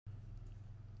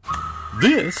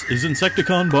This is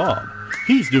Insecticon Bob.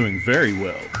 He's doing very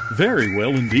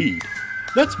well indeed.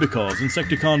 That's because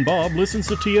Insecticon Bob listens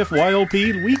to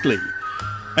TFYLP weekly.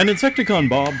 And Insecticon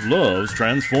Bob loves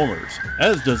Transformers,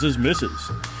 as does his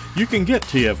missus. You can get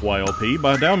TFYLP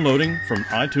by downloading from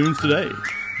iTunes today.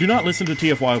 Do not listen to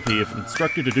TFYLP if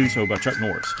instructed to do so by Chuck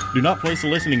Norris. Do not place a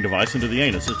listening device into the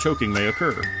anus as choking may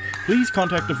occur. Please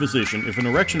contact a physician if an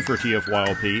erection for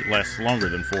TFYLP lasts longer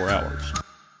than 4 hours.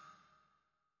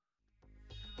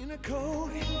 In a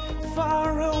cold,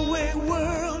 faraway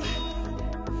world,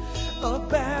 a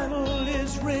battle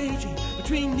is raging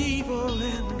between evil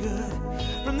and good.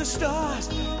 From the stars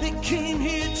that came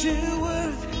here to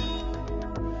Earth,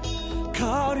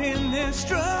 caught in their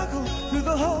struggle through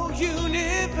the whole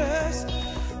universe,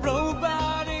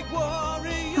 robotic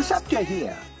warriors. Perceptia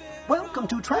here. Welcome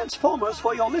to Transformers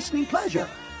for your listening pleasure.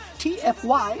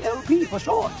 TFYLP for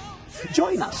short.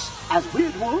 Join us as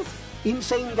Weird Wolf,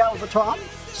 Insane Galvatron,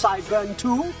 Sideburn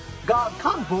 2, Guard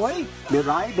Convoy,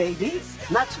 Mirai Baby,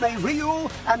 Natsume Ryu,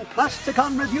 and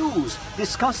Plasticon Reviews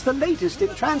discuss the latest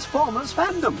in Transformers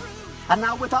fandom. And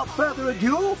now, without further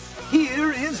ado,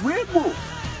 here is Weird Wolf.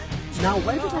 Now,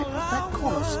 where did I put that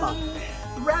chorus stop?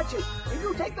 Ratchet, can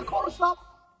you take the chorus stop?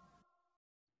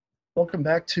 Welcome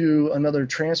back to another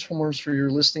Transformers for your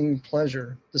listening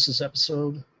pleasure. This is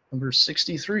episode number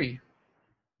 63.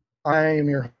 I am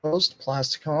your host,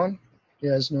 Plasticon. You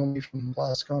guys know me from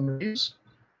Plasticon Reviews.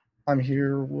 I'm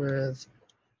here with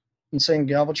Insane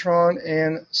Galvatron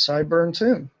and Sideburn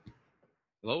 2.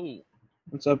 Hello.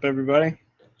 What's up, everybody?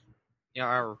 Yeah,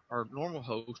 our normal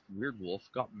host, Weird Wolf,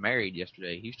 got married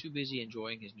yesterday. He's too busy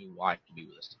enjoying his new wife to be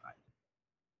with us tonight.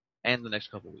 And the next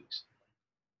couple weeks.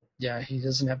 Yeah, he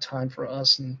doesn't have time for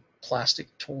us and plastic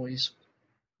toys.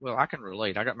 Well, I can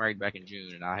relate. I got married back in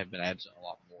June, and I have been absent a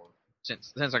lot more.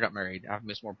 Since I got married, I've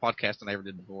missed more podcasts than I ever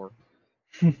did before.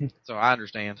 So I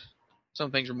understand.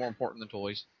 Some things are more important than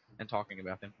toys and talking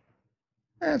about them.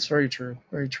 That's very true.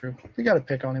 Very true. You got to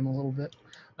pick on him a little bit.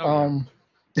 Oh,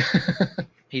 yeah.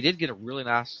 He did get a really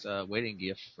nice wedding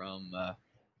gift from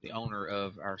the owner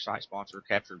of our site sponsor,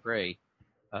 Captured Prey.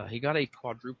 He got a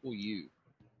quadruple U,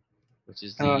 which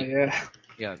is the... Oh, yeah.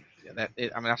 Yeah,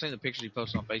 I've seen the pictures he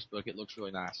posted on Facebook. It looks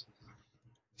really nice.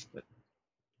 But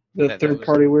the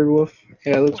third-party Weird Wolf?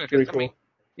 Yeah, it looks pretty cool. I mean,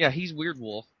 yeah, he's Weird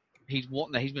Wolf. He's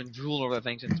been drooling over that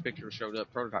thing since pictures showed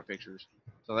up, prototype pictures.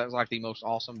 So that was like the most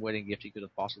awesome wedding gift he could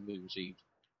have possibly received.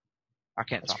 I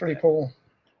can't That's top pretty that. cool.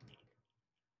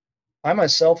 I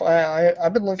myself,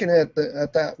 I've been looking at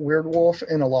that Weird Wolf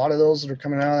and a lot of those that are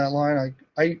coming out of that line.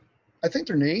 I think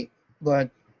they're neat, but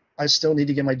I still need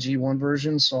to get my G1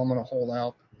 version, so I'm going to hold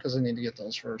out because I need to get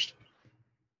those first.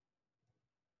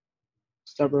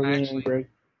 Stubbornly I and Greg.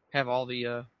 have all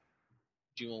the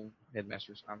G1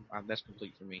 Headmasters. That's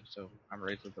complete for me, so I'm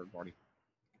ready for the third party.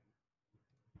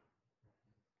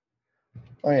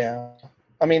 Oh yeah,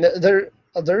 I mean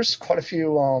there's quite a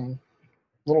few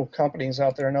little companies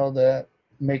out there I know that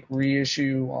make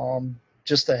reissue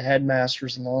just the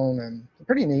Headmasters alone, and they're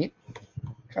pretty neat,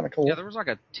 kind of cool. Yeah, there was like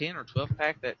a 10 or 12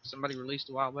 pack that somebody released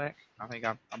a while back. I think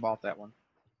I bought that one.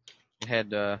 It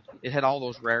had all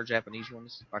those rare Japanese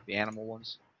ones, like the animal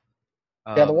ones.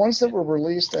 Yeah, the ones that were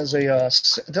released as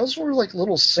those were like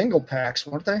little single packs,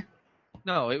 weren't they?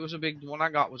 No, it was the one I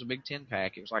got was a big 10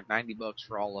 pack. It was like $90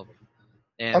 for all of them.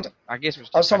 And I guess it was.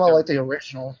 I was talking about like the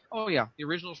original. Oh yeah, the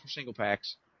originals were single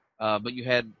packs, but you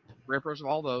had repros of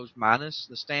all those minus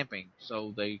the stamping,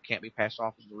 so they can't be passed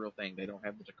off as the real thing. They don't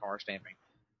have the Takara stamping.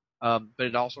 But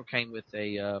it also came with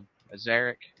a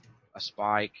Zarek, a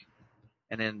Spike,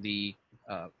 and then the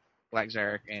Black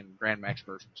Zarek and Grand Max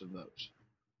versions of those.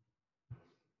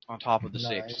 On top of the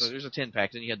 6. So there's a 10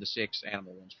 pack, then you had the 6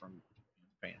 animal ones from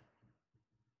Japan.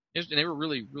 And they were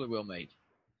really, really well made.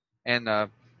 And I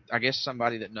guess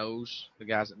somebody that knows the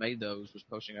guys that made those was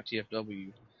posting on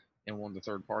TFW in one of the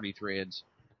third-party threads.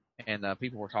 And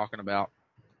people were talking about,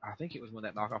 I think it was when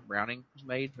that knockoff Browning was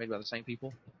made by the same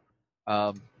people.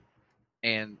 And,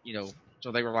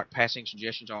 so they were like passing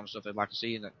suggestions on stuff they'd like to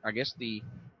see. And I guess the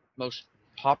most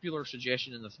popular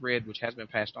suggestion in the thread, which has been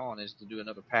passed on, is to do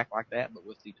another pack like that, but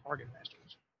with the Target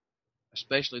Masters,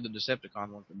 especially the Decepticon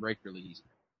ones that break really easy.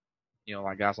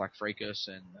 Like guys like Fracas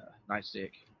and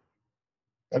Nightstick.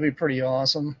 That'd be pretty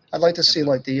awesome. I'd like to see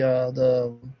like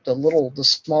the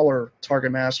smaller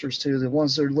Target Masters too, the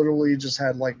ones that literally just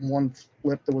had like one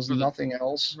flip that was nothing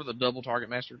else. For the double Target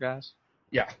Master guys.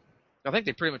 Yeah. I think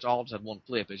they pretty much all just had one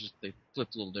flip. It's just they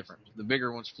flipped a little different. The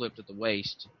bigger ones flipped at the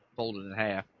waist, folded in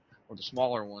half. Or the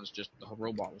smaller ones, just the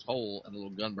robot was whole and a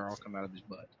little gun barrel come out of his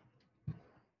butt.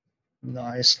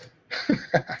 Nice.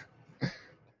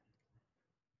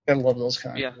 I love those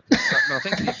kind. Yeah, but I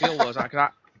think the appeal was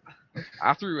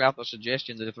I threw out the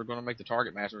suggestion that if they're going to make the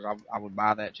Target Masters, I would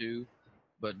buy that too,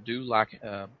 but do like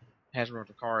Hasbro and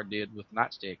Takara did with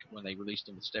Nightstick when they released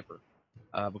him with Stepper,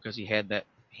 because he had that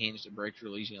hinge that breaks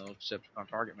real easy on those Decepticon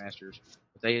Target Masters.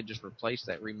 But they had just replaced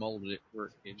that, remolded it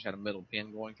where it just had a metal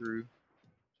pin going through,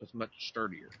 so it's much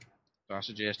sturdier. So I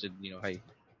suggested, hey,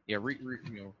 yeah,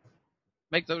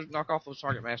 make those, knock off those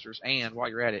Target Masters, and while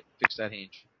you're at it, fix that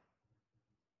hinge.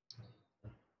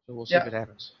 So we'll see if it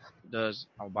happens. If it does,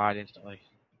 I'll buy it instantly.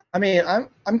 I mean,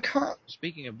 I'm kind.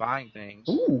 Speaking of buying things.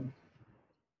 Ooh.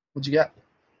 What'd you got?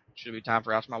 Should it be time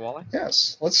for Ask My Wallet?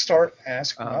 Yes. Let's start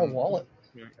Ask My Wallet.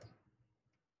 Yeah.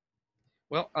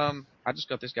 Well, I just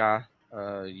got this guy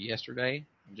yesterday.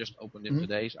 I just opened him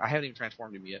today. So I haven't even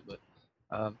transformed him yet,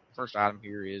 but first item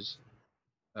here is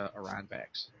Orion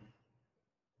Pax.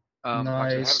 Nice. Like I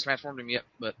said, I haven't transformed him yet,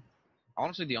 but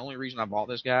honestly, the only reason I bought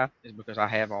this guy is because I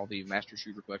have all the Master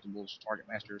Shooter collectibles, Target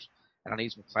Masters, and I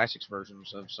need some classics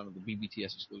versions of some of the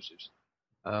BBTS exclusives,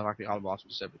 like the Autobots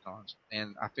with Decepticons.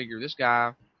 And I figure this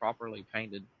guy, properly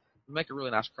painted, would make a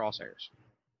really nice Crosshairs.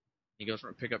 He goes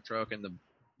from a pickup truck, and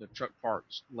the truck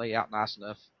parts lay out nice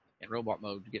enough in robot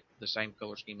mode to get the same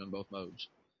color scheme in both modes.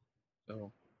 So, I'm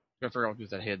going to figure out what to do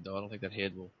with that head, though. I don't think that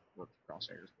head will work for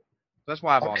Crosshairs. So that's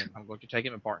why I bought him. I'm going to take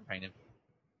him apart and paint him.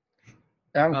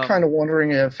 I'm kind of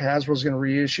wondering if Hasbro's going to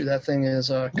reissue that thing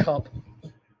as a cup.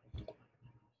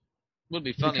 Would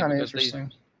be funny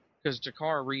because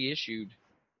Takara reissued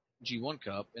G1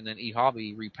 Cup, and then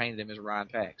eHobby repainted him as Orion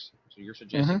Pax. So you're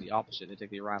suggesting the opposite. They take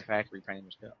the Orion Pax, repaint him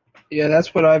as Cup. Yeah,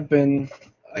 that's what I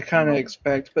kind of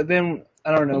expect. But then,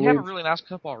 I don't know. We have a really nice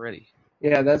Cup already.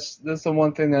 Yeah, that's the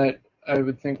one thing that I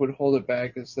would think would hold it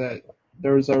back is that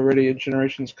there was already a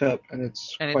Generations Cup, and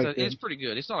it's pretty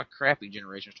good. It's not a crappy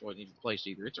Generations toy that needs replaced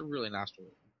either. It's a really nice toy.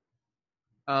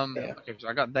 Okay, so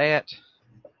I got that.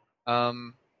 A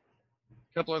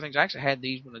couple other things. I actually had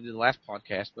these when I did the last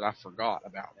podcast, but I forgot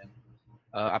about them.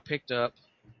 I picked up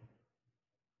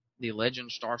the Legend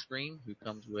Starscream, who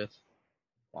comes with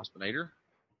Waspinator.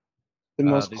 The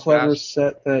most clever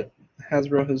set that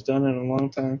Hasbro has done in a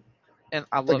long time. And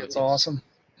I love it. It's awesome.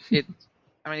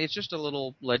 It's just a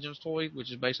little Legends toy,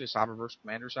 which is basically Cyberverse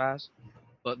Commander size,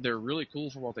 but they're really cool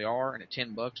for what they are, and at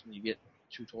 $10 when you get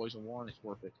 2 toys in one, it's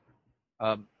worth it.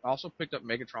 I also picked up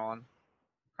Megatron,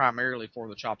 primarily for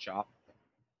the Chop Chop.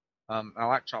 I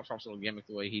like Chop Chop's little gimmick,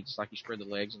 the way he spread the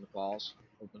legs and the claws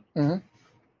open,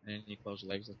 and you close the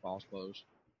legs and the claws close.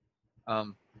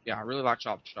 Yeah, I really like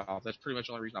Chop Chop. That's pretty much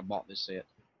the only reason I bought this set.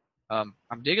 I'm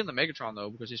digging the Megatron,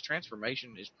 though, because his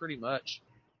transformation is pretty much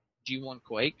G1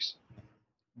 Quakes,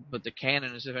 but the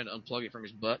cannon, instead of having to unplug it from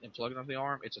his butt and plug it onto the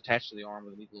arm, it's attached to the arm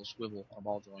with a neat little swivel on a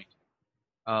ball joint.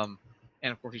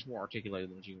 And, of course, he's more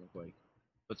articulated than G1 Quake.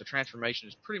 But the transformation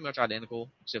is pretty much identical,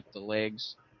 except the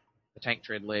legs, the tank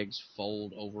tread legs,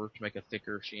 fold over to make a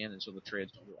thicker shin, and so the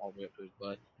treads don't go all the way up to his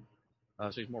butt.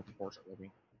 So he's more proportionate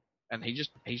looking. And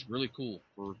he's really cool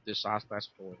for this size class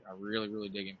of toy. I really, really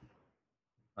dig him.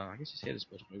 I guess his head is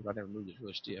supposed to move. I never moved it. It's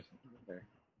really stiff. There.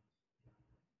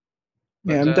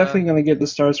 But, yeah, I'm definitely going to get the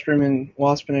Starscream and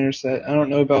Waspinator set. I don't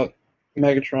know about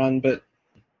Megatron, but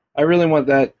I really want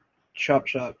that Chop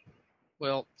Chop.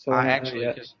 Well, so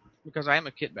because I am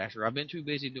a kit basher. I've been too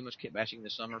busy doing much kit bashing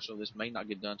this summer, so this may not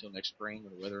get done until next spring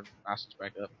when the weather nicens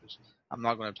back up. Because I'm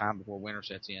not going to have time before winter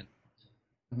sets in.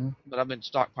 But I've been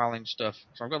stockpiling stuff,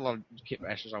 so I've got a lot of kit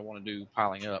bashes I want to do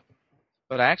piling up.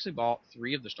 But I actually bought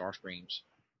 3 of the Starscreams,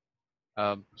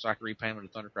 so I can repaint them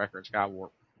to Thundercracker and Skywarp.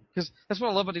 Because that's what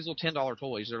I love about these little $10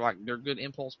 toys. They're good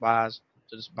impulse buys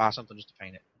to just buy something just to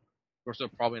paint it. Of course, they'll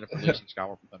probably end up releasing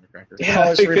Skywarp and Thundercracker. Yeah,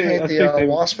 I repaint the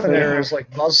Waspinators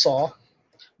like Buzzsaw.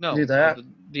 No, do that.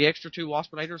 The extra 2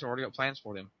 Waspinators, I already got plans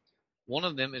for them. One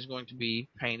of them is going to be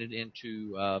painted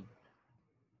into the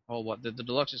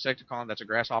Deluxe Insecticon. That's a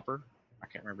Grasshopper. I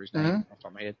can't remember his name off the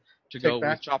top of my head. To go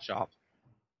with Chop Chop.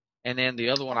 And then the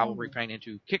other one I will repaint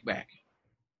into Kickback,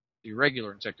 the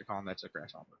regular Insecticon. That's a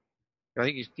Grasshopper. I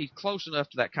think he's close enough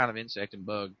to that kind of insect and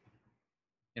bug,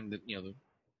 and the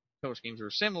color schemes are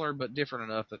similar but different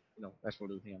enough that that's what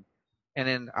we'll do with him. And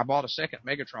then I bought a second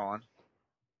Megatron,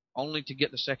 only to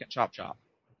get the second Chop Chop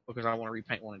because I want to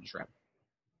repaint one into Shrapnel.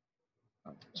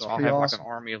 So I'll have like an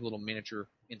army of little miniature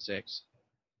insects.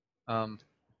 And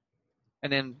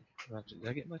then did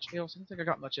I get much else? I don't think I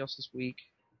got much else this week.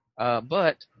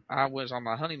 But I was on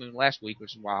my honeymoon last week,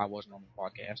 which is why I wasn't on the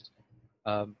podcast.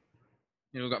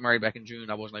 We got married back in June.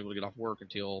 I wasn't able to get off work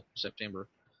until September.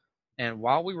 And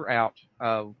while we were out,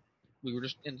 we were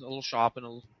just in a little shop in a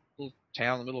little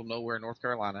town in the middle of nowhere in North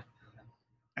Carolina.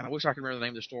 and I wish I could remember the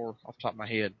name of the store off the top of my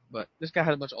head, but this guy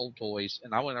had a bunch of old toys,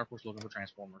 and I went there, of course, looking for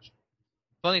Transformers.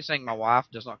 Funny thing, my wife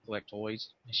does not collect toys,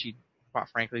 and she, quite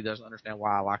frankly, doesn't understand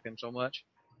why I like them so much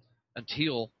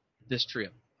until this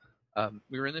trip.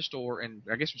 We were in this store, and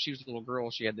I guess when she was a little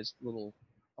girl, she had this little,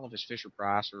 I don't know if it's Fisher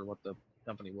Price or what the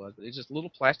company was, but it's this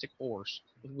little plastic horse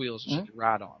with wheels that she could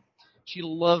ride on. She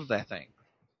loved that thing.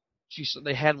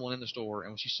 They had one in the store,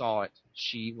 and when she saw it,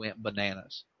 she went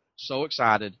bananas. So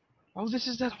excited. Oh, this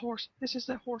is that horse. This is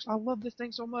that horse. I love this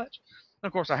thing so much. And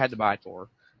of course, I had to buy it for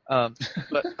her.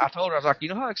 But I told her, I was like, you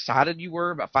know how excited you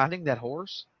were about finding that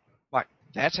horse? Like,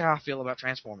 that's how I feel about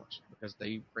Transformers, because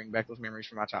they bring back those memories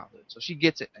from my childhood. So she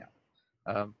gets it now.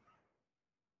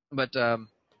 But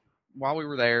while we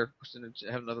were there,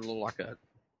 I had another little, like a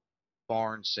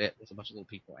barn set with a bunch of little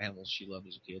people, animals she loved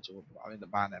as a kid, so I ended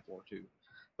up buying that for her too.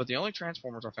 But the only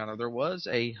Transformers I found, there was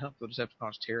a Hunt for the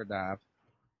Decepticons Terra Dive,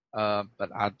 but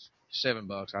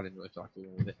 $7, I didn't really feel like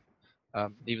fooling with it.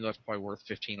 Even though it's probably worth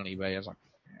 $15 on eBay, I was like,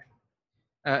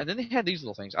 and then they had these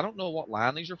little things. I don't know what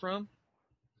line these are from.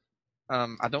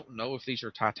 I don't know if these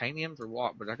are titaniums or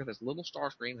what, but I got this little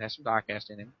Starscream that has some diecast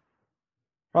in him.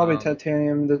 Probably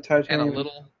titanium, the titanium. And a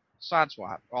little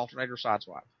sideswipe, alternator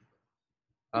sideswipe.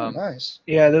 Nice.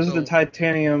 Yeah, those are the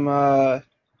titanium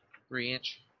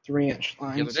 3-inch. 3-inch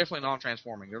lines. Yeah, they're definitely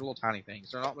non-transforming. They're little tiny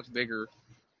things. They're not much bigger.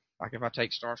 Like if I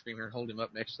take Starscream here and hold him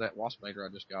up next to that Waspinator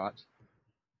I just got.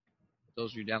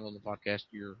 Those of you downloading the podcast,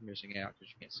 you're missing out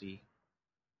because you can't see.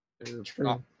 There's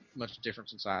not much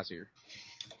difference in size here.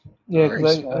 Yeah,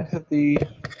 because I have the...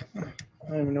 I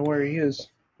don't even know where he is.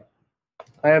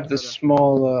 I have the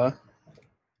small...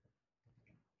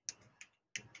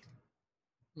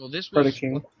 Well, this was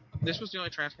the only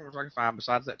Transformers I could find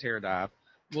besides that Terra Dive.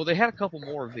 Well, they had a couple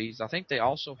more of these. I think they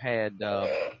also had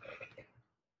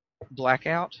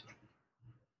Blackout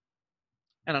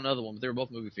and another one, but they were both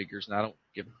movie figures, and I don't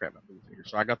give a crap about movie figures.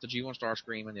 So I got the G1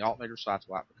 Starscream and the Alternator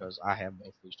Sideswipe because I have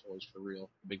both these toys for real,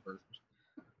 the big versions.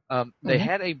 They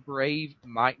had a Brave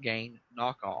Might Gain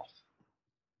knockoff.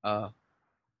 I'm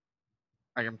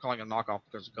calling it a knockoff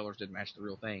because the colors didn't match the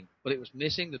real thing. But it was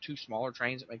missing the two smaller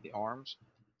trains that make the arms.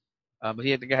 But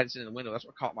he had the guy that's in the window. That's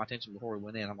what caught my attention before we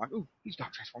went in. I'm like, ooh, he's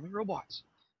got transforming robots.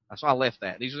 So I left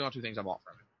that. These are the only two things I bought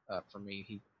from him. For me,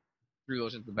 he threw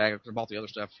those into the bag. Because I bought the other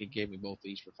stuff. He gave me both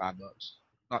these for $5.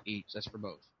 Not each. That's for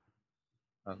both.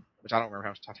 Which I don't remember how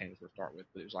much titanium was to start with,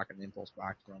 but it was like an impulse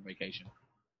buy for on vacation.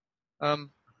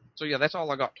 So yeah, that's all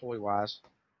I got toy wise.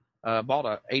 Bought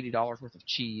a $80 worth of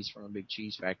cheese from a big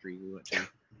cheese factory we went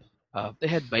to. They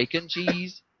had bacon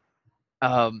cheese.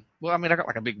 Well, I mean, I got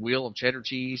like a big wheel of cheddar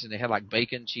cheese, and they had like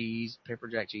bacon cheese, pepper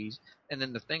jack cheese, and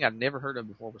then the thing I'd never heard of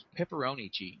before was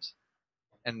pepperoni cheese.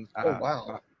 And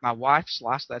my wife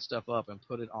sliced that stuff up and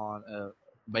put it on a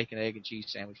bacon, egg, and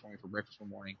cheese sandwich for me for breakfast one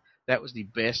morning. That was the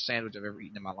best sandwich I've ever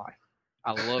eaten in my life.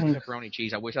 I love pepperoni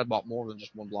cheese. I wish I'd bought more than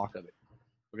just one block of it,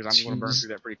 because I'm going to burn through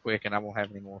that pretty quick, and I won't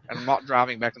have any more. And I'm not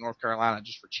driving back to North Carolina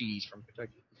just for cheese from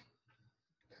Kentucky.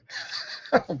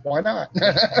 Why not?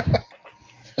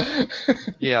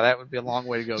 Yeah, that would be a long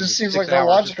way to go. Just seems like a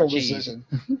logical decision.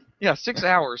 Yeah, 6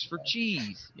 hours for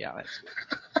cheese. Yeah, that's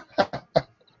good.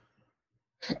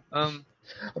 I'm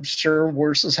sure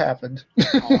worse has happened. I'm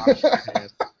sure it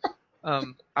has.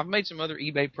 I've made some other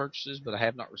eBay purchases, but I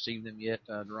have not received them yet.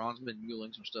 Duran's been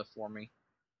muling some stuff for me.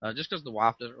 Just because the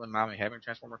wife doesn't really mind me having a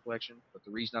Transformer collection, but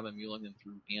the reason I've been muling them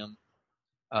through him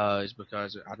is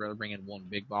because I'd rather bring in one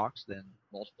big box than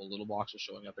multiple little boxes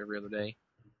showing up every other day.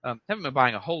 Haven't been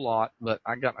buying a whole lot, but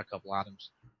I got a couple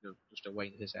items. They're just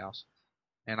waiting at his house.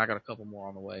 And I got a couple more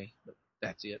on the way, but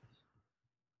that's it.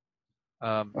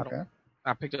 Okay.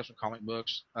 I picked up some comic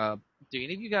books. Do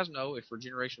any of you guys know if for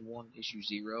Generation 1 Issue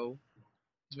 0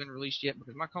 has been released yet?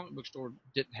 Because my comic book store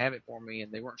didn't have it for me,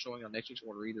 and they weren't showing on next week's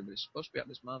order either, but it's supposed to be out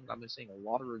this month, and I've been seeing a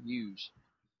lot of reviews.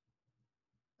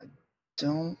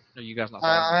 Don't. Are you guys not?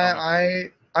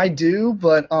 I do,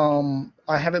 but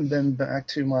I haven't been back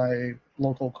to my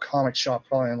local comic shop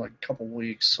probably in like a couple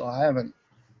weeks, so I haven't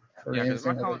heard anything. Yeah, because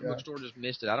my comic book store just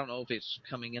missed it. I don't know if it's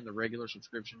coming in the regular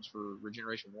subscriptions for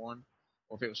Regeneration 1,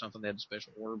 or if it was something they had a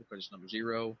special order because it's number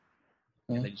 0,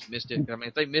 and they just missed it. I mean,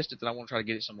 if they missed it, then I want to try to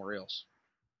get it somewhere else.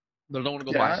 But I don't want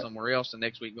to go buy it somewhere else, and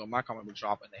next week go to my comic book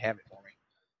shop and they have it for me.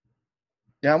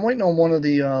 Yeah, I'm waiting on one of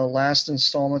the last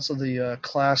installments of the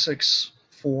classics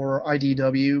for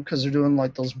IDW, because they're doing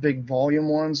like those big volume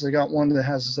ones. They got one that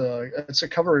has it's a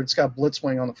cover. It's got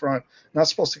Blitzwing on the front. Not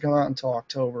supposed to come out until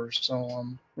October, so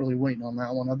I'm really waiting on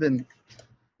that one. I've been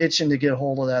itching to get a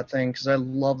hold of that thing because I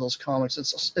love those comics.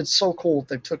 It's so cool.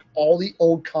 They took all the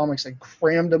old comics and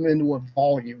crammed them into a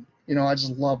volume. You know, I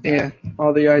just love that. Yeah,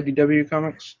 all the IDW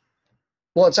comics.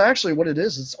 Well, it's actually what it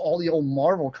is. It's all the old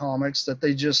Marvel comics that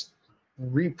they just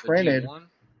The reprinted. G1.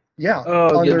 Yeah, Oh,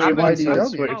 the under G1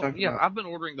 sets, what IDW. you're Oh talking yeah, about. I've been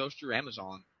ordering those through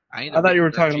Amazon. I ended I up thought you getting were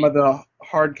them dirt talking cheap. about the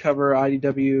hardcover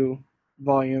IDW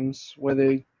volumes where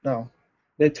they No.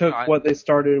 took I- what they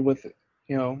started with,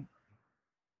 you know,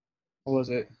 what was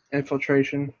it,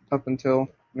 Infiltration up until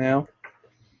now.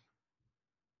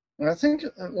 And I think,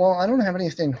 well, I don't have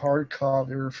anything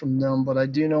hardcover from them, but I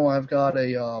do know I've got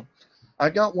I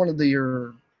got one of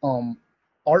their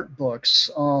art books.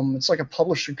 It's like a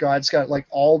publisher guide. It's got like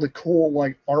all the cool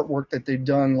like artwork that they've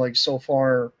done like so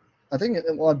far. I think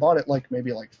well, I bought it like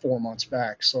maybe like 4 months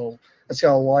back, so it's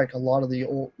got like a lot of the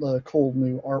cool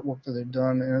new artwork that they've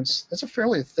done, and it's a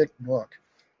fairly thick book.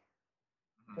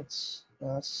 That's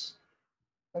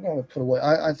I gotta put away.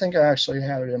 I think I actually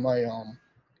had it in my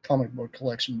comic book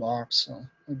collection box, so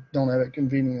I don't have it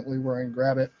conveniently where I can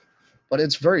grab it. But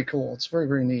it's very cool. It's very,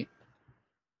 very neat.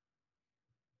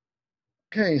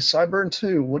 Okay, Sideburn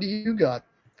 2, what do you got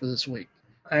for this week?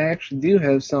 I actually do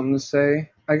have something to say.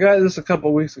 I got this a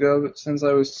couple weeks ago, but since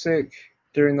I was sick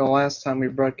during the last time we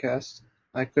broadcast,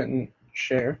 I couldn't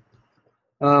share.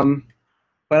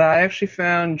 But I actually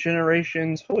found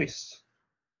Generations Hoist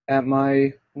at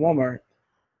my Walmart.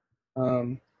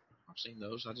 I've seen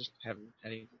those. I just haven't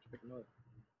had anything to pick them up.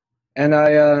 And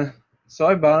so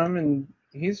I bought him, and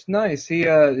he's nice. He's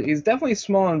definitely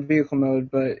small in vehicle mode,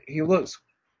 but he looks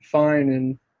fine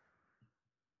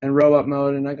in robot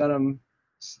mode. And I got him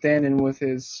standing with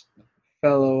his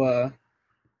fellow.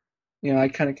 I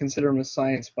kind of consider him a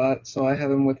science bot, so I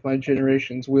have him with my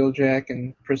Generations Wheeljack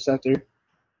and Perceptor.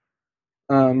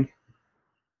 Um,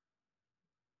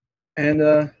 and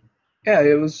yeah,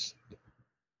 it was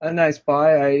a nice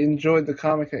buy. I enjoyed the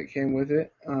comic that came with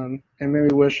it, and made me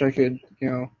wish I could,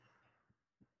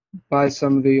 buy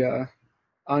some of the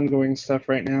ongoing stuff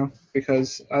right now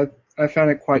because I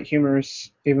found it quite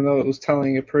humorous, even though it was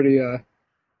telling a pretty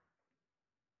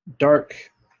dark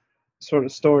sort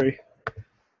of story.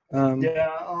 Yeah,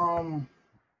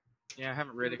 Yeah, I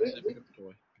haven't read it because I didn't pick up the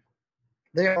toy.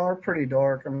 they are pretty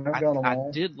dark. I mean, I've got them I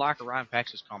all. did like Orion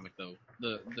Pax's comic though.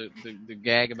 The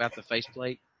gag about the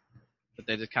faceplate that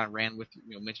they just kind of ran with,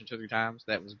 mentioned 2 or 3 times.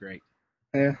 That was great,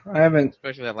 Yeah, I haven't.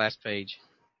 especially that last page.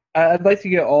 I'd like to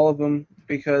get all of them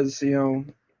because the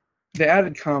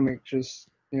added comic just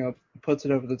puts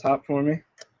it over the top for me.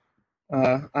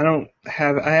 I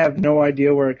have no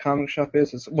idea where a comic shop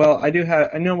is. Well, I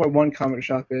know where one comic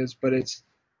shop is, but it's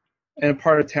in a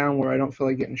part of town where I don't feel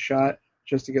like getting shot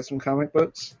just to get some comic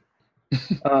books.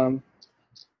 um,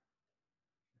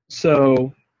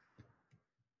 so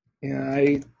yeah,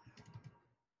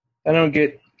 I don't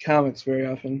get comics very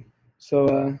often,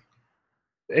 so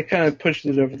it kind of pushed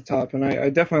it over the top, and I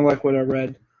definitely like what I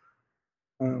read.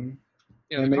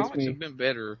 Yeah, It the makes comics me have been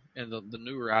better, and the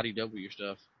newer IDW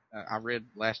stuff. I read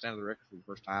Last Stand of the Record for the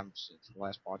first time since the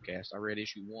last podcast. I read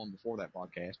issue 1 before that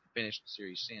podcast, finished the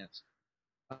series since.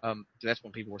 So that's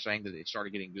when people were saying that it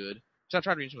started getting good. So I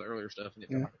tried reading some of the earlier stuff, and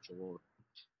it felt yeah. like a chore.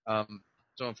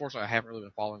 So unfortunately, I haven't really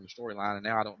been following the storyline, and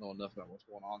now I don't know enough about what's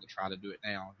going on to try to do it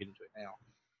now, get into it now.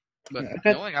 But Yeah,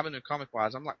 the only thing I've been doing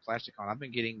comic-wise, I'm like Plasticon. I've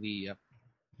been getting the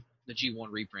G1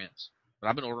 reprints, but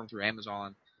I've been ordering through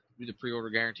Amazon. Do the pre-order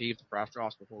guarantee if the price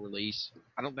drops before release.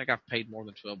 I don't think I've paid more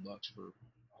than $12 for a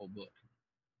whole book.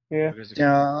 yeah. Because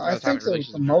Yeah, by I the time think it the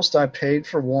releases, most I paid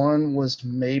for one was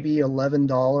maybe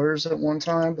 $11 at one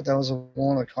time, but that was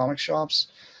one of the comic shops.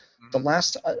 The Mhm.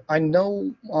 last I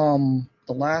know,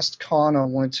 the last con I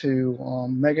went to,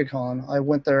 MegaCon, I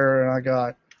went there and I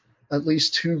got at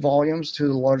least 2 volumes, 2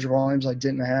 of the larger volumes I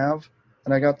didn't have,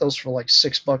 and I got those for like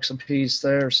 $6 a piece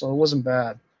there, so it wasn't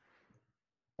bad.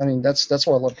 I mean, that's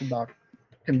what I loved about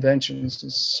conventions.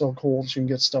 It's so cool that you can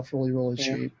get stuff really, really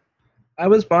Yeah. cheap. I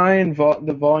was buying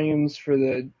the volumes for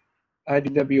the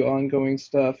IDW ongoing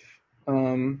stuff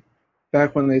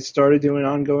back when they started doing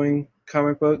ongoing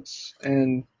comic books,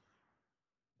 and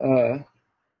uh,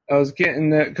 I was getting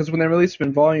that because when they released them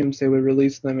in volumes, they would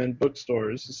release them in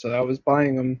bookstores. So I was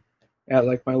buying them at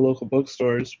like my local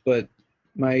bookstores, but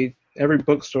my every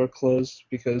bookstore closed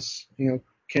because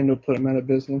Kindle put them out of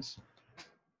business.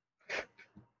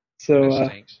 So that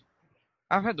stinks.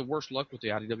 I've had the worst luck with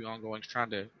the IDW ongoings trying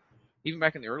to, even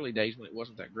back in the early days when it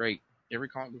wasn't that great, every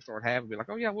comic book store I'd have would be like,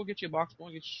 oh yeah, we'll get you a box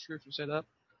going, get your subscription set up.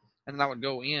 And then I would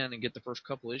go in and get the first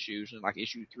couple issues, and like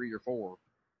issue 3 or 4,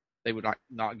 they would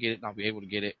not get it, not be able to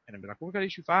get it, and I'd be like, well, we got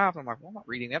issue 5. And I'm like, well, I'm not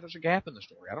reading that. There's a gap in the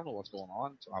story. I don't know what's going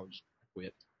on, so I would just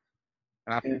quit.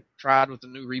 And I yeah, tried with the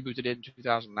new reboot they did in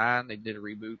 2009. They did a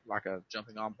reboot, like a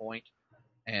jumping on point,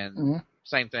 and hmm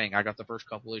same thing. I got the first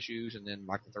couple issues, and then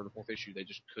like the third or fourth issue, they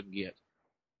just couldn't get.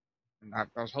 And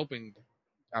I was hoping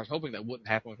I was hoping that wouldn't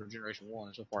happen with Generation 1,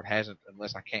 and so far it hasn't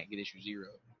unless I can't get issue 0.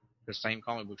 The same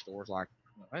comic book stores like,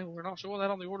 hey, we're not showing that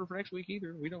on the order for next week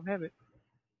either. We don't have it.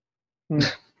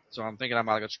 So I'm thinking I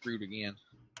might have got screwed again.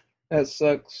 That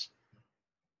sucks.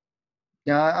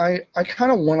 Yeah, I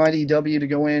kind of want IDW to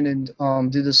go in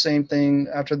and do the same thing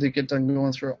after they get done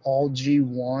going through all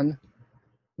G1.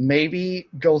 Maybe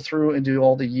go through and do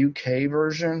all the UK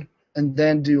version, and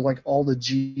then do like all the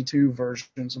G2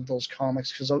 versions of those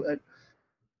comics because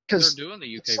They're doing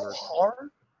the UK it's so version. hard.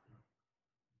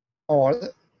 Oh, are they?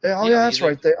 Oh, Yeah, that's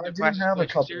right. I do Classic have a Collection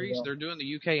couple. series, Of them. they're doing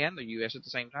the UK and the US at the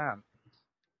same time.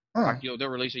 Huh. Like, they'll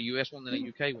release a US one, then a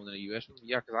UK one, then a US one.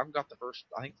 Yeah, because I've got the first,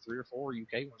 I think, 3 or 4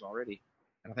 UK ones already.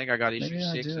 And I think I got issue Maybe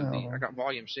I 6 do of have I got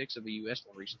volume 6 of the US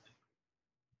one recently.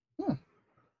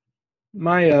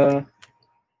 My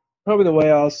probably the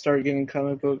way I'll start getting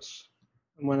comic books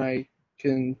when I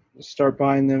can start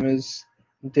buying them is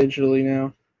digitally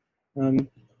now,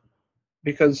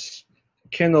 because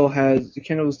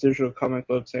Kindle's digital comic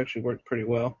books actually work pretty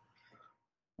well.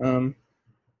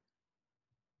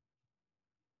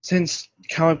 Since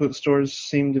comic book stores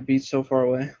seem to be so far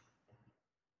away.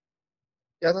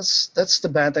 Yeah, that's the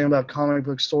bad thing about comic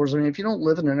book stores. I mean, if you don't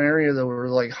live in an area that were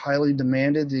like highly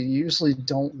demanded, they usually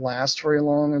don't last very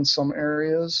long in some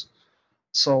areas.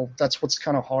 So that's what's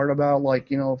kind of hard about,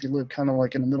 like, you know, if you live kind of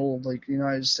like in the middle of like the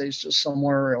United States, just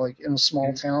somewhere like in a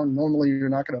small town, normally you're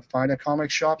not going to find a comic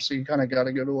shop, so you kind of got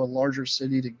to go to a larger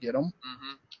city to get them.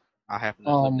 Mm-hmm. I happen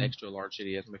to live next to a large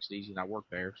city. That makes it easy, and I work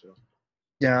there. So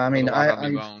yeah, I mean,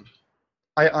 I'd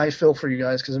I feel for you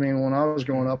guys because I mean, when I was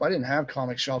growing up, I didn't have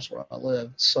comic shops where I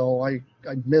lived, so I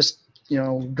missed, you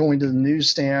know, going to the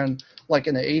newsstand like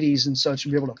in the 80s and such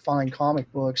and be able to find comic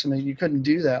books. I mean, you couldn't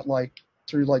do that like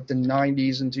through like the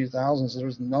 90s and 2000s. There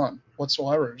was none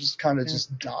whatsoever. It just kind of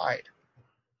just died.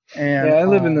 And yeah, I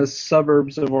live in the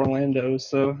suburbs of Orlando,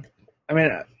 so I mean,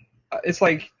 it's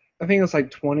like I think it's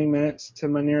like 20 minutes to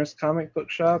my nearest comic book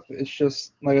shop. It's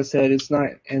just like I said, it's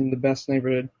not in the best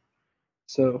neighborhood,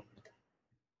 so.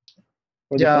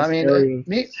 Yeah, I mean,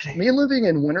 me living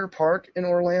in Winter Park in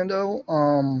Orlando,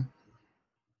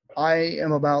 I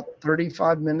am about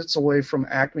 35 minutes away from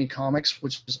Acme Comics,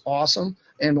 which is awesome.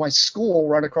 And my school,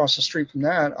 right across the street from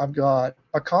that, I've got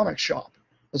a comic shop.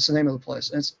 That's the name of the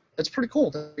place. And it's pretty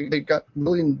cool. They got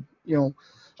really, you know,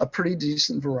 a pretty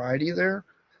decent variety there.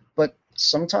 But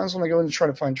sometimes when I go in to try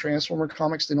to find Transformer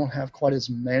comics, they don't have quite as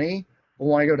many. But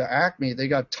when I go to Acme, they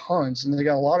got tons, and they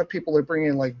got a lot of people that bring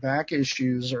in like back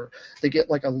issues, or they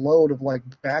get like a load of like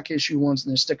back issue ones,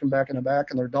 and they stick them back in the back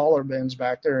in their dollar bins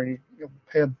back there, and you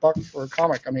pay $1 for a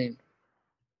comic. I mean,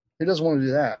 who doesn't want to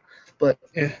do that? But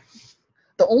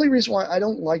the only reason why I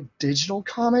don't like digital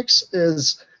comics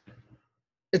is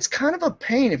it's kind of a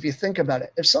pain if you think about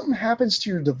it. If something happens to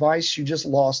your device, you just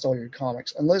lost all your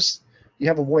comics, unless you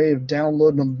have a way of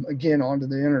downloading them again onto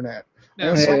the internet.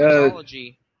 Now,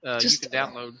 Comixology, you can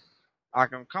download.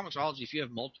 Like on Comixology, if you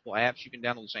have multiple apps, you can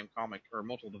download the same comic, or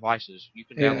multiple devices. You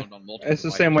can download on multiple It's the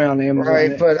devices. same way on Amazon.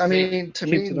 Right, but I mean, to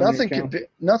me,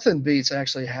 nothing beats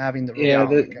actually having the real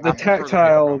comic. The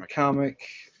tactile comic,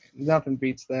 nothing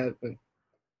beats that. But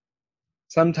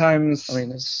sometimes, I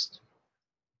mean,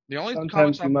 the only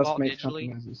sometimes comics you I must bought make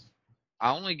digitally, compromises.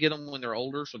 I only get them when they're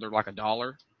older, so they're like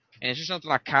 $1. And it's just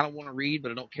something I kind of want to read,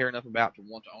 but I don't care enough about to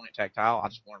want to own it tactile. I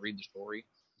just want to read the story.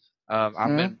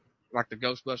 I've been, like the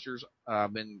Ghostbusters,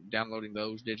 I've been downloading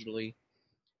those digitally,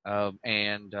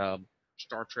 and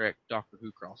Star Trek Doctor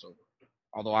Who crossover.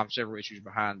 Although I'm several issues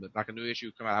behind, but like a new issue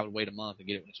would come out, I would wait a month and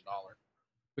get it when it's $1.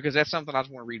 Because that's something I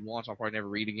just want to read once, I'll probably never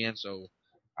read again, so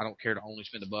I don't care to only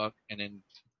spend $1 and then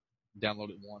download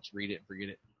it once, read it, and forget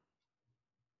it.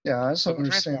 Yeah, that's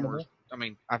understandable. Transformers, I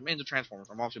mean, I'm into Transformers.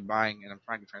 I'm also buying, and I'm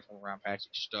trying to transform around packs.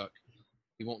 He's stuck.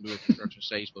 He won't do what the instructions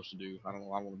say he's supposed to do. I don't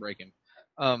know. I want to break him.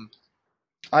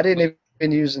 I didn't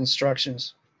even use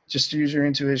instructions. Just use your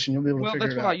intuition. You'll be able to figure it out.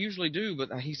 Well, that's what I usually do,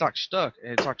 but he's like stuck.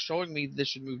 It's like showing me this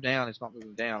should move down. It's not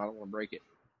moving down. I don't want to break it.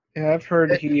 Yeah, I've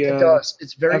heard it does.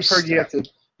 It's very stiff.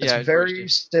 It's very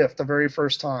stiff the very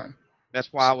first time.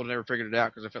 That's why I would have never figured it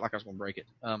out, because I felt like I was going to break it.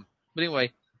 But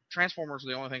anyway, Transformers are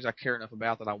the only things I care enough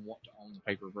about that I want to own the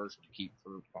paper version to keep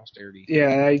for posterity.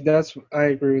 Yeah, I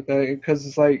agree with that, because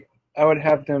it's like I would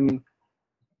have them,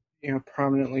 you know,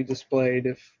 prominently displayed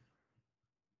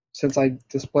since I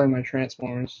display my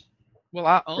Transformers. Well,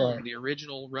 I own the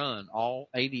original run, all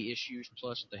 80 issues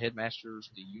plus the Headmasters,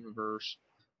 the Universe,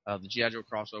 the G.I. Joe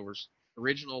crossovers,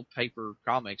 original paper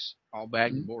comics, all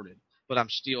bagged and boarded. But I'm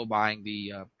still buying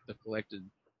the collected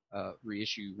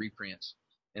reissue reprints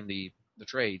and the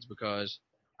trades, because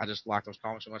I just like those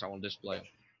comics so much I want to display them.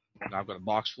 And I've got a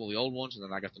box full of the old ones, and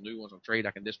then I got the new ones on trade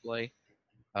I can display.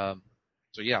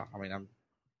 So yeah, I mean, I'm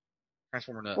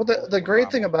Transformer nut. Well, the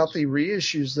great thing about the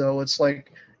reissues, though, it's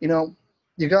like,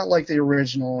 you got like the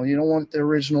original. You don't want the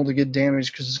original to get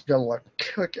damaged because it's got like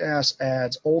kick-ass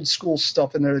ads, old school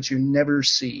stuff in there that you never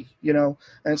see, And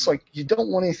it's like you don't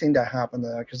want anything to happen to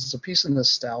that because it's a piece of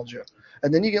nostalgia.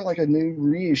 And then you get like a new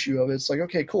reissue of it. It's like,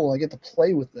 okay, cool, I get to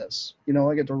play with this.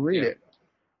 I get to read it.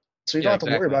 So you don't have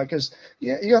to worry about it because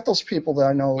you got those people that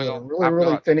I know that are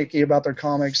really finicky about their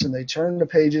comics and they turn the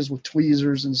pages with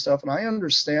tweezers and stuff. And I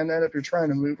understand that if you're trying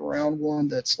to move around one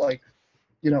that's like,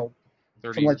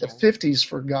 from like the 50s,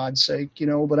 for God's sake,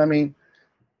 But I mean,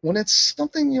 when it's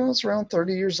something, it's around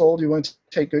 30 years old, you want to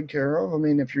take good care of. I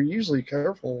mean, if you're usually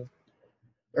careful,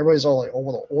 everybody's all like,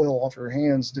 oh, the oil off your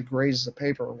hands degrades the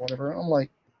paper or whatever. I'm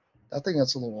like, I think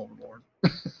that's a little overboard.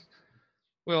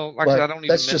 Well, like I said, I don't even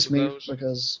that's mess just with me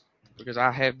those because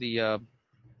I have the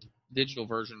digital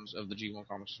versions of the G1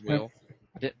 comics as well.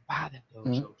 I didn't buy them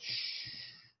though,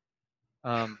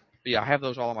 so but yeah, I have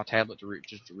those all on my tablet to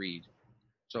read.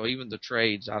 So even the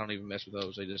trades, I don't even mess with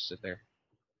those. They just sit there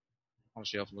on the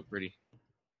shelf and look pretty.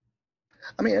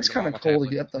 I mean, it's kind of cool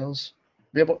to get those.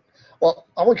 Well,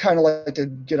 I would kind of like to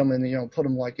get them in, put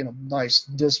them like in a nice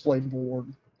display board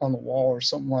on the wall or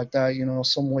something like that,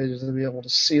 some way to be able to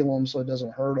seal them so it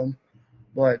doesn't hurt them.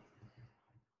 But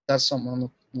that's something I'm going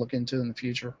to look into in the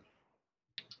future.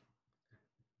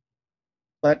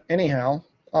 But anyhow,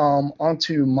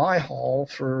 onto my haul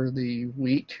for the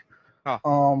week. I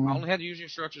only had to use the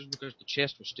instructions because the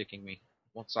chest was sticking me.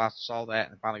 Once I saw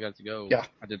that and finally got it to go,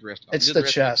 I did the rest. It's the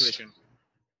chest.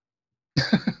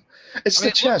 It's the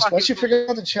chest. Once you figure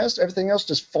out the chest, everything else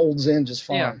just folds in just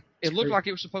fine. Yeah, it looked like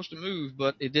it was supposed to move,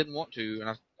 but it didn't want to. And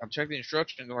I checked the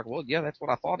instructions and they're like, well, yeah, that's what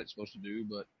I thought it's supposed to do,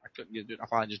 but I couldn't get it. I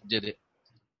finally just did it.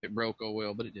 It broke, oh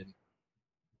well, but it didn't.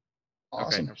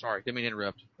 Awesome. Okay, I'm sorry. Didn't mean to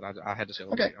interrupt, but I had to say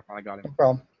okay. I finally got it.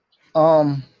 No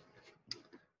problem.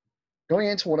 Going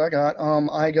into what I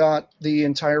got the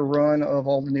entire run of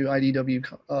all the new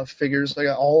IDW figures. I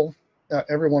got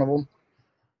every one of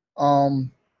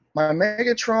them. My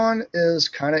Megatron is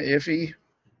kind of iffy.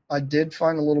 I did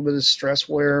find a little bit of stress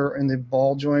wear in the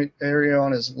ball joint area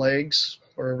on his legs,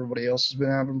 where everybody else has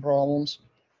been having problems.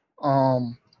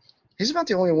 He's about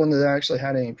the only one that actually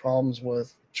had any problems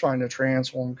with trying to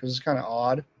transform because it's kind of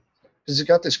odd. Because he's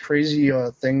got this crazy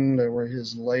thing where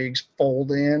his legs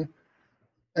fold in.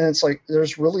 And it's like,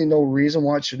 there's really no reason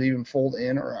why it should even fold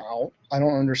in or out. I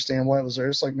don't understand why it was there.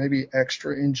 It's like maybe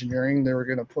extra engineering they were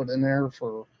going to put in there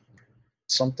for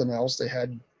something else they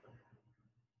had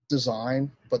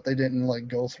designed, but they didn't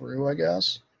go through, I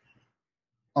guess.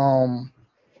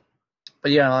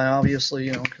 But yeah, I obviously,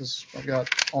 because I've got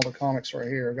all the comics right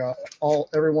here. I got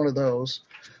every one of those.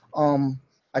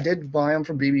 I did buy them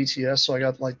from BBTS, so I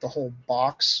got the whole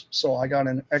box. So I got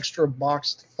an extra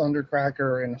boxed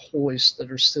Thundercracker and Hoist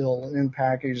that are still in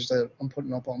package that I'm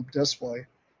putting up on display.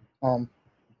 I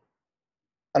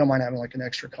don't mind having an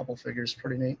extra couple figures,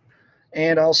 pretty neat.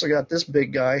 And I also got this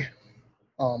big guy,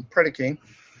 Predaking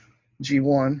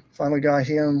G1. Finally got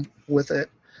him with it.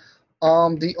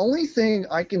 The only thing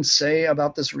I can say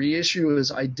about this reissue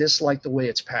is I dislike the way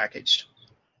it's packaged.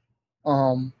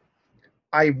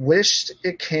 I wished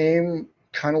it came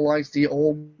kind of like the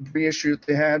old reissue that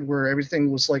they had where everything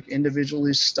was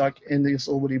individually stuck in these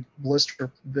little bitty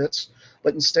blister bits.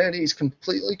 But instead, he's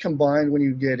completely combined when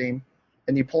you get him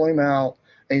and you pull him out,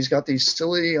 and he's got these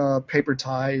silly paper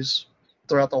ties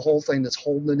throughout the whole thing that's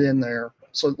holding it in there.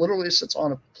 So it literally sits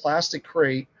on a plastic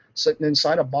crate sitting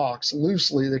inside a box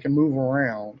loosely that can move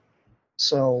around.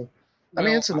 So, I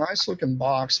mean, it's a nice looking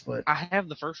box, but I have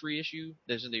the first reissue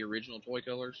that's in the original toy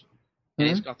colors. And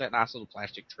it's got that nice little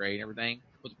plastic tray and everything.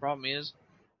 But the problem is,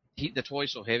 the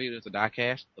toy's so heavy with the die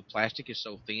cast, the plastic is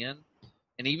so thin,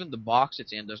 and even the box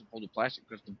it's in doesn't hold the plastic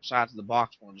because the sides of the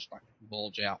box want to just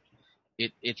bulge out.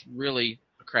 It's really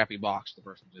a crappy box, the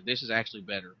first one. This is actually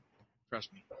better. Trust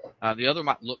me. The other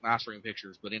might look nicer in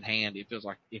pictures, but in hand, it feels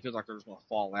like they're just going to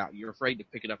fall out. You're afraid to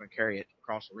pick it up and carry it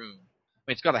across the room. I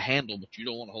mean, it's got a handle, but you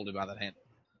don't want to hold it by that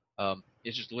handle.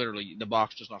 It's just literally, the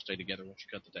box does not stay together once you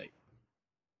cut the tape.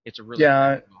 It's a really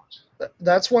good box.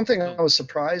 That's one thing I was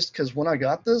surprised because when I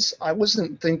got this, I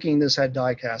wasn't thinking this had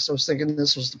die cast. I was thinking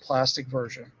this was the plastic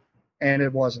version, and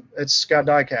it wasn't. It's got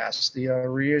die cast. The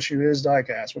reissue is die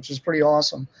cast, which is pretty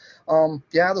awesome.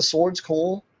 The sword's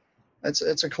cool.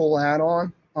 It's a cool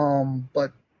add-on.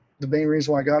 But the main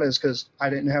reason why I got it is because I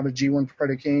didn't have a G1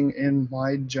 Predaking in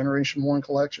my Generation 1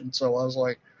 collection, so I was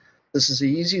like, this is the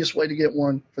easiest way to get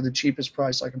one for the cheapest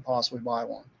price I can possibly buy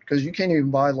one. Because you can't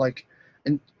even buy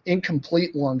an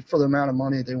incomplete one for the amount of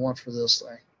money they want for this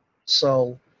thing.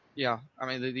 So Yeah, I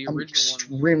mean the I'm original one.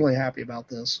 extremely happy about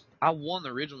this. I won the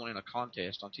original one in a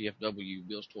contest on TFW,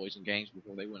 Bill's Toys and Games,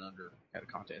 before they went under. Had a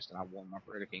contest, and I won my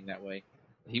Predator that way.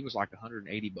 He was like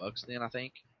 $180 then, I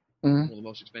think. Mhm. One of the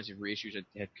most expensive reissues that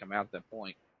had come out at that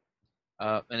point.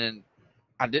 And then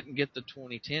I didn't get the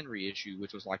 2010 reissue,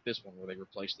 which was like this one, where they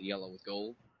replaced the yellow with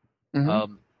gold.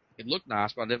 Mhm. It looked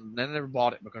nice, but I never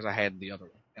bought it because I had the other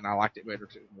one, and I liked it better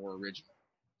because it was more original.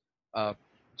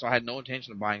 So I had no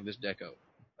intention of buying this deco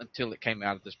until it came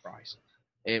out at this price.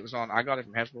 It was on. I got it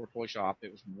from Hasbro Toy Shop.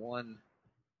 It was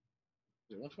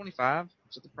 $125?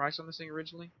 Was it the price on this thing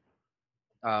originally?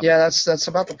 Yeah, that's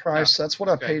about the price. Yeah. That's what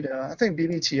I Okay. paid. I think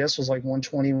BBTS was like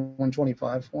 120,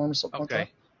 125 for him or something like Okay.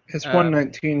 that. It's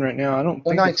 119 right now. I don't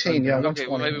think it's 119, yeah, gone down. Okay,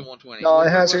 well 120. maybe 120. No, Well, it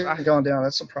whatever hasn't gone down.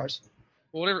 That's the price.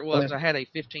 Whatever it was, Okay. I had a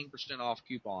 15% off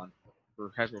coupon for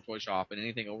Hasbro Toy Shop, and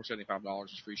anything over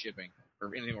 $75 is free shipping,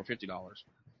 or anything over $50.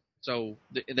 So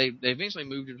they eventually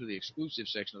moved into the exclusive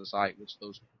section of the site, which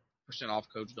those percent off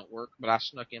codes don't work. But I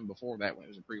snuck in before that when it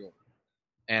was a pre-order,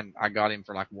 and I got him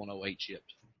for like 108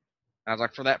 shipped. And I was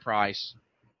like, for that price,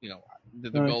 the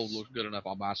Nice. gold looks good enough.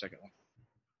 I'll buy a second one.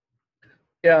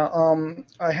 Yeah,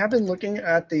 I have been looking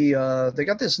at they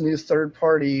got this new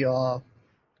third-party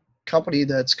company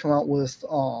that's come out with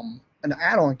an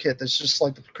add-on kit that's just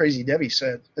like the Crazy Debbie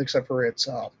said, except for it's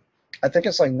I think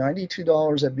it's like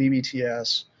 $92 at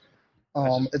BBTS.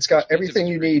 It's got everything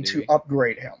you need to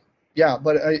upgrade him. Yeah,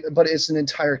 but it's an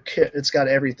entire kit. It's got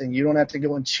everything. You don't have to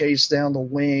go and chase down the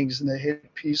wings and the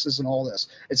hit pieces and all this.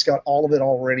 It's got all of it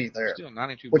already there, Still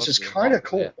 $92, which is kind of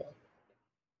cool.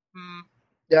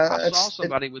 Yeah, I saw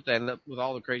somebody with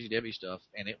all the Crazy Debbie stuff,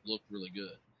 and it looked really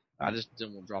good. I just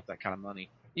didn't want to drop that kind of money.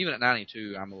 Even at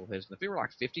 92, I'm a little hesitant. If it were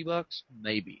like $50,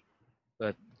 maybe,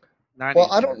 but 90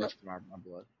 Well, I is don't much for my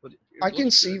blood. But I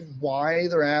can see why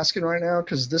they're asking right now,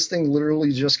 because this thing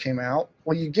literally just came out.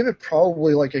 Well, you give it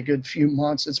probably like a good few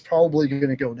months, it's probably going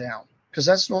to go down, because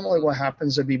that's normally what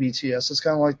happens at BBTS. It's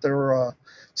kind of like their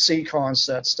C-Con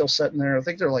set still sitting there. I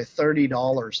think they're like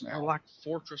 $30 now. Or like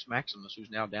Fortress Maximus,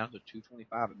 who's now down to $225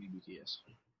 at BBTS.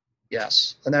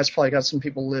 Yes, and that's probably got some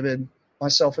people livid,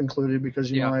 myself included,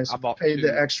 because I paid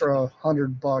the extra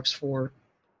 $100 for it.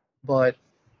 But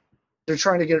they're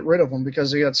trying to get rid of them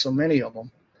because they got so many of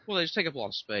them. Well, they just take up a lot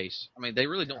of space. I mean, they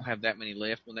really don't have that many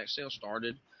left. When that sale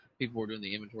started, people were doing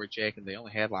the inventory check, and they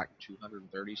only had like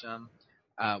 230 some.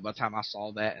 By the time I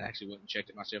saw that and actually went and checked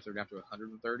it myself, they're down to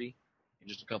 130 in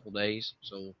just a couple days.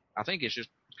 So I think it's just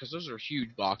because those are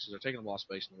huge boxes. They're taking a lot of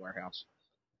space in the warehouse.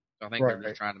 So I think they're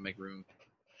just trying to make room.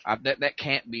 That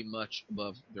can't be much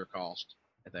above their cost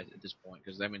at this point,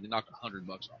 because they knocked $100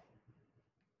 off.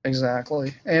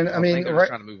 Exactly, and I mean, think they're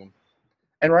trying to move them.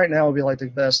 And right now would be like the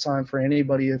best time for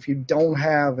anybody. If you don't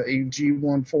have a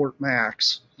G1 Fort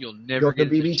Max, you'll never go to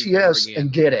BBTS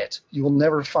and get it. You will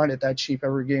never find it that cheap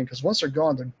ever again, because once they're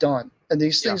gone, they're done. And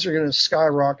these things are going to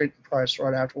skyrocket in price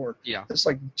right afterward. Yeah. It's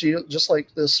like just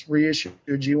like this reissue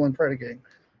G1 Predator.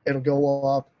 It'll go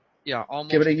up. Yeah,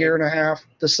 almost. Give it a year and a half.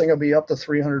 This thing will be up to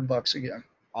 $300 again.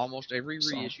 Almost every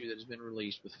reissue that has been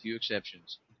released, with few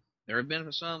exceptions. There have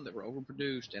been some that were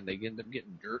overproduced, and they end up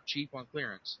getting dirt cheap on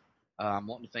clearance. I'm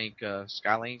wanting to thank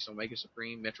Skylinks, Omega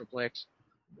Supreme, Metroplex.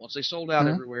 Once they sold out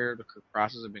everywhere, the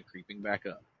prices have been creeping back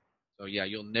up. So yeah,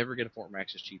 you'll never get a Fort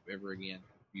Max as cheap ever again.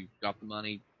 You've got the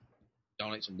money.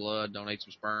 Donate some blood, donate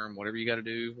some sperm, whatever you got to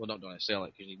do. Well, don't donate, sell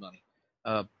it because you need money.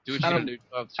 Do what you got to do.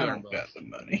 I don't got the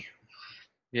money.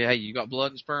 Yeah, hey, you got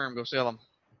blood and sperm, go sell them.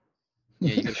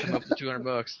 Yeah, you got to come up to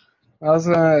 $200.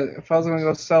 If I was gonna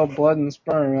go sell blood and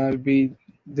sperm, I'd be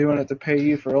doing it to pay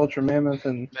you for Ultra Mammoth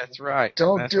and. That's right.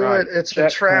 Don't do it. It's a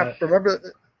trap.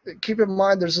 Remember, keep in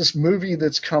mind, there's this movie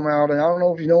that's come out, and I don't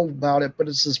know if you know about it, but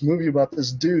it's this movie about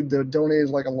this dude that donated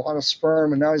like a lot of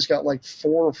sperm, and now he's got like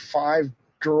 4 or 5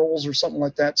 girls or something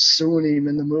like that suing him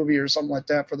in the movie or something like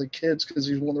that for the kids because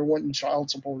they're wanting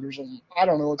child support or something. I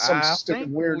don't know. It's some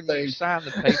stupid weird thing. When you sign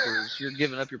the papers, you're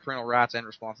giving up your parental rights and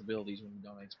responsibilities when you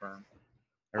donate sperm.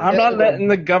 I'm not letting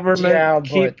the government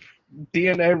keep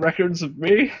DNA records of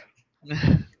me.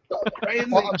 Crazy.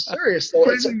 Well, I'm serious though.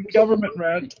 Crazy government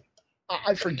rant.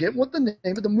 I forget what the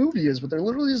name of the movie is, but there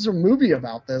literally is a movie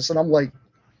about this, and I'm like,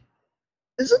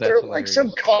 isn't there like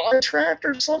some contract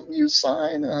or something you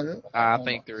sign? I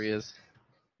think there is,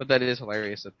 but that is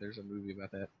hilarious that there's a movie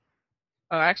about that.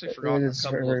 I actually forgot a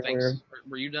couple of things. Weird.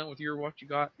 Were you done with what you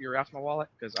got? Your out of my wallet?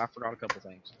 Because I forgot a couple of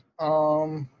things.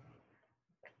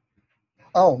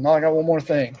 Oh, no, I got one more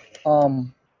thing.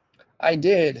 I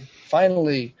did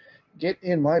finally get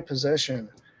in my possession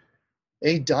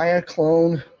a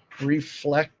Diaclone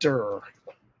reflector.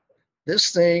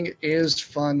 This thing is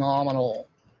phenomenal.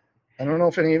 I don't know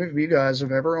if any of you guys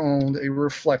have ever owned a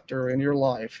reflector in your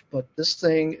life, but this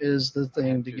thing is the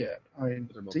thing to get. I mean,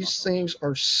 these things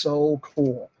are so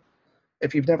cool.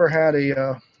 If you've never had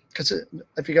because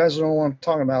if you guys don't know what I'm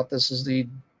talking about, this is the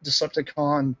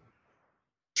Decepticon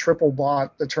triple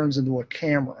bot that turns into a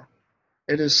camera.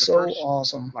 It is so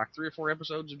awesome. Like 3 or 4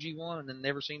 episodes of G1 and then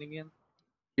never seen again.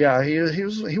 Yeah,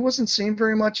 he wasn't seen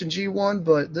very much in G1,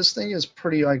 but this thing is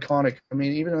pretty iconic. I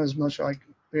mean, even as much like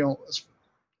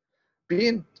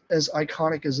being as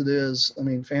iconic as it is, I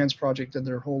mean, Fans Project did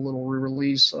their whole little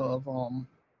re-release of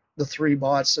the 3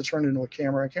 bots that turned into a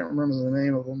camera. I can't remember the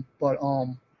name of them, but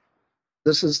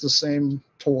this is the same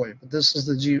toy, but this is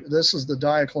the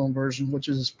Diaclone version, which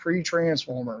is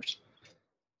pre-Transformers.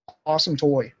 Awesome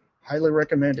toy. Highly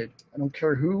recommended. I don't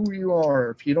care who you are.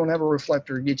 If you don't have a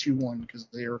reflector, get you one because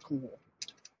they are cool.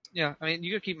 Yeah, I mean,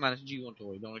 you gotta keep in mind it's a G1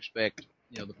 toy. Don't expect,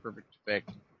 the perfect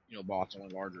effect, bots only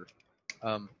larger.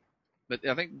 But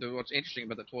I think what's interesting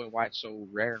about the toy, why it's so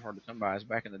rare and hard to come by, is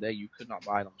back in the day you could not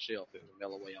buy it on the shelf. It was a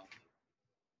mail away only.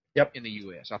 Yep. In the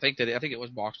U.S., I think it was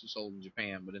boxed and sold in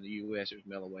Japan, but in the U.S. it was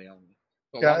mail away only.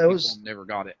 So a Yeah, lot of people never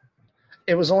got it.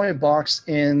 It was only boxed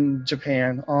in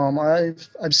Japan.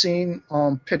 I've seen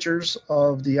pictures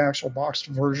of the actual boxed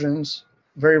versions.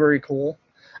 Very, very cool.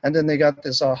 And then they got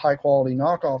this high quality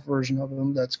knockoff version of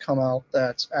them that's come out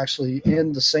that's actually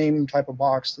in the same type of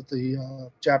box that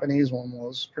the Japanese one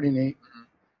was. Pretty neat.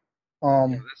 Yeah,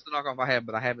 that's the knockoff I have,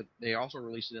 but I have it. They also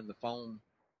released it in the foam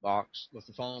box with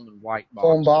the foam and white box.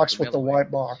 Foam box with the white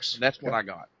box. And that's what I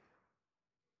got.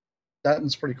 That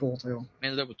one's pretty cool too. I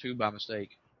ended up with 2 by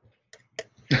mistake.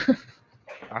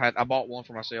 I bought one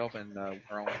for myself, and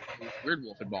Weird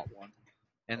Wolf had bought one,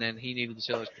 and then he needed to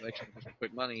sell his collection for some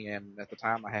quick money, and at the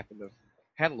time I happened to have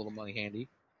had a little money handy,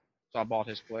 so I bought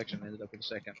his collection and ended up with a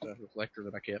second reflector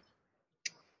that I kept.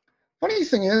 Funny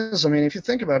thing is, I mean, if you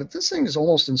think about it, this thing is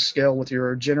almost in scale with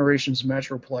your Generations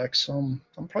Metroplex. I'm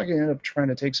probably going to end up trying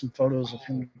to take some photos of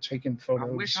him taking photos.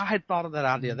 I wish I had thought of that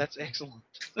idea. That's excellent.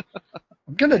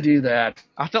 I'm going to do that.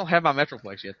 I don't have my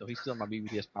Metroplex yet, though. He's still in my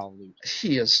BBDS pile of loot.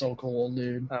 He is so cool,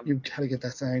 dude. You've got to get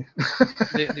that thing.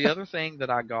 the other thing that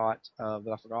I got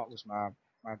that I forgot was my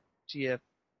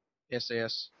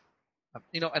TFSS.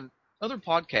 And other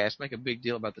podcasts make a big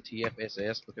deal about the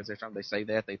TFSS because every time they say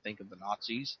that, they think of the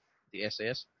Nazis, the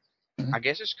SS. Mm-hmm. I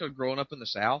guess it's because growing up in the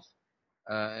South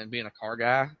and being a car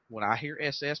guy, when I hear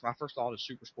SS, my first thought is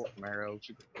Super Sport Camaro.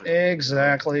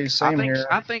 Exactly, same here.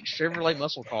 I think Chevrolet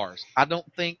muscle cars. I don't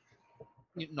think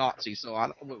Nazi. So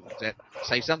does that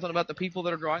say something about the people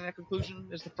that are drawing that conclusion?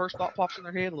 Is the first thought pops in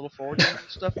their head? A little forward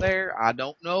stuff there. I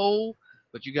don't know,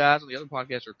 but you guys on the other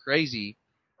podcasts are crazy.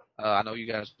 I know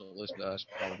you guys don't listen to us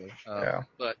probably. Yeah.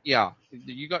 But yeah,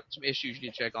 you got some issues you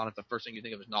need to check on if the first thing you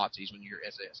think of is Nazis when you hear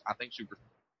SS. I think super.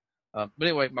 But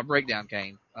anyway, my breakdown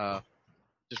came.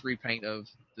 Just repaint of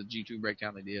the G2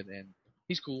 breakdown they did, and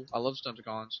he's cool. I love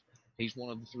Stunticons. He's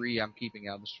one of the 3 I'm keeping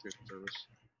out of the subscription service.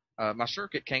 My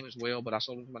circuit came as well, but I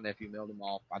sold it to my nephew, mailed him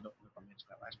off. I don't know if I mentioned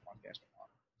that last podcast or not.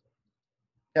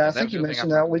 Yeah, I think you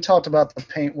mentioned that. We talked about the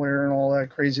paint wear and all that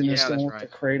craziness with the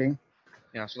crating.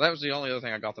 Yeah, so that was the only other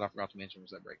thing I got that I forgot to mention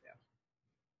was that breakdown.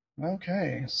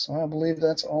 Okay, so I believe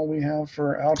that's all we have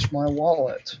for Ouch My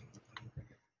Wallet.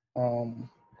 I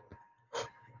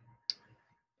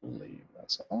believe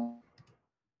that's all.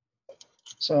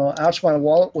 So Ouch My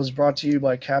Wallet was brought to you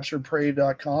by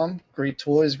CapturedPrey.com. Great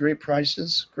toys, great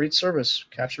prices, great service.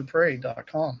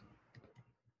 CapturedPrey.com.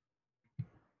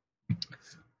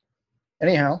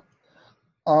 Anyhow,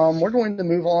 we're going to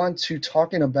move on to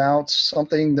talking about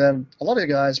something that a lot of you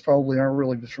guys probably aren't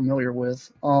really familiar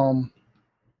with.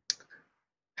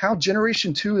 How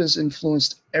Generation 2 has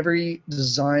influenced every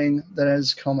design that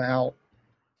has come out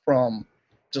from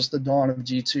just the dawn of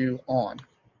G2 on.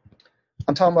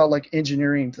 I'm talking about like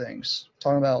engineering things,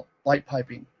 talking about light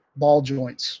piping, ball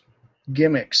joints,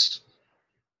 gimmicks.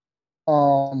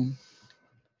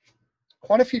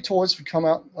 Quite a few toys have come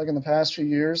out like in the past few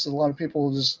years. A lot of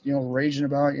people just, raging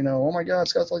about, oh my God,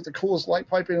 it's got like the coolest light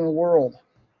piping in the world.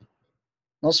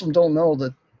 Most of them don't know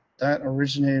that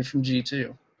originated from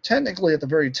G2. Technically at the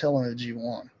very tail end of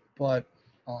G1, but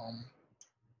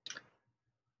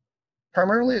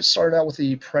primarily it started out with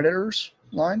the Predators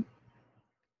line.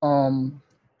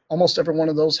 Almost every one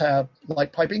of those have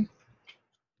light piping.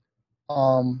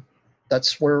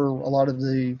 That's where a lot of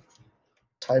the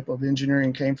type of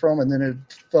engineering came from, and then it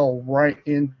fell right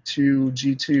into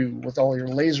G2 with all your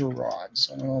laser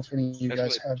rods. I don't know if any of you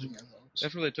guys have any of those.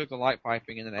 That's where they took the light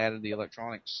piping and then added the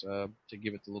electronics to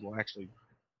give it the little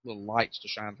lights to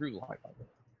shine through the light piping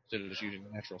instead of just using the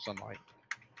natural sunlight.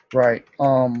 Right.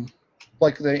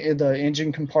 like the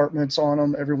engine compartments on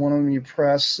them. Every one of them you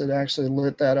press, it actually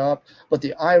lit that up. But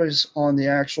the eyes on the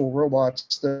actual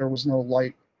robots, there was no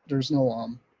light. There's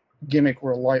no gimmick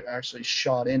where light actually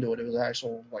shot into it. It was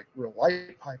actual like real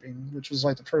light piping, which was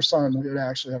like the first time we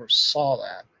actually ever saw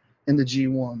that in the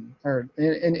G1 or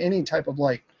in any type of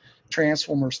like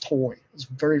Transformers toy. It's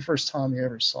the very first time you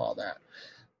ever saw that.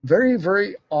 Very,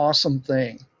 very awesome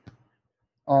thing.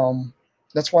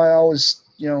 That's why I always,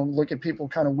 look at people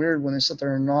kind of weird when they sit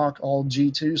there and knock all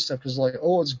G2 stuff because like,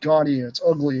 oh, it's gaudy, it's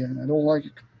ugly, and I don't like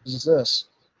it because it's this.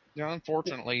 Yeah,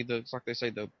 unfortunately, it's like they say,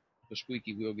 the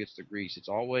squeaky wheel gets the grease. It's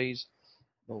always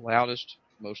the loudest,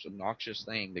 most obnoxious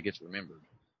thing that gets remembered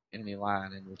in any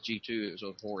line. And with G2, it was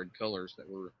those horrid colors that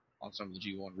were on some of the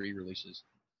G1 re-releases.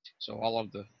 So all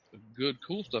of the good,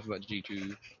 cool stuff about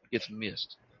G2 gets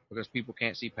missed because people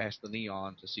can't see past the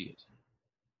neon to see it.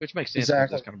 Which makes sense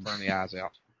because Exactly. that's going to burn the eyes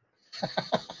out.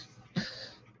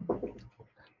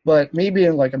 But me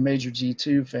being like a major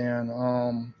G2 fan,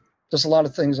 there's a lot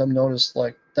of things I've noticed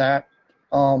like that.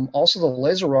 Also, the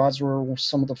laser rods were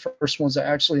some of the first ones that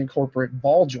actually incorporate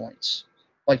ball joints,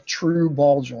 like true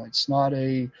ball joints, not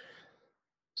a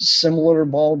similar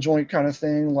ball joint kind of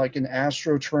thing like an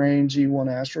Astro Train,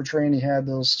 G1 Astro Train. He had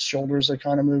those shoulders that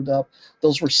kind of moved up.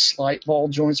 Those were slight ball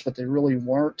joints, but they really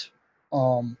weren't.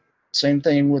 Same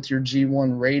thing with your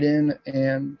G1 Raiden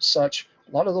and such.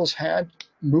 A lot of those had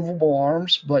movable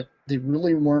arms, but they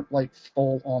really weren't like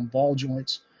full on ball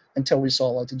joints until we saw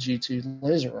like the G2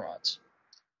 laser rods.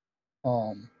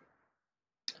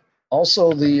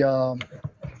 Also the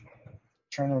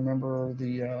trying to remember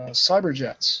the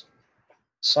Cyberjets.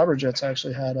 Cyberjets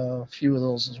actually had a few of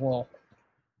those as well.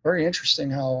 Very interesting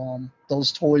how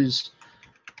those toys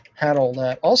had all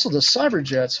that. Also, the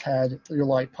Cyberjets had your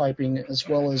light piping as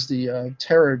well as the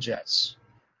Terrorjets.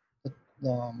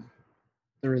 There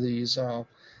were these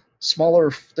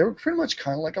smaller. They were pretty much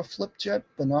kind of like a flip jet,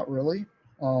 but not really.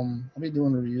 I'll be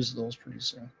doing reviews of those pretty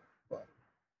soon. But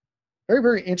very,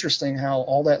 very interesting how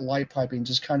all that light piping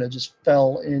just kind of just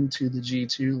fell into the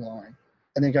G2 line,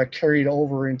 and then got carried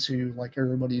over into like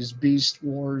everybody's Beast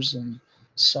Wars and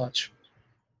such.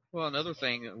 Well, another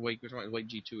thing, the way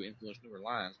G2 influenced newer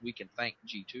lines, we can thank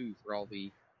G2 for all the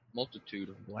multitude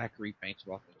of black repaints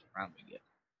of Optimus Prime we get.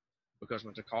 Because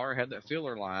when Takara had that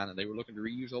filler line and they were looking to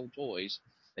reuse old toys,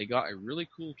 they got a really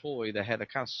cool toy that had a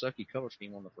kind of sucky color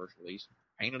scheme on the first release,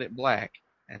 painted it black,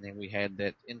 and then we had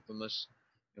that infamous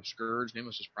Scourge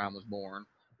Nemesis Prime was born,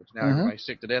 which now everybody's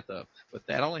sick to death of. But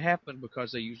that only happened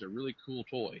because they used a really cool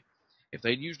toy. If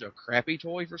they'd used a crappy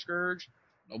toy for Scourge,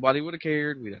 nobody would have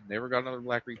cared. We'd have never got another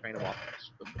black repaint of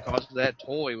Optimus. But because that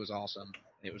toy was awesome,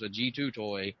 it was a G2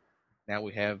 toy, now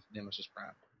we have Nemesis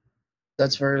Prime.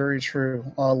 That's very, very true.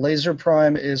 Laser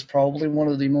Prime is probably one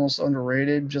of the most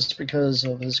underrated just because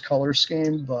of his color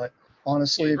scheme. But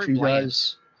honestly, Yeah,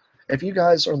 if you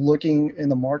guys are looking in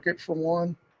the market for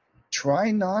one, try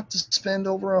not to spend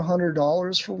over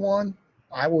 $100 for one.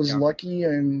 I was lucky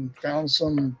and found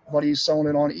somebody selling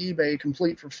it on eBay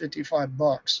complete for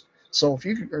 $55. So if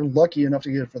you are lucky enough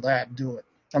to get it for that, do it.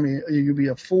 I mean, you'd be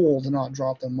a fool to not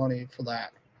drop the money for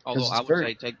that. Although I would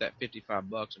say take that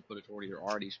 $55 and put it toward either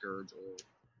RD Scourge or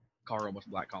Car Robot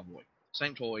Black Convoy.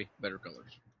 Same toy, better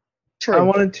colors. True. I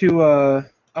wanted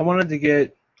to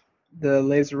get the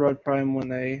Laser Rod Prime when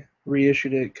they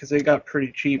reissued it because it got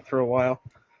pretty cheap for a while.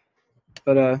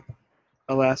 But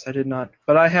alas, I did not.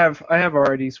 But I have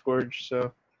RD Scourge,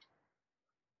 so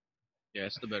yeah,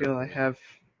 it's the better. I feel I have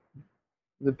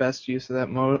the best use of that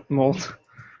mold.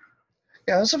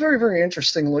 Yeah, it's a very, very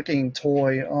interesting looking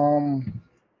toy.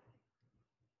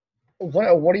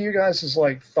 What are you guys'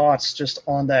 like thoughts just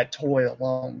on that toy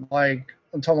alone? Like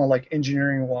I'm talking about like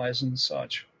engineering wise and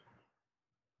such.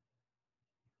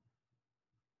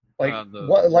 Like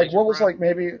what was Prime? like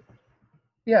maybe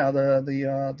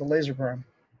the Laser Prime.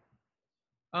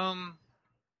 I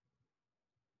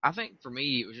think for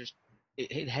me it was just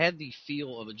it had the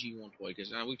feel of a G1 toy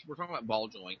because we're talking about ball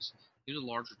joints. He was a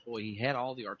larger toy. He had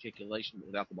all the articulation but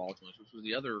without the ball joints, which was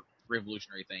the other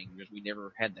revolutionary thing because we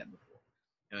never had that before.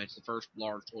 It's the first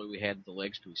large toy we had. The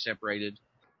legs could be separated.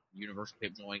 Universal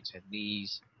hip joints had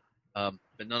knees, but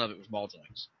none of it was ball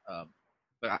joints.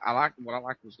 But what I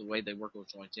liked was the way they worked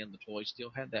those joints in. The toy still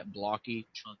had that blocky,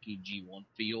 chunky G1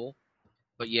 feel,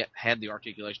 but yet had the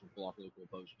articulation to pull off really cool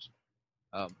poses.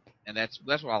 And that's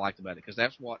what I liked about it because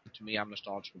that's what to me I'm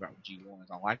nostalgic about with G1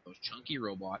 is I like those chunky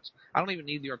robots. I don't even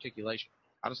need the articulation.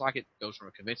 I just like it goes from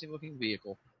a convincing looking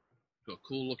vehicle to a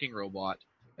cool looking robot.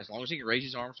 As long as he can raise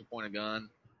his arms to point a gun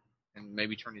and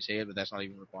maybe turn his head, but that's not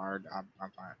even required,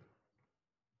 I'm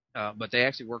fine. But they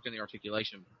actually worked in the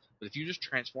articulation. But if you just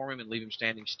transform him and leave him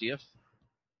standing stiff,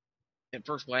 at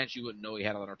first glance, you wouldn't know he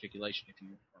had all that articulation if you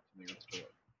weren't familiar with the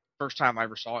story. First time I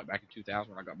ever saw it back in 2000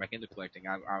 when I got back into collecting,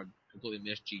 I completely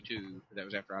missed G2. That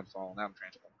was after I'd fallen out of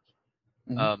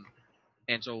Transformers.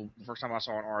 And so the first time I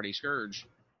saw an RD Scourge,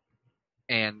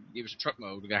 and it was a truck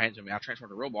mode, the guy handed it to me. I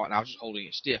transformed to a robot, and I was just holding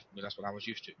it stiff because that's what I was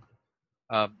used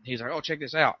to. He's like, "Oh, check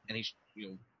this out," and he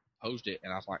posed it,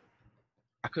 and I was like,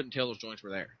 I couldn't tell those joints were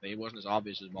there. It wasn't as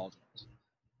obvious as ball joints.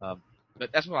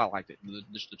 But that's what I liked it.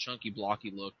 Just the chunky,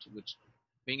 blocky look, which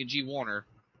being a G Warner,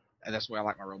 that's the way I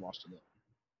like my robots to look.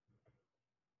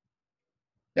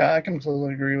 Yeah, I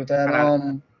completely agree with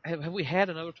that. Have we had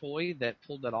another toy that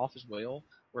pulled that off as well,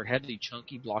 where it had the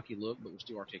chunky, blocky look but was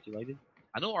still articulated?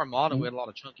 I know Armada, we had a lot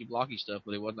of chunky, blocky stuff,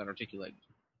 but it wasn't that articulated.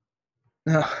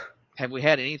 Have we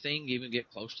had anything even get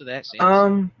close to that since?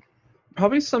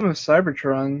 Probably some of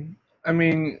Cybertron. I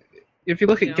mean, if you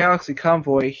look at Galaxy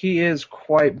Convoy, he is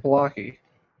quite blocky.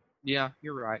 Yeah,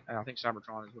 you're right. I think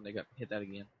Cybertron is when they got hit that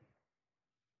again.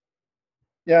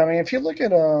 Yeah, I mean, if you look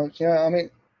at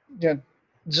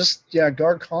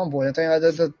Guard Convoy, I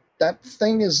think that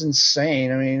thing is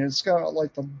insane. I mean, it's got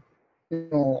like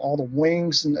all the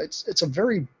wings, and it's a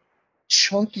very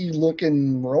chunky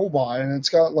looking robot, and it's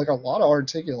got like a lot of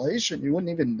articulation. You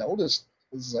wouldn't even notice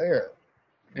it was there.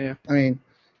 Yeah. I mean,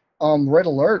 Red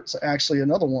Alert's actually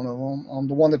another one of them.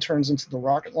 The one that turns into the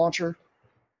rocket launcher.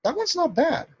 That one's not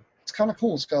bad. It's kind of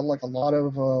cool. It's got like a lot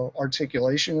of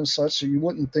articulation and such, so you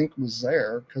wouldn't think was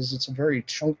there because it's a very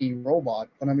chunky robot.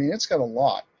 But I mean, it's got a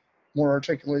lot more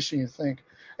articulation than you think.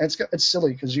 And it's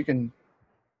silly because you can.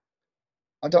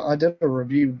 I did a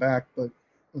review back, but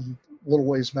a little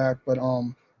ways back, but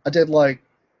I did like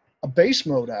a base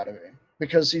mode out of him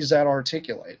because he's that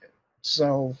articulated.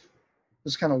 So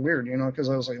it's kind of weird, because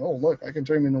I was like, oh look, I can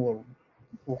turn him into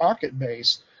a rocket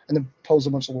base and then pose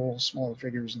a bunch of little smaller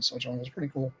figures and such on. It was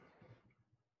pretty cool.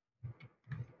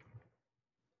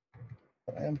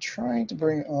 But I am trying to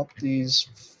bring up these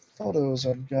photos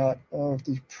I've got of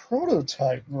the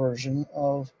prototype version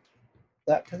of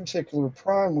that particular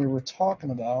Prime we were talking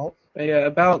about. But yeah,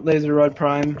 about Laser Rod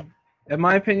Prime. In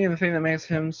my opinion, the thing that makes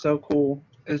him so cool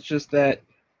is just that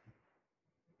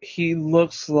he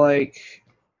looks like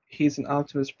he's an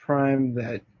Optimus Prime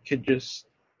that could just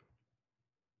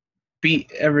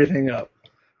beat everything up.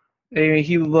 I mean,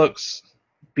 he looks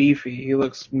beefy, he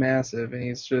looks massive, and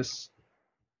he's just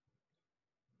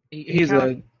he's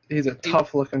a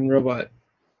tough looking robot.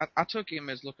 I took him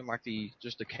as looking like the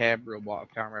cab robot of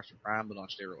Power Master Prime, but on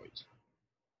steroids.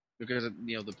 Because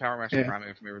the Power Master Prime,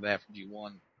 if you remember that from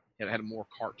G1, it had a more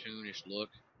cartoonish look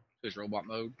to his robot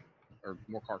mode, or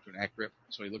more cartoon accurate.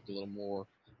 So he looked a little more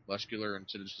muscular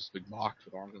instead of just this big box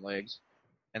with arms and legs.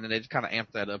 And then they just kind of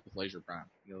amped that up with Laser Prime.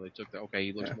 They took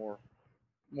he looks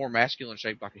more masculine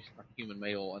shaped like a human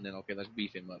male, and then let's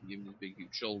beef him up, give him these big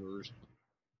huge shoulders.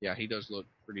 Yeah, he does look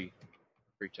pretty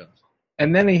tough.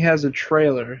 And then he has a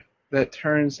trailer that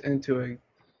turns into a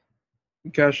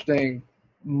gosh dang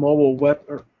mobile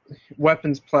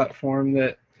weapons platform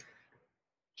that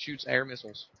shoots air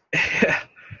missiles.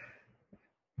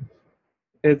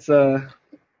 It's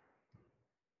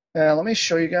Yeah, let me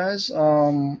show you guys.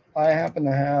 I happen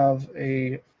to have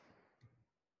a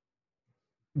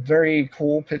very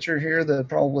cool picture here that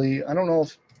probably, I don't know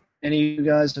if any of you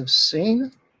guys have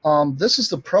seen. This is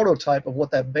the prototype of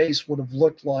what that base would have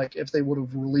looked like if they would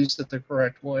have released it the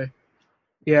correct way.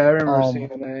 Yeah, I remember seeing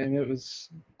that, and it was...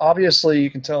 Obviously, you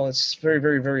can tell it's very,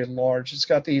 very, very large. It's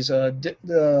got these,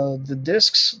 the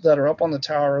discs that are up on the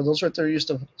tower, those right there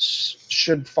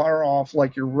should fire off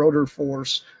like your rotor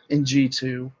force in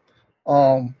G2.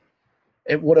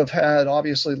 It would have had,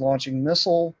 obviously, launching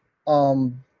missile.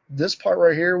 This part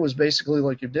right here was basically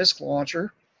like your disc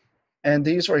launcher. And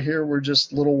these right here were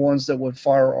just little ones that would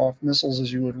fire off missiles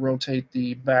as you would rotate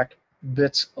the back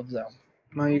bits of them.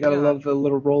 Man, you gotta love the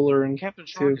little roller and Captain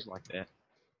Shark is like that.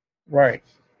 Right.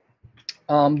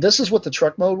 This is what the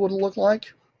truck mode would look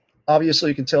like. Obviously,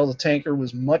 you can tell the tanker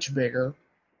was much bigger.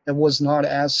 It was not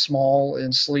as small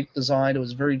and sleek designed. It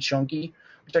was very chunky,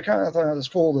 which I kind of thought was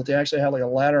cool that they actually had like a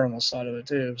ladder on the side of it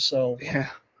too. So yeah,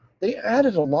 they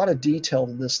added a lot of detail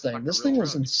to this thing. This thing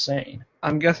was insane.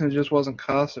 I'm guessing it just wasn't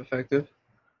cost effective.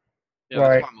 Yeah,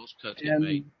 right. That's why most cuts get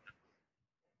made.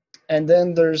 And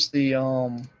then there's the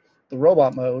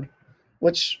robot mode,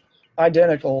 which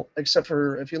identical, except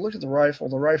for if you look at the rifle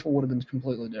would have been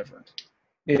completely different.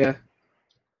 Yeah.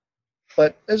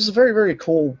 But it was a very, very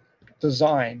cool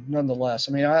design nonetheless.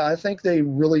 I mean, I think they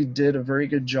really did a very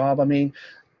good job. I mean,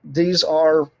 these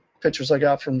are pictures I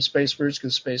got from Space Bridge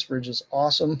because Space Bridge is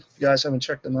awesome. If you guys haven't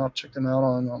checked them out, check them out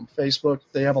on Facebook.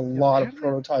 They have a lot of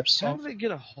prototypes. How do they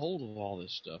get a hold of all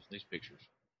this stuff, these pictures?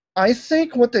 I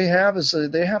think what they have is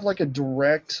they have like a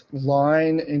direct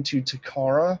line into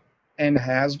Takara and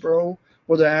Hasbro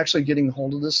where they're actually getting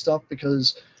hold of this stuff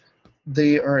because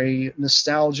they are a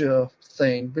nostalgia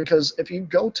thing. Because if you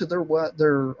go to their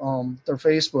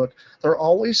Facebook, they're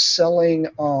always selling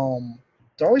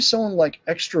like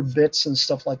extra bits and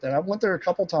stuff like that. I went there a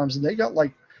couple times and they got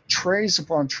like trays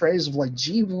upon trays of like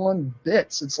G1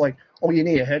 bits. It's like, oh, you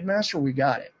need a headmaster? We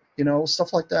got it. You know,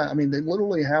 stuff like that. I mean, they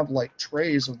literally have like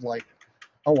trays of like,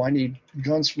 oh, I need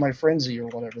guns for my frenzy or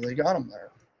whatever. They got them there.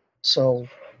 So,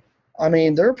 I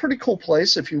mean, they're a pretty cool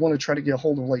place if you want to try to get a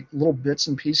hold of like little bits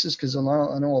and pieces. Because I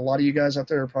know a lot of you guys out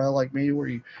there are probably like me, where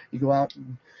you go out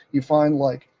and you find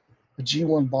like a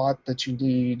G1 bot that you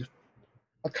need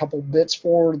a couple bits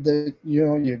for that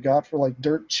you got for like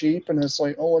dirt cheap, and it's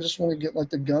like, oh, I just want to get like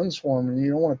the guns for them, and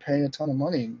you don't want to pay a ton of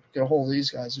money and get a hold of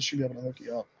these guys. They should be able to hook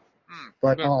you up. But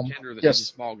I've got a pretender that yes, has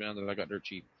a small gun that I got dirt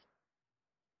cheap.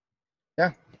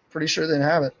 yeah, pretty sure they'd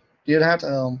have it. You'd have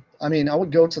to. I mean, I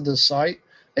would go to the site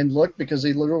and look because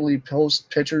they literally post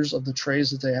pictures of the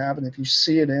trays that they have, and if you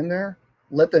see it in there,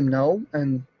 let them know,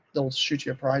 and they'll shoot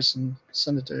you a price and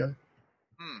send it to you.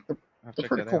 They're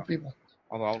pretty cool people.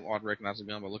 Although I'd recognize the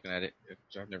gun by looking at it,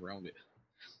 because I've never owned it.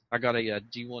 I got a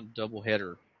G1 double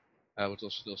header, which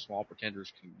those small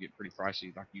pretenders can get pretty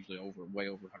pricey, like usually way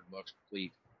over $100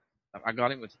 complete. I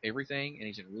got him with everything, and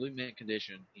he's in really mint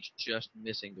condition. He's just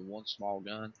missing the one small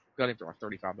gun. Got him for like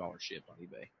 $35 shipped on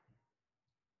eBay.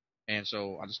 And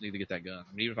so I just need to get that gun.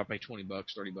 I mean, even if I pay $20, $30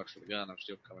 for the gun, I'm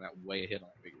still coming out way ahead on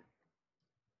the figure.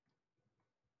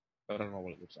 But I don't know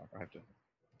what it looks like.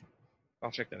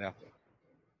 I'll check that out though.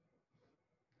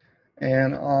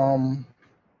 And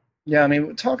yeah, I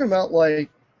mean, talking about like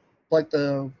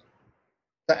the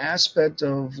aspect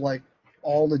of like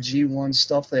all the G1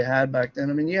 stuff they had back then.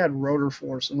 I mean, you had Rotor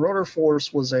Force, and Rotor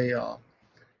Force was they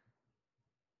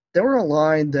were a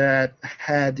line that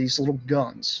had these little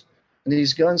guns, and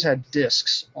these guns had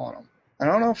discs on them. I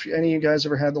don't know if any of you guys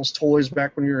ever had those toys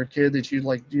back when you were a kid that you'd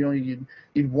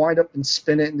wind up and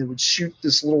spin it, and it would shoot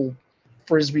this little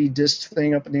frisbee disc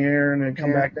thing up in the air and then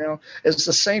come back down. It's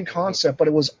the same concept, but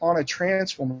it was on a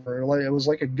transformer. Like, it was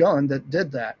like a gun that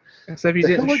did that. Except you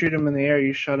didn't shoot him in the air,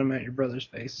 you shot him at your brother's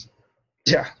face.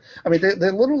 Yeah. I mean,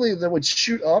 they would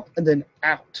shoot up and then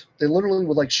out. They literally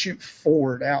would like shoot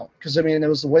forward out. Because, I mean, it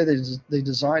was the way they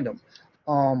designed them.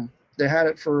 They had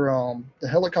it for the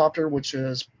helicopter, which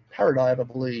is Paradive, I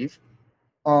believe.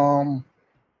 I'm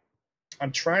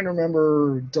trying to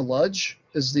remember. Deluge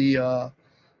is the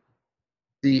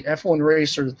F1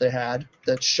 racer that they had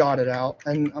that shot it out,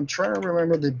 and I'm trying to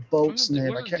remember the boat's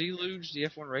name. Wasn't Deluge the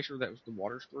F1 racer that was the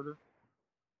water squirter?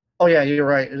 Oh yeah, you're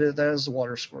right. That is the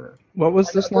water squirter. What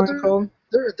was this line called?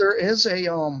 There is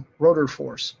a Rotor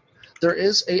Force. There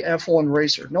is a F1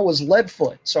 racer. No, it was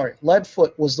Leadfoot. Sorry,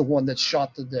 Leadfoot was the one that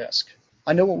shot the disc.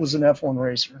 I know it was an F1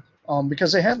 racer.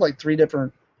 Because they had like 3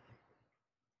 different.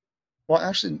 Well,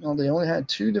 actually, no, they only had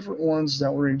 2 different ones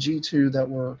that were in G2 that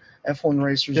were F1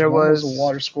 racers. One was a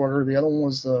water squirter, the other one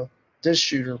was the disc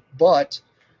shooter. But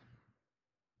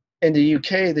in the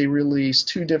UK, they released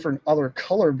 2 different other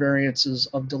color variances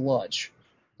of Deluge.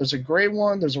 There's a gray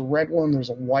one, there's a red one, there's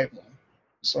a white one.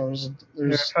 So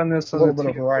there's a little bit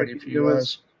of variety for you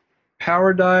guys.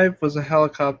 Paradive was a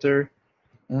helicopter.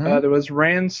 Mm-hmm. There was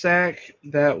Ransack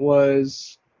that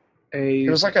was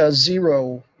it was like a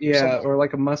Zero. Yeah, or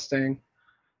like a Mustang.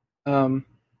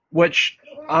 Which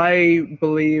I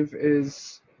believe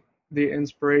is the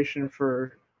inspiration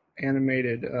for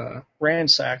animated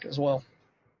Ransack as well.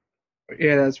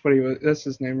 Yeah, that's what he was. That's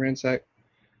his name, Ransack.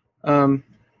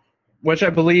 Which I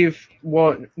believe,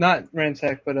 well, not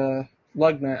Ransack, but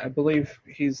Lugnut. I believe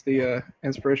he's the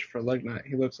inspiration for Lugnut.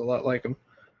 He looks a lot like him.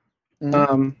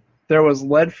 Mm-hmm. There was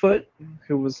Leadfoot,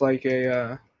 who was like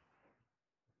a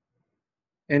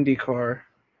IndyCar,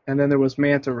 and then there was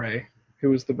Manta Ray, who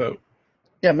was the boat.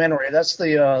 Yeah, Manta Ray. That's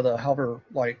the hover,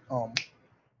 like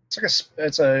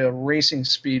it's a racing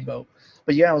speedboat.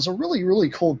 But yeah, it was a really, really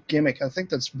cool gimmick. I think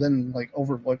that's been like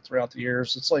overlooked throughout the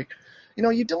years. It's like,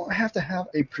 you don't have to have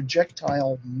a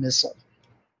projectile missile.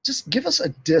 Just give us a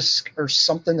disc or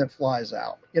something that flies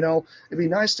out. It'd be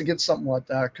nice to get something like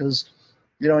that because,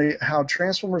 how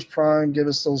Transformers Prime give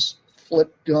us those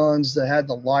flip guns that had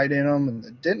the light in them and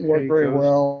it didn't work very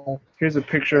well. Here's a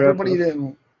picture Everybody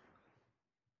didn't.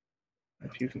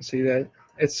 If you can see that.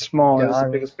 It's small. Yeah, it's the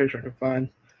biggest picture I could find.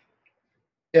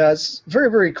 Yeah, it's very,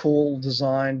 very cool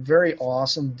design. Very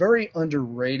awesome. Very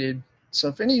underrated. So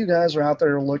if any of you guys are out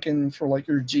there looking for like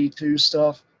your G2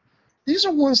 stuff, these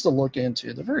are ones to look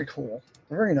into. They're very cool.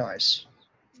 They're very nice.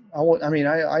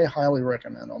 I highly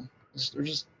recommend them. They're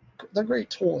just they're great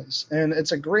toys, and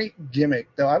it's a great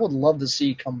gimmick that I would love to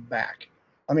see come back.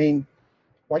 I mean,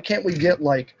 why can't we get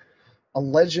like a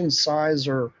Legend size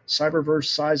or Cyberverse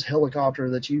size helicopter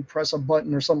that you press a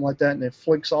button or something like that and it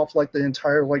flicks off like the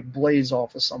entire like blades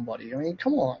off of somebody? I mean,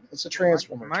 come on, it's a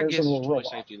transformer. My Turns guess into is a toy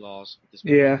robot. safety laws at this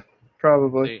point. Yeah,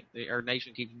 probably. Our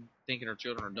nation keeps thinking our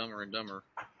children are dumber and dumber.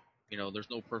 You know, there's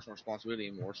no personal responsibility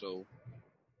anymore, so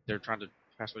they're trying to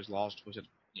pass those laws to push it,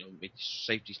 you know, make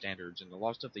safety standards, and a lot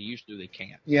of stuff they used to do, they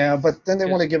can't. Yeah, but then they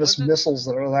want to give us Wasn't- missiles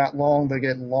that are that long they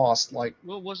get lost like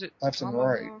Well, was it left and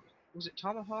Tomahawk? right. Was it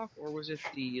Tomahawk, or was it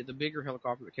the bigger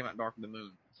helicopter that came out in Dark of the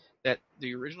Moon? That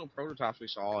the original prototypes we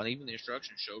saw, and even the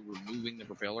instructions showed removing the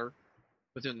propeller,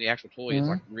 but then the actual toy is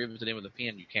like riveted in with a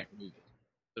pin. You can't remove it.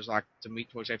 There's like, to meet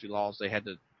toy safety laws, they had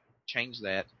to change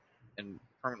that and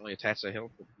permanently attach the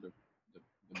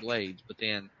blades. But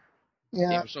then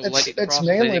Yeah, it was so late in the it's process,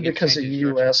 they mainly didn't get to because of change the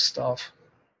instructions. U.S. stuff.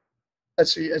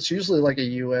 It's usually like a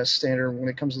U.S. standard when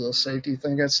it comes to the safety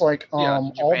thing. It's like Yeah,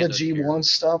 all Japan the doesn't care. G1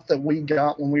 stuff that we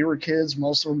got when we were kids,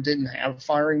 most of them didn't have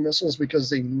firing missiles because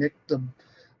they nicked the.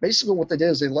 Basically, what they did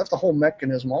is they left the whole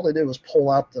mechanism. All they did was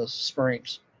pull out the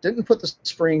springs. Didn't put the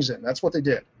springs in. That's what they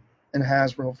did in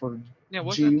Hasbro for Yeah,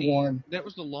 wasn't G1. that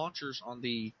was the launchers on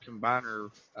the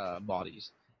combiner bodies,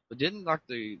 but didn't like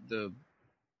the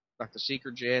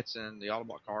Seeker jets and the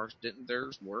Autobot cars, didn't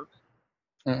theirs work?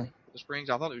 Hmm. The springs,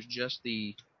 I thought it was just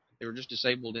they were just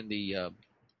disabled in the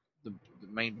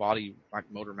main body, like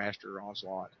Motor Master,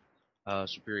 Onslaught,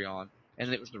 Superion,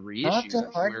 and it was the reissue.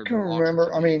 I where the can launchers remember.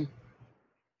 were I mean,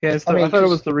 Yeah, I mean, I thought it 'cause-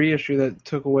 was the reissue that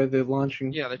took away the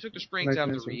launching. yeah, they took the springs out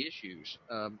of the mechanism.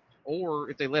 reissues, or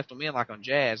if they left them in, like on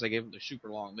Jazz, they gave them the super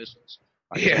long missiles,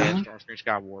 like Yeah. Jazz, Starscream,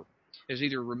 Skywarp. Is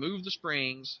either remove the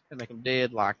springs and make them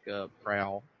dead like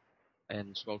Prowl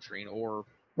and Smokescreen, or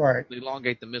right.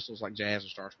 elongate the missiles like Jazz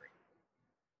and Starscream.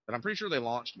 But I'm pretty sure they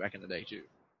launched back in the day too.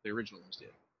 The original ones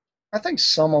did. I think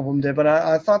some of them did, but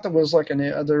I thought there was like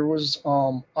there was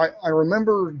I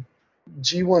remember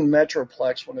G1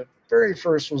 Metroplex when it very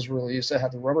first was released. It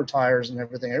had the rubber tires and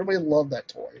everything. Everybody loved that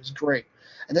toy. It was great.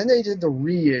 And then they did the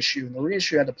reissue, and the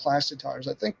reissue had the plastic tires.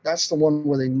 I think that's the one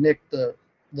where they nicked the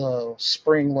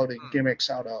spring-loaded gimmicks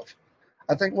out of.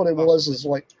 I think what it was is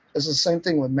it's the same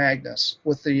thing with Magnus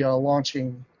with the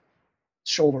launching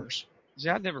shoulders. See,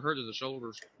 I'd never heard of the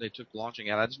shoulders they took launching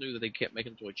out. I just knew that they kept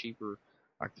making the toy cheaper.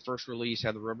 Like the first release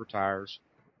had the rubber tires,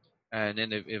 and then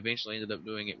they eventually ended up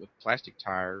doing it with plastic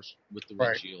tires with the Right.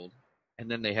 windshield. And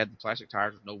then they had the plastic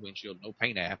tires with no windshield, no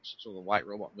paint apps, so the white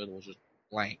robot middle was just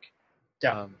blank.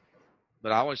 Yeah.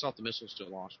 But I always thought the missiles still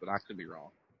launched, but I could be wrong.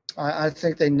 I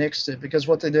think they nixed it because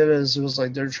what they did is it was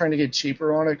like they're trying to get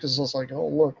cheaper on it because it's like, oh,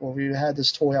 look, well, we had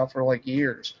this toy out for like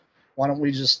years. Why don't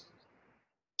we just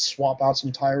swap out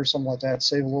some tires, something like that,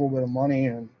 save a little bit of money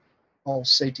and all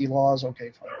safety laws? Okay,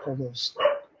 fine,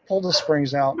 pull the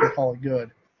springs out and call it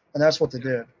good. And that's what they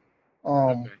did.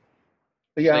 Okay.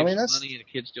 But yeah, I Save mean, some that's money, and the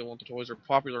kids still want the toys. They're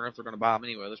popular enough; they're going to buy them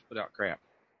anyway. Let's put out crap.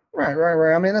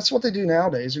 right. I mean, that's what they do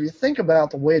nowadays. If you think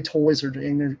about the way toys are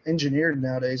engineered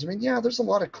nowadays, I mean, yeah, there's a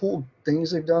lot of cool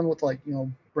things they've done with, like, you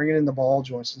know, bringing in the ball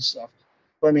joints and stuff.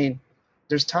 But I mean,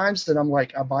 there's times that I'm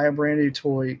like, I buy a brand new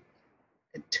toy,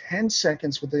 in 10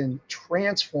 seconds within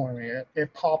transforming it,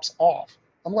 it pops off.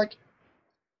 I'm like,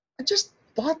 I just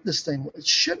bought this thing. It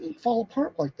shouldn't fall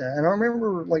apart like that. And I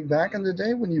remember, like, back in the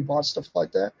day when you bought stuff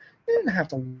like that, you didn't have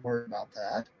to worry about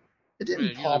that. It didn't It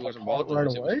usually pop wasn't apart ball right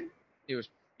joints. away. It was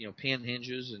pin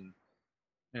hinges and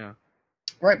yeah.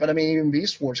 Right, but I mean, even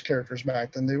Beast Wars characters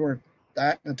back then, they weren't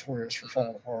that notorious for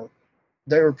falling apart.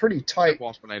 They were pretty tight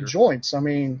Waspinator. joints. I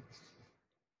mean,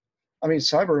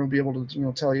 Cyber would be able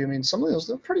to, tell you. I mean, some of those,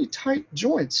 they're pretty tight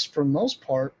joints for the most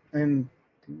part, and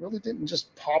they really didn't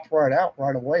just pop right out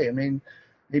right away. I mean,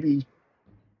 maybe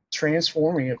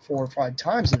transforming it 4 or 5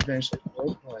 times eventually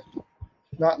broke, but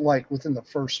not like within the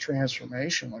first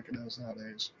transformation like it does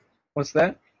nowadays. What's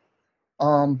that?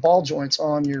 Ball joints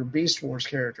on your Beast Wars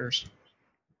characters.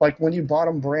 Like when you bought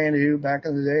them brand new back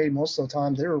in the day, most of the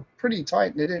time they were pretty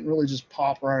tight and they didn't really just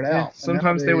pop right Yeah, out. And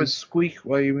sometimes they would nowadays- squeak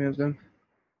while you moved them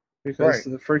because Right.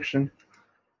 of the friction.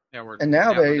 Yeah, And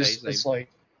nowadays they- it's like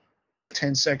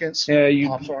 10 seconds. Yeah, you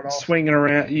Pops right off. swing it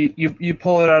around. You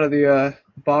pull it out of the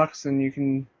box and you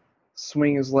can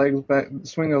swing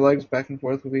their legs back and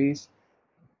forth with ease.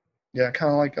 Yeah,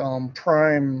 kind of like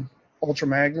Prime Ultra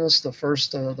Magnus, the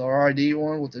first the RID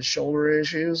one with his shoulder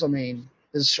issues. I mean,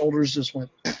 his shoulders just went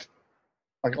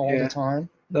like all Yeah. the time.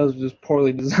 That was just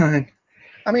poorly designed.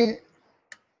 I mean,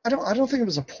 I don't think it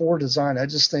was a poor design. I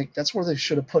just think that's where they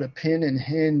should have put a pin and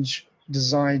hinge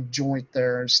design joint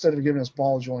there instead of giving us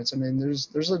ball joints. I mean,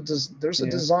 there's a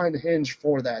designed hinge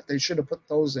for that. They should have put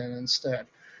those in instead,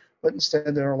 but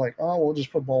instead they're like, oh, we'll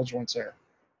just put ball joints there.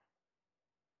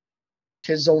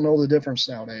 Kids don't know the difference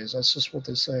nowadays. That's just what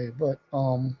they say. But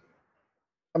I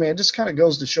mean, it just kind of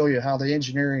goes to show you how the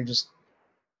engineering just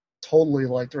totally,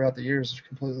 like, throughout the years has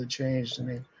completely changed. I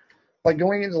mean, like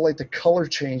going into like the color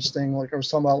change thing, like I was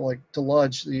talking about, like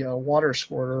Deluge, the water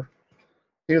squirter.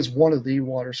 He was one of the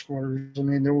water squirters. I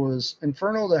mean, there was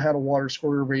Inferno that had a water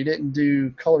squirter, but he didn't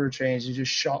do color change. He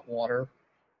just shot water.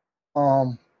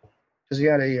 Because he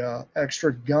had a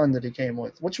extra gun that he came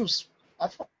with, which was, I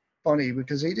thought, funny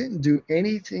because he didn't do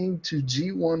anything to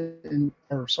G2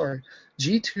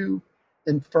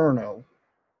 Inferno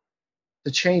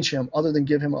to change him other than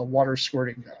give him a water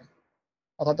squirting gun.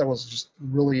 I thought that was just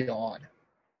really odd.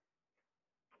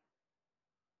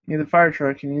 Yeah, the fire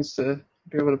truck, he needs to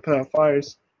be able to put out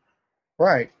fires.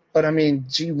 Right. But I mean,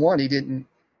 G1, he didn't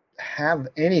have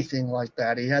anything like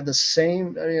that. He had the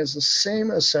same, I mean, it's the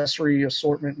same accessory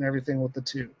assortment and everything with the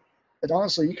two. But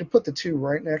honestly, you could put the two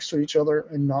right next to each other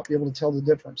and not be able to tell the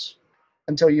difference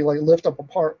until you like lift up a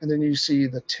part and then you see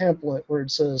the template where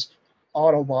it says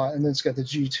Autobot and then it's got the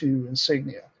G2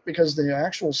 insignia. Because the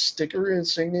actual sticker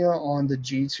insignia on the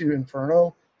G2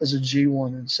 Inferno is a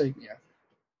G1 insignia.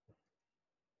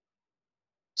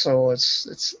 So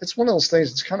it's one of those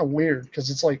things. It's kind of weird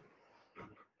because it's like, what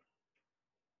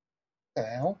the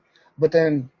hell? But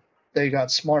then they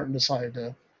got smart and decided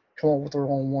to come up with their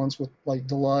own ones with like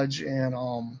Deluge and I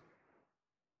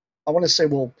want to say,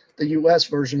 well, the U.S.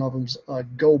 version of him's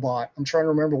GoBot. I'm trying to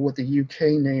remember what the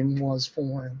U.K. name was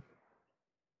for him.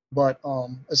 But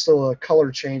it's still a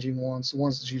color changing ones, the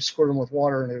ones that you squirt them with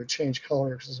water and it would change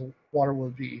color because the water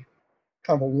would be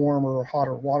kind of a warmer or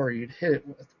hotter water you'd hit it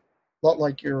with. A lot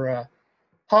like your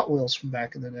Hot Wheels from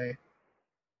back in the day.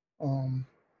 But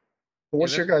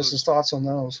what's your guys' thoughts on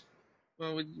those?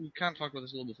 Well, we kind of talked about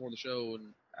this a little before the show,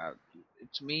 and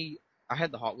to me, I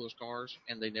had the Hot Wheels cars,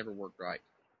 and they never worked right.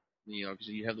 You know, because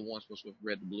you have the ones supposed with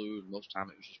red to blue, and most of the time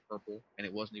it was just purple, and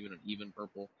it wasn't even an even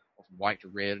purple, or from white to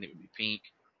red, and it would be pink.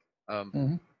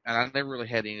 And I never really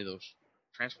had any of those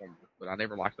Transformers, but I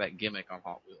never liked that gimmick on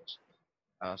Hot Wheels.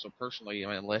 So personally, I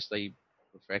mean, unless they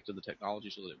perfected the technology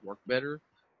so that it worked better,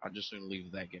 I'd just soon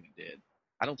leave that gimmick dead.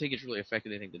 I don't think it's really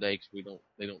affected anything today because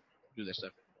they don't do that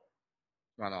stuff anymore,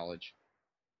 to my knowledge.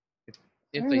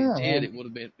 If they did, it would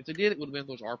have been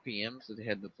those RPMs that they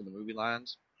had for the movie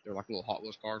lines. They're like little Hot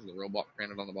Wheels cars with a robot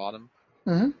printed on the bottom.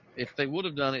 If they would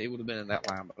have done it, it would have been in that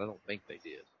line, but I don't think they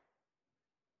did.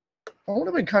 It would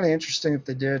have been kind of interesting if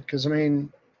they did, because, I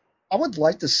mean, I would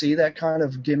like to see that kind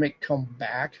of gimmick come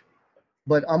back,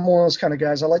 but I'm one of those kind of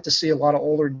guys. I like to see a lot of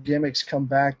older gimmicks come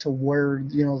back to where,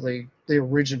 you know, they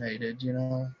originated, you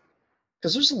know.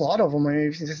 Because there's a lot of them. I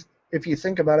mean, if you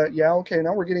think about it, yeah, okay,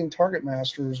 now we're getting Target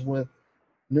Masters with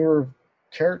newer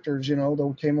characters, you know,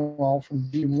 that came all from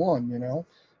G1, you know.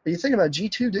 But you think about it,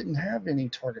 G2 didn't have any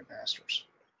Target Masters.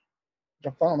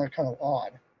 I found that kind of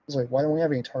odd. It's like, why don't we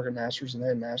have any Target Masters and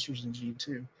Head Masters in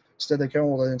G2? Instead, they came up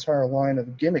with an entire line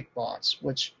of gimmick bots,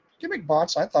 which gimmick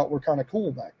bots I thought were kind of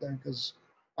cool back then because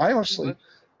I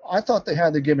thought they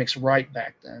had the gimmicks right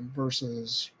back then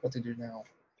versus what they do now.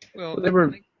 Well, they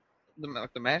were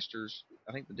the Masters.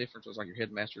 I think the difference was like your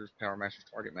Head Masters, Power Masters,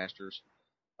 Target Masters.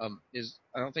 Is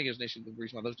I don't think it was initially the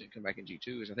reason why those didn't come back in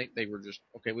G2 is I think they were just,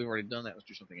 okay, we've already done that, let's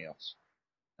do something else.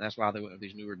 And that's why they went with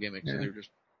these newer gimmicks. Yeah. And they were just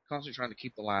constantly trying to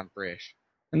keep the line fresh.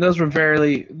 And those were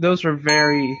very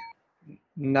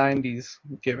 90s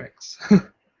gimmicks.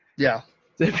 Yeah.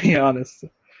 To be honest.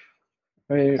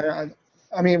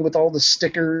 I mean, with all the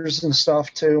stickers and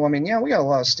stuff, too. I mean, yeah, we got a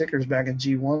lot of stickers back in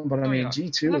G1, but I mean,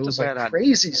 G2, it was like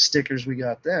crazy stickers we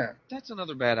got then. That's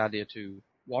another bad idea, too.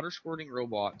 Water squirting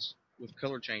robots with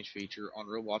color change feature on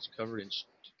robots covered in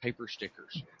paper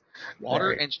stickers.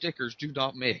 Water and stickers do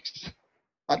not mix.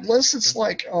 Unless it's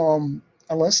like,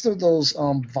 unless they're those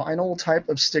vinyl type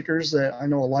of stickers that I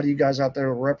know a lot of you guys out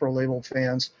there are Repro Label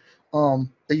fans,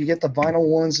 that you get the vinyl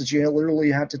ones that you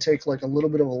literally have to take like a little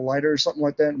bit of a lighter or something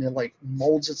like that, and it like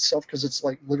molds itself because it's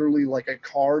like literally like a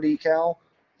car decal.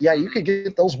 Yeah, you could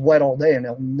get those wet all day and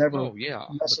they'll never. Oh yeah,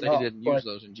 but they didn't use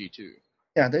those in G2.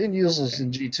 Yeah, they didn't use those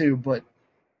in G2, but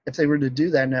if they were to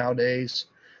do that nowadays,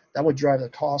 that would drive the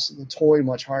cost of the toy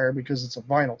much higher because it's a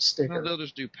vinyl sticker. No, they'll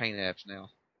just do paint apps now.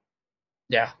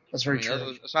 Yeah, that's very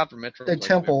true. Aside from Metro, they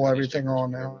temple everything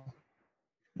on now.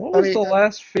 What was the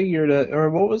last figure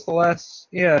what was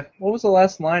the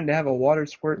last line to have a water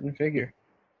squirting figure?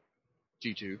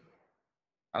 G2.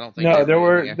 I don't think. No,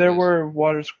 there were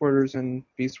water squirters in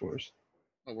Beast Wars.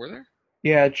 Oh, were there?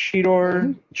 Yeah,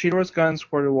 Cheetor's gun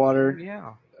squirted water.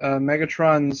 Yeah.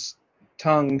 Megatron's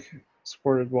tongue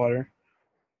squirted water.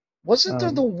 Wasn't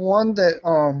there the one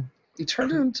that he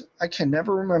turned into? I can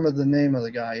never remember the name of the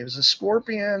guy. He was a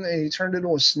scorpion and he turned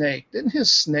into a snake. Didn't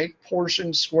his snake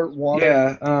portion squirt water?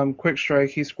 Yeah, Quick Strike,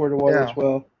 he squirted water Yeah. as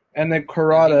well. And then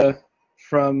Kurata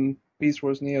from Beast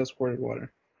Wars Neo squirted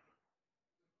water.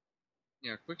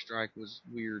 Yeah, Quick Strike was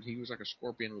weird. He was like a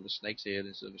scorpion with a snake's head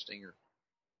instead of a stinger.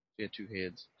 He had 2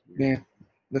 heads. Yeah,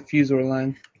 the Fusor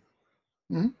line.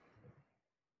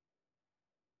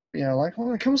 Yeah, like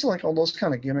when it comes to like all those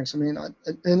kind of gimmicks, I mean,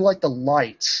 and like the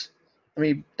lights. I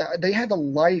mean, they had the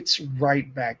lights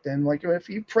right back then. Like if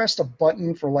you pressed a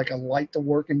button for like a light to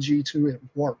work in G2, it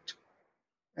worked.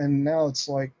 And now it's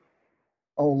like,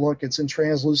 oh look, it's in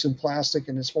translucent plastic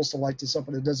and it's supposed to light this up,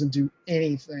 but it doesn't do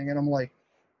anything. And I'm like,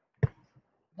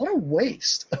 what a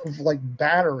waste of like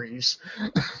batteries.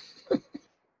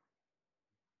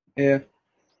 Yeah.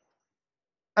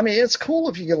 I mean, it's cool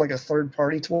if you get like a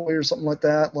third-party toy or something like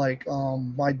that. Like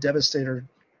my Devastator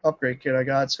upgrade kit I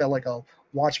got, it's got like a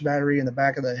watch battery in the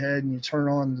back of the head, and you turn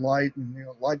on light, and it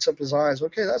lights up his eyes.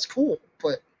 Okay, that's cool.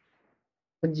 But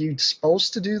when you're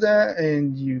supposed to do that,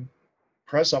 and you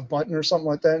press a button or something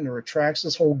like that, and it retracts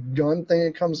this whole gun thing,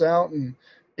 it comes out, and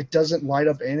it doesn't light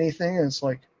up anything, and it's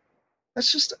like,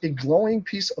 that's just a glowing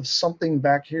piece of something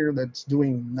back here that's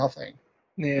doing nothing.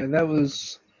 Yeah, that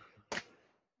was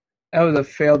a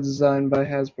failed design by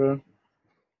Hasbro.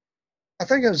 I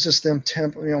think it was just them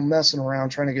messing around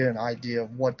trying to get an idea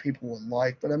of what people would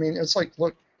like. But I mean, it's like,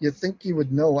 look, you think you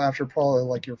would know after probably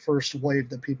like your first wave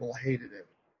that people hated it.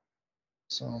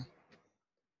 So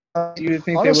You would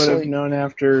think honestly, they would have known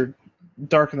after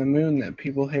Dark of the Moon that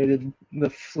people hated the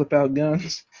flip out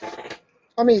guns.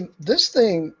 I mean, this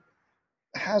thing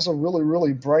has a really,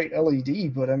 really bright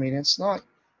LED, but I mean, it's not.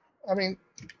 I mean,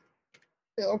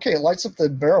 okay, it lights up the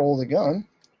barrel of the gun,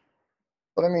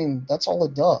 but I mean, that's all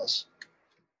it does.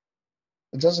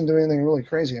 It doesn't do anything really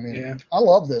crazy. I mean, Yeah. I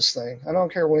love this thing. I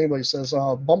don't care what anybody says.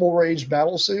 Bumble Rage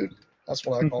Battle Suit. That's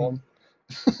what I call them.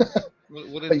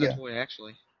 What is But the yeah. toy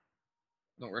actually?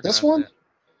 Don't recognize This one? that.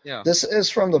 Yeah. This is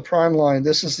from the Prime line.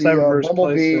 This is the Cyberverse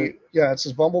Bumblebee. playset. Yeah, it's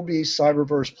this Bumblebee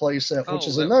Cyberverse playset, which Oh,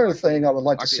 is that another was thing I would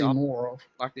like to like the see more of.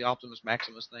 Like the Optimus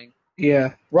Maximus thing.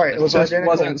 Yeah. Right, it was just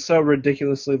identical. wasn't so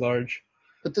ridiculously large.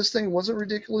 But this thing wasn't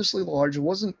ridiculously large. It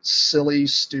wasn't silly,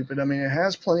 stupid. I mean, it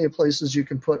has plenty of places you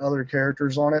can put other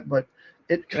characters on it, but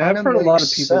it kind I've of heard a makes lot of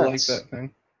people sense. like that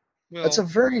thing. Well, It's a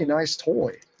very nice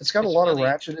toy. It's got a It's lot funny. of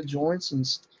ratcheted joints and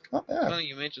not it's bad. funny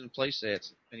you mentioned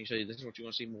playsets, and you say this is what you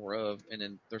want to see more of, and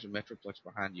then there's a Metroplex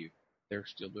behind you. They're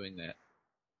still doing that.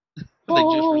 They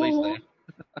just released that.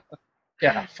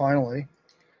 Yeah, finally.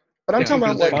 But I'm Yeah, talking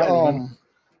about because like finally.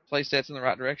 Playsets in the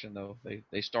right direction though.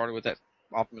 They started with that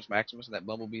Optimus Maximus and that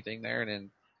Bumblebee thing there, and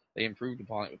then they improved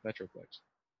upon it with Metroplex.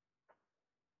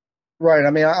 Right.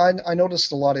 I mean, I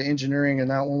noticed a lot of engineering in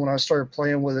that one when I started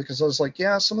playing with it because I was like,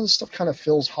 yeah, some of the stuff kind of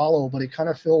feels hollow, but it kind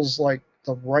of feels like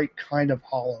the right kind of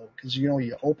hollow because,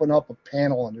 you open up a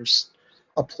panel and there's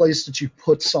a place that you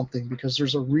put something because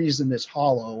there's a reason it's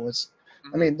hollow.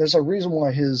 I mean, there's a reason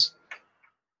why his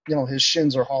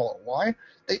shins are hollow. Why?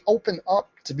 They open up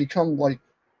to become like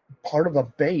part of a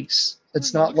base.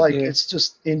 It's not like Yeah. it's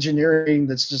just engineering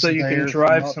that's just So you there can for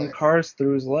drive nothing. some cars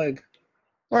through his leg.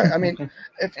 Right. I mean,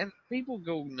 And people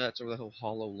go nuts over the whole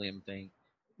hollow limb thing.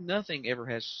 Nothing ever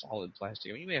has solid plastic.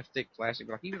 I mean, you may have thick plastic,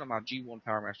 but like even on my G1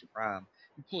 Power Master Prime,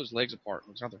 you pull his legs apart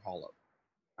and it's not they're hollow.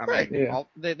 I Right. mean,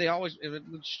 Yeah. they always,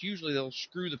 usually they'll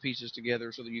screw the pieces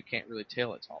together so that you can't really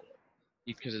tell it's hollow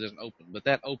because it doesn't open. But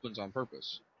that opens on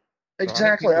purpose. So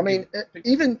exactly. I mean, people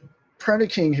even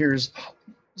Predaking here is.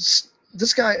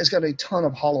 This guy has got a ton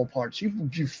of hollow parts. You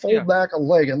fold Yeah. back a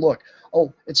leg and look.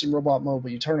 Oh, it's in robot mode,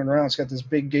 but you turn it around, it's got this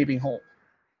big gaping hole.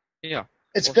 Yeah.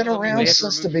 It's Or been some of them you may around have to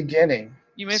since the remove- beginning.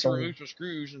 You may have So- to remove some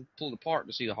screws and pull it apart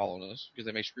to see the hollowness because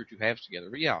they may screw two halves together.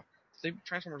 But yeah,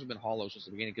 Transformers have been hollow since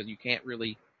the beginning because you can't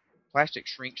really. Plastic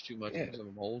shrinks too much Yeah. because of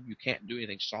a mold. You can't do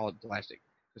anything solid plastic.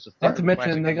 It's a Not to thicker mention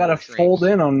plastic they the gotta more it shrinks. fold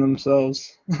in on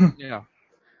themselves. Yeah.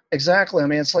 Exactly. I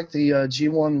mean, it's like the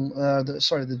G1,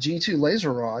 the G2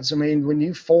 laser rods. I mean, when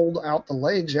you fold out the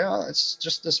legs, yeah, it's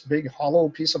just this big hollow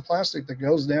piece of plastic that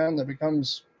goes down that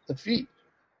becomes the feet.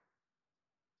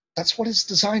 That's what it's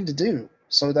designed to do.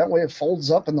 So that way it folds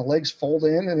up and the legs fold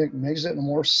in and it makes it a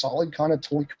more solid kind of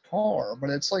toy car. But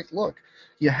it's like, look,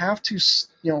 you have to,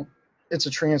 it's a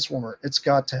Transformer. It's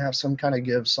got to have some kind of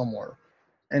give somewhere.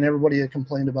 And everybody had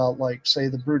complained about, like, say,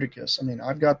 the Bruticus. I mean,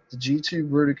 I've got the G2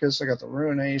 Bruticus, I got the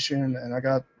Ruination, and I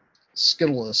got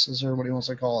Skittleless, as everybody wants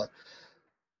to call it.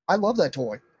 I love that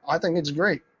toy. I think it's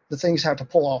great. The things had to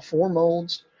pull off 4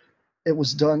 molds. It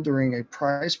was done during a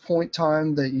price point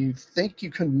time that you think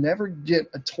you could never get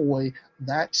a toy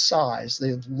that size.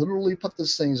 They literally put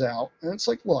these things out, and it's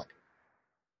like, look,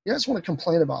 you guys want to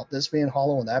complain about this being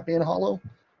hollow and that being hollow?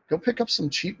 Go pick up some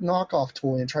cheap knockoff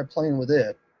toy and try playing with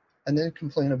it, and then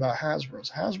complain about Hasbro's.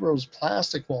 Hasbro's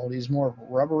plastic quality is more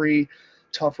rubbery,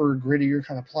 tougher, grittier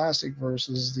kind of plastic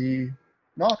versus the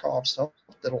knockoff stuff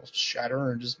that'll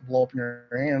shatter and just blow up in your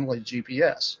hand like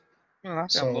GPS. Well, I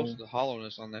found most of the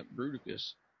hollowness on that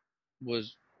Bruticus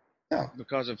was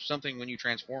because of something when you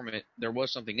transform it, there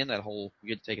was something in that hole.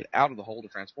 You had to take it out of the hole to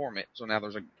transform it, so now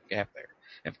there's a gap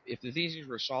there. If the things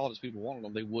were as solid as people wanted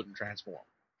them, they wouldn't transform.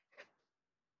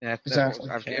 And Exactly.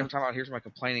 Every time I hear somebody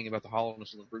complaining about the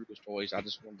hollowness of the Bruticus toys, I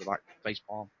just wanted to like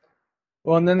facepalm.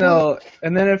 Well, and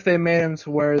then if they made them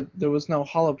to where there was no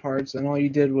hollow parts and all you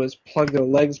did was plug their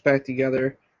legs back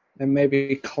together and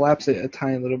maybe collapse it a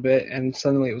tiny little bit, and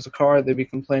suddenly it was a car, they'd be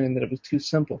complaining that it was too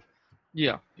simple.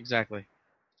 Yeah, exactly.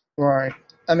 Right.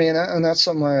 I mean, and that's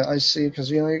something I see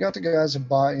because you got the guys that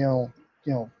buy,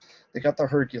 they got the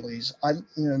Hercules.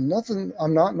 Nothing.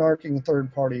 I'm not narking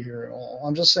third party here at all.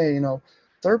 I'm just saying,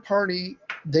 third party,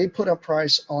 they put a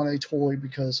price on a toy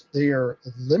because they are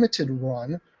limited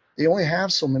run. They only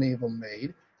have so many of them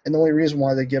made. And the only reason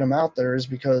why they get them out there is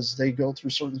because they go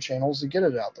through certain channels to get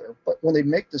it out there. But when they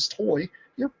make this toy,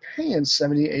 you're paying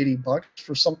 $70, $80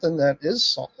 for something that is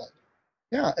solid.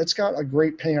 Yeah, it's got a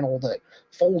great panel that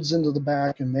folds into the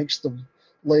back and makes the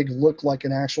leg look like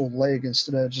an actual leg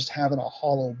instead of just having a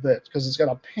hollow bit because it's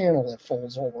got a panel that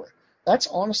folds over it. That's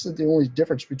honestly the only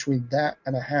difference between that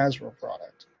and a Hasbro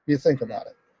product, if you think about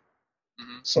it.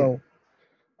 Mm-hmm. So,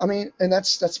 I mean, and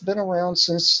that's been around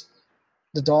since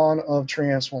the dawn of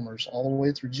Transformers, all the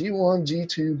way through G1,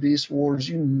 G2, Beast Wars,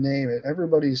 you name it.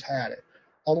 Everybody's had it.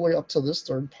 All the way up to this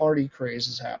third-party craze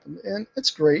has happened. And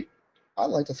it's great. I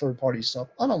like the third-party stuff.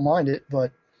 I don't mind it,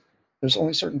 but there's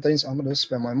only certain things I'm going to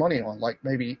spend my money on, like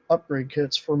maybe upgrade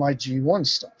kits for my G1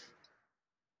 stuff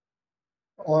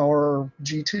or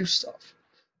G2 stuff.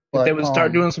 But they would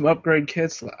start doing some upgrade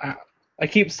kits. I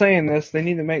keep saying this. They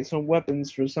need to make some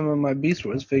weapons for some of my Beast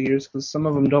Wars figures because some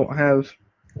of them don't have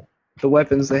the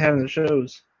weapons they have in the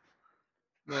shows.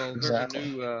 Well,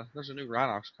 exactly. There's a new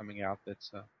Rhinox coming out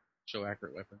that's show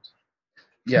accurate weapons.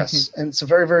 Yes, and it's a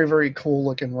very, very, very cool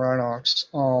looking Rhinox.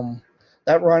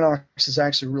 That Rhinox is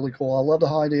actually really cool. I love the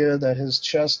idea that his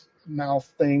chest mouth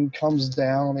thing comes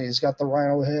down. He's got the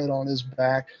rhino head on his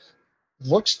back.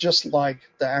 Looks just like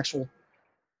the actual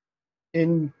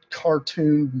in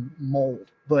cartoon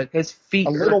mold, but his feet a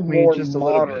little more just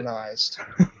modernized.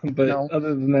 But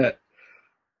other than that,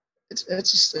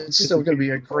 it's still going to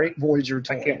be a great Voyager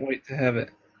toy. I can't wait to have it.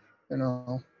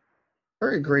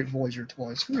 Very great Voyager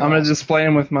toys. I'm going to display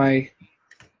them with my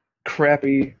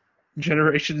crappy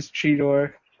Generations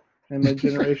Cheetor and my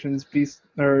Generations Beast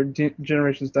or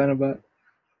Generations Dinobot.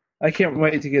 I can't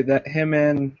wait to get him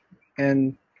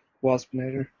and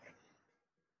Waspinator.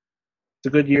 It's a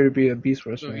good year to be a Beast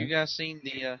Wars fan. So have you guys seen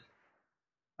the?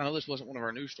 I know this wasn't one of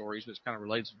our news stories, but it's kind of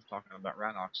related to talking about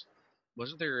Rhinox.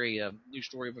 Wasn't there a news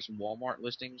story of some Walmart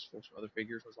listings for some other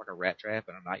figures? It was like a Rat Trap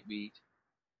and a Night Beat.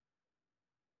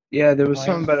 Yeah, there was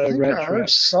something about a Rat Trap. I Trap. heard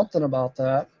something about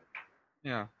that.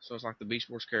 Yeah, so it's like the Beast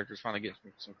Wars characters finally get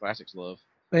some classics love.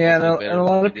 Yeah, and a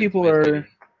lot of people are,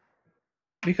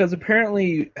 because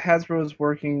apparently Hasbro is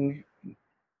working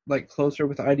like closer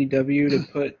with IDW to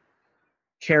put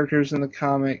characters in the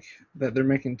comic that they're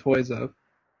making toys of.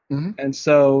 Mm-hmm. And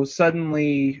so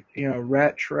suddenly,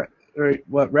 Rat Trap,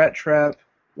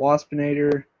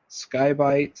 Waspinator,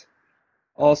 Skybite,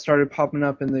 all started popping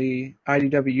up in the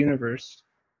IDW universe.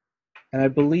 And I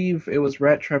believe it was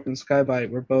Rat Trap and Skybite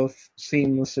were both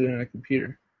seen listed in a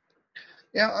computer.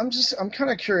 Yeah, I'm kind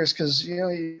of curious because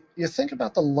you think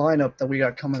about the lineup that we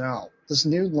got coming out. This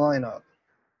new lineup.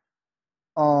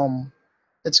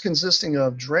 It's consisting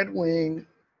of Dreadwing,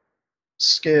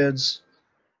 Skids,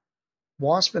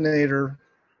 Waspinator,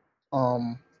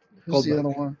 who's the other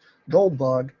one?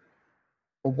 Goldbug.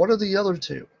 But what are the other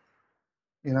two?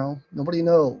 Nobody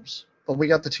knows. But we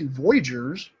got the two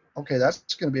Voyagers. Okay,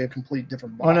 that's going to be a complete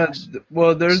different box.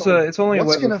 Well, it's only a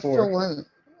wave of 4. Fill in?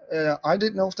 I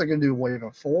didn't know if they're going to do a wave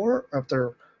of 4 or if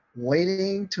they're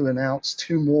waiting to announce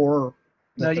 2 more.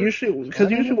 No, usually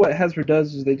what Hasbro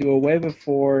does is they do a wave of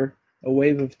 4, a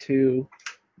wave of 2,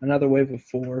 another wave of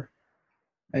 4,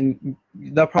 and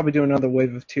they'll probably do another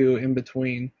wave of 2 in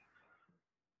between.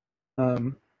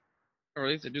 Or at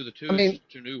least they do the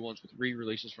 2 new ones with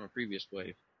re-releases from a previous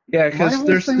wave. Yeah, because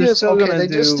they're still going to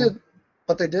do...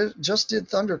 But they just did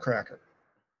Thundercracker.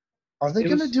 Are they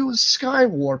going to do a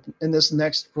Skywarp in this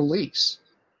next release?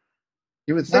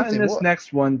 You would think Not in they this would.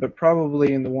 next one, but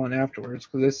probably in the one afterwards,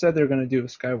 because they said they're going to do a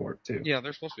Skywarp too. Yeah,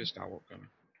 there's supposed to be a Skywarp coming.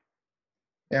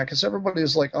 Yeah, because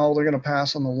everybody's like, oh, they're going to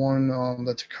pass on the one,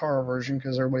 the Takara version,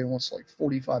 because everybody wants like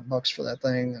 $45 for that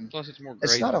thing, and Plus, it's more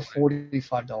it's great. not a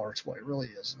 $45 toy. It really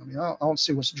isn't. I mean, I don't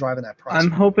see what's driving that price.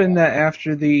 I'm hoping that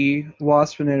after the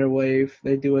Waspinator wave,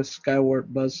 they do a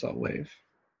Skywarp Buzzsaw wave.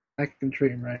 I can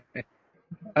dream, right?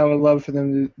 I would love for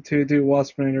them to do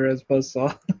Waspinator as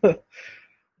Buzzsaw.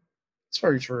 It's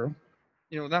very true.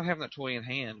 You know, without having that toy in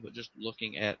hand, but just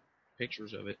looking at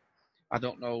pictures of it, I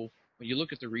don't know. When you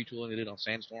look at the retooling they did on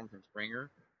Sandstorm from Springer,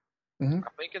 Mhm.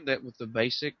 I'm thinking that with the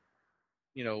basic,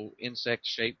 insect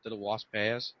shape that a wasp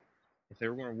has, if they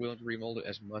were willing to remold it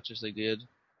as much as they did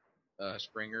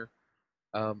Springer,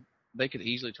 they could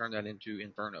easily turn that into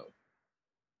Inferno.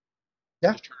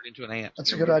 Yeah. Just turn it into an ant.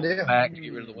 That's a good idea. Back,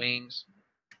 get rid of the wings,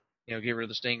 get rid of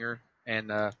the stinger,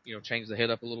 and change the head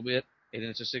up a little bit. And then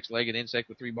it's a 6-legged insect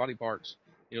with 3 body parts.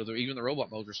 Even the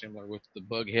robot modes are similar with the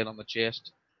bug head on the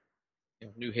chest.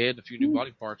 New head, a few new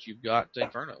body parts. You've got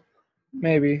Inferno.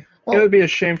 Maybe. Well- It would be a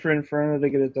shame for Inferno to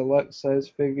get a deluxe size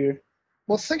figure.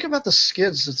 Well, think about the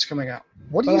skids that's coming out.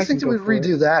 What do But you I think they can would go for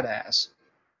redo that as?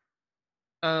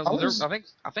 Well, was- I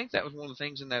think that was one of the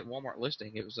things in that Walmart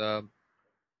listing. It was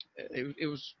it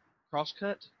was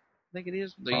Crosscut. I think it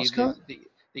is Crosscut? the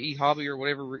e-hobby or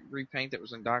whatever repaint that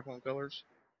was in Diaclone colors.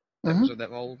 That Mhm. was that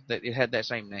mold that it had that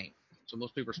same name. So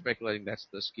most people are speculating that's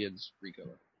the Skids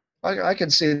recolor. I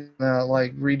could see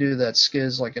like redo that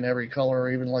skids like in every color,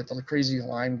 or even like the crazy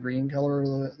lime green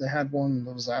color. They had one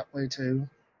that was that way too.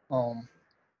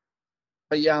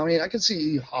 But yeah, I mean, I could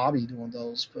see Hobby doing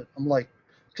those, but I'm like,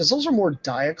 because those are more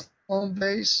Diaclone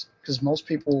based. Because most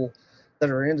people that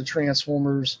are into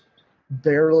Transformers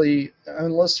barely,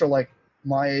 unless they're like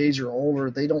my age or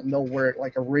older, they don't know where it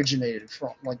like originated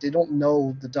from. Like they don't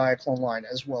know the Diaclone line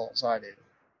as well as I do.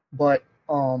 But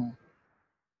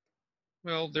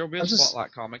Well, there'll be a I'm just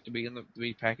Spotlight comic to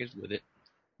be packaged with it.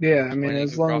 Yeah, I mean, explaining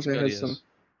as who long as it Crosscut has is.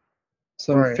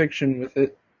 some Right. fiction with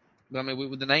it. But I mean,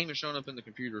 with the name is showing up in the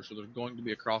computer, so there's going to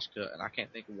be a Crosscut, and I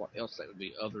can't think of what else that would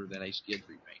be other than a Skids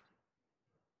repaint.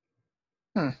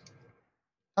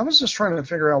 I was just trying to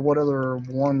figure out what other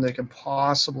one they could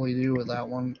possibly do with that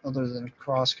one other than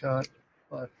Crosscut.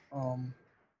 But I don't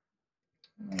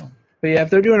know. But yeah, if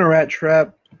they're doing a Rat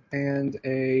Trap and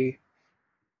a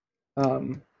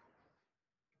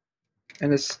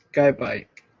Skybite,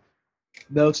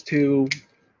 those two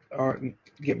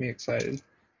get me excited.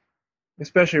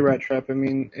 Especially Rat Trap. I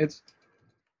mean, it's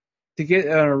to get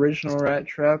an original Rat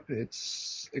Trap,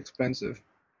 it's expensive.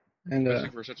 And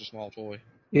Especially for such a small toy.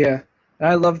 yeah, and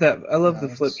I love that. I love Yeah,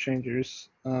 the flip changers.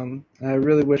 And I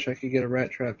really wish I could get a Rat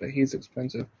Trap, but he's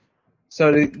expensive.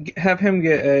 So to have him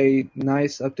get a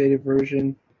nice updated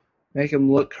version, make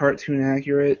him look cartoon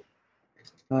accurate,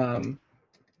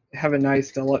 have a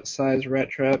nice deluxe size Rat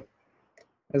Trap,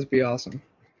 that'd be awesome.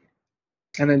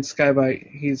 And then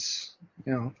Skybite,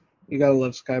 you gotta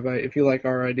love Skybite if you like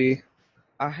RID.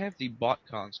 I have the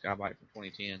BotCon Skybite from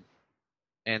 2010,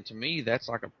 and to me, that's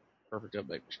like a perfect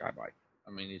update for Skybite.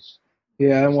 I mean, it's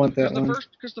Yeah, I want that because one.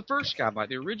 Because the first Skybite,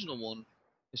 the original one,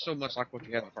 is so much like what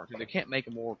you had in the cartoon. They can't make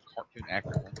a more cartoon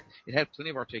accurate one. It had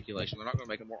plenty of articulation. They're not going to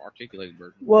make a more articulated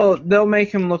version. Well, they'll make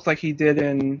him look like he did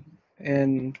in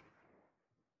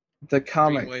the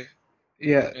comic. Dreamwave.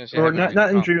 Yeah, Yes, or yeah, not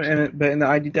in comics. Dream, but in the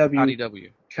IDW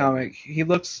IDW. comic, he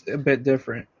looks a bit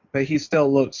different, but he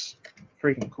still looks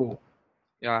freaking cool.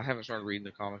 Yeah, I haven't started reading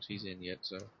the comics he's in yet,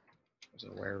 so I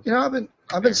wasn't aware of. You know,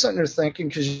 I've been sitting there thinking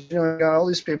because you got all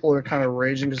these people that are kind of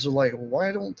raging because they're like,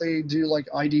 why don't they do like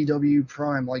IDW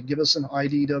Prime? Like, give us an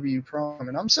IDW Prime.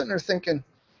 And I'm sitting there thinking,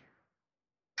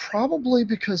 probably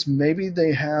because maybe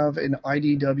they have an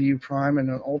IDW Prime and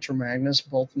an Ultra Magnus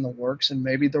both in the works, and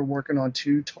maybe they're working on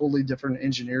 2 totally different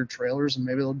engineered trailers, and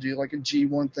maybe they'll do like a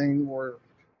G1 thing where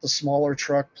the smaller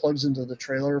truck plugs into the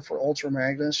trailer for Ultra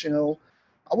Magnus.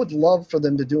 I would love for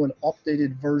them to do an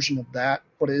updated version of that,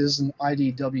 but it is an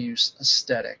IDW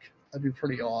aesthetic. That'd be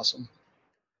pretty awesome.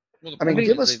 Well, I mean, point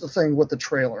give is us the thing with the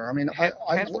trailer. I mean, I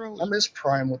Hasbro's- miss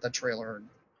Prime with the trailer and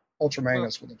Ultra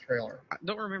Magnus with the trailer. I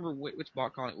don't remember which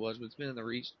BotCon it was, but it's been in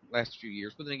the last few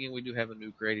years. But then again, we do have a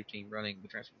new creative team running the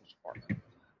Transformers department.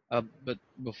 But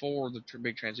before the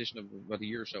big transition of about a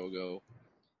year or so ago,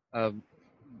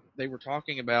 they were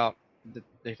talking about that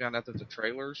they found out that the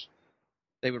trailers,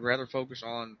 they would rather focus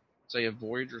on, say, a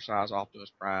Voyager-size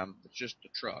Optimus Prime that's just a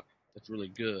truck that's really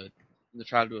good, than to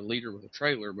try to do a leader with a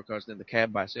trailer, because then the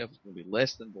cab by itself is going to be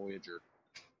less than Voyager.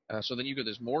 So then you get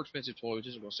this more expensive toy which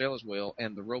isn't going to sell as well,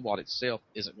 and the robot itself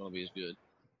isn't going to be as good.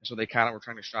 And so they kind of were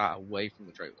trying to shy away from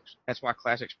the trailers. That's why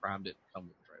Classics Prime didn't come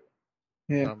with the trailer.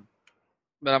 Yeah.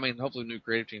 But I mean, hopefully, new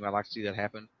creative team. I'd like to see that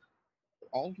happen.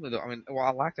 Ultimately, though, I mean, well,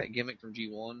 I like that gimmick from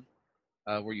G1,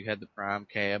 where you had the Prime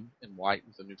cab in white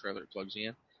with the new trailer it plugs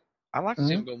in. I'd like to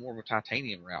see them go more of a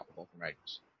titanium route with Ultra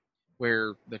Magnus,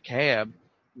 where the cab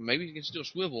maybe you can still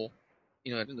swivel,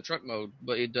 in the truck mode,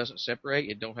 but it doesn't separate.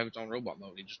 It don't have its own robot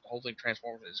mode. It just the whole thing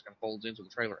transforms and it just kind of folds into the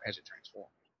trailer as it transforms.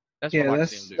 That's what Yeah, I'd like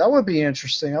to see them do. That would be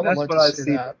interesting. I would that's like what to I see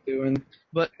see that. them doing.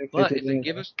 But If if they they do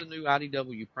give that. us the new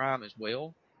IDW Prime as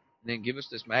well, then give us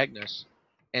this Magnus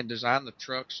and design the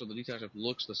truck so the detail stuff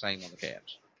looks the same on the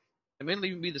cabs. It may not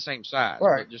even be the same size,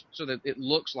 Right. but just so that it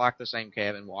looks like the same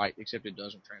cab in white, except it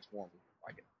doesn't transform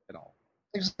like it at all.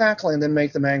 Exactly, and then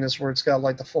make the Magnus where it's got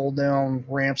like the fold down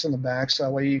ramps in the back, so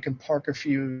that way you can park a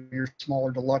few of your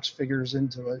smaller deluxe figures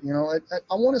into it.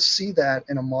 I want to see that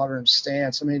in a modern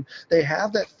stance. I mean, they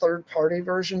have that third party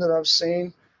version that I've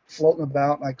seen floating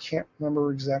about, and I can't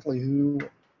remember exactly who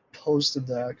posted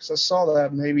that because I saw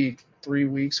that maybe 3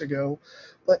 weeks ago.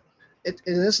 But it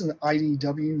is an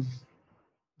IDW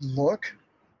look,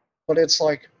 but it's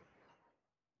like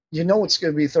it's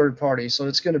going to be third party, so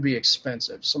it's going to be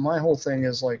expensive. So my whole thing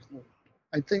is like,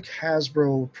 I think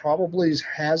Hasbro probably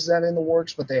has that in the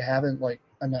works, but they haven't like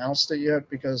announced it yet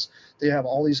because they have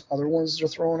all these other ones they're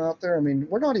throwing out there. I mean,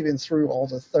 we're not even through all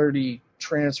the 30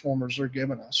 Transformers they're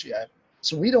giving us yet,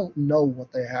 so we don't know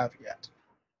what they have yet.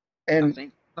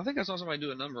 And I think I saw somebody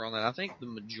do a number on that. I think the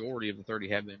majority of the 30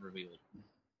 have been revealed.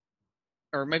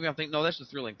 Or maybe I'm thinking, no, that's the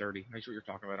Thrilling 30. That's what you're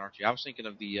talking about, aren't you? I was thinking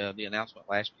of the announcement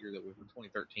last year that was for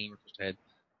 2013, which had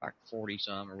like 40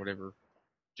 some or whatever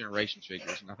Generations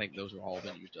figures, and I think those have all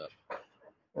been used up.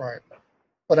 right.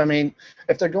 But I mean,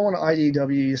 if they're going to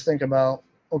IDW, you think about,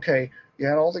 okay, you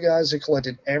had all the guys that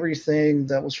collected everything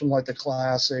that was from like the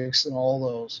classics and all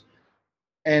those.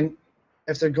 And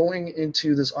if they're going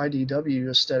into this IDW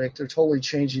aesthetic, they're totally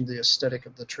changing the aesthetic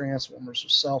of the Transformers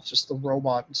itself, just the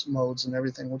robot modes and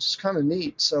everything, which is kind of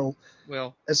neat. So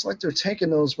it's like they're taking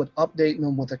those but updating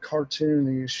them with a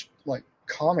cartoonish like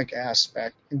comic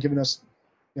aspect and giving us,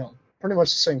 pretty much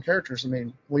the same characters. I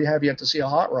mean, we have yet to see a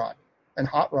Hot Rod, and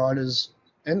Hot Rod is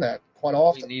in that quite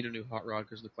often. We need a new Hot Rod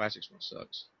because the classics one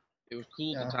sucks. It was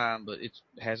cool at the time, but it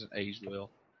hasn't aged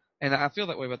well. And I feel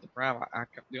that way about the Prime.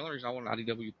 The only reason I want an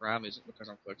IDW Prime isn't because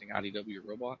I'm collecting IDW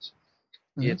robots.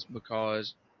 Mm-hmm. It's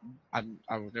because I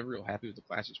was never real happy with the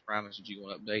Classics Prime as a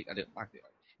G1 update. I didn't like it.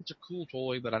 It's a cool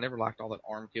toy, but I never liked all that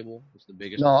arm kibble. It's the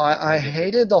biggest. No, I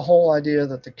hated the whole idea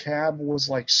that the cab was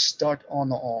like stuck on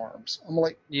the arms. I'm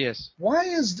like, yes. Why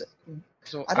is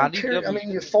so I don't care. I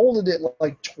mean, you folded it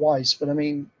like twice, but I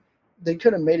mean, they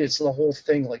could have made it so the whole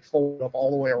thing like folded up all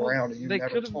the way around, and you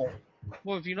never told.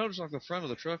 Well, if you notice, like the front of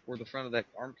the truck, where the front of that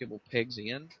arm cable pegs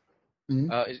in,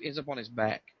 it ends up on his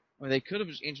back. I mean, they could have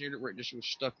just engineered it where it just was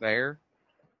stuck there,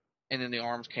 and then the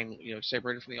arms came,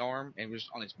 separated from the arm and was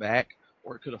on his back,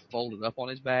 or it could have folded up on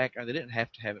his back. I mean, they didn't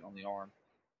have to have it on the arm.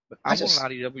 But I want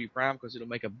an IDW Prime because it'll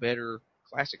make a better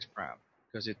Classics Prime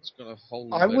because it's going to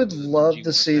hold. I would love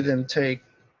to see them take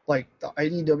like the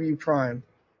IDW Prime,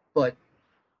 but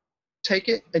take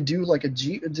it and do like a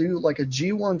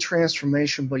G1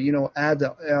 transformation, but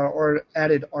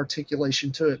added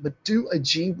articulation to it. But do a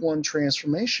G1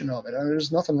 transformation of it. I mean,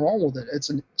 there's nothing wrong with it.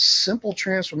 It's a simple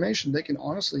transformation they can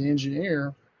honestly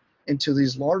engineer into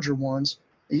these larger ones.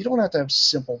 You don't have to have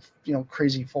simple,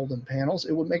 crazy folding panels.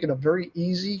 It would make it a very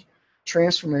easy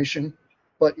transformation.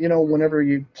 But whenever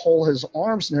you pull his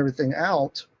arms and everything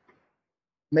out,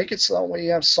 make it so that way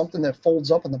you have something that folds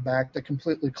up in the back that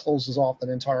completely closes off that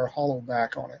entire hollow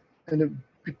back on it, and it'd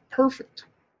be perfect.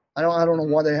 I don't know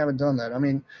why they haven't done that. I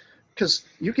mean, because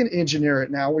you can engineer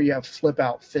it now where you have flip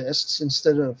out fists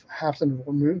instead of having to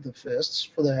remove the fists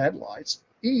for the headlights.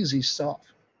 Easy stuff.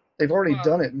 They've already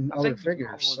done it in other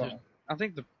figures. So I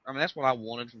think that's what I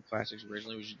wanted from Classics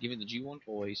originally, was just giving the G1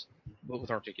 toys, but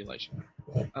with articulation.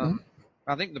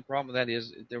 I think the problem with that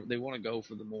is they want to go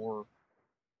for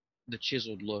the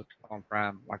chiseled look on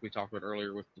Prime, like we talked about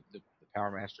earlier with the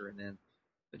Power Master and then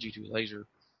the G2 Laser,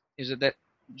 is that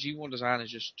G1 design is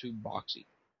just too boxy.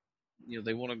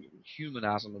 They want to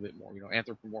humanize them a bit more,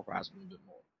 anthropomorphize them a bit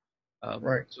more.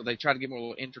 Right. So they try to get more a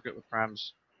little intricate with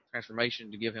Prime's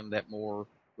transformation to give him that more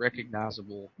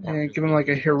recognizable. Yeah, give him like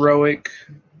a heroic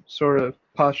sort of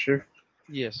posture.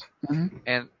 Yes. Mm-hmm.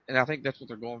 And I think that's what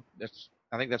they're going.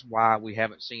 I think that's why we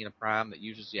haven't seen a Prime that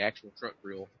uses the actual truck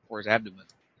grill for his abdomen,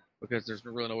 because there's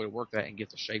really no way to work that and get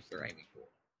the shape they're aiming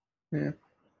for.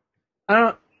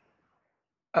 Yeah.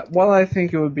 While I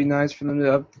think it would be nice for them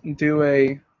to do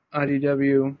a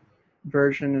IDW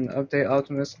version and update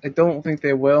Optimus, I don't think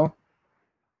they will.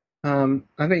 I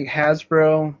think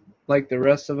Hasbro, like the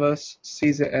rest of us,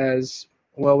 sees it as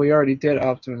well, we already did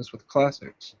Optimus with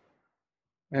classics.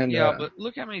 And Yeah, but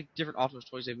look how many different Optimus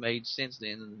toys they've made since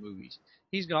then in the movies.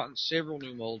 He's gotten several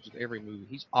new molds with every movie.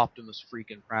 He's Optimus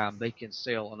freaking Prime. They can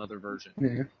sell another version.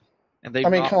 yeah. And they've I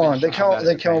mean, not come been on. They shy about it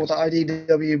in came the with the past.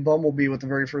 IDW Bumblebee with the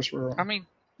very first run. I mean,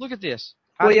 look at this.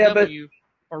 Well, yeah, but- IDW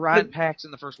are riding packs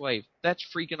in the first wave. That's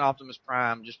freaking Optimus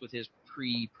Prime just with his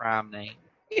pre-Prime name.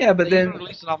 Yeah, but They then even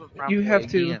released an Optimus Prime you toy have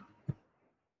to- again.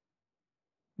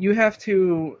 you have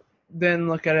to then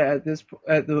look at it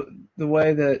at the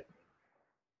way that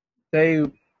they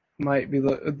might be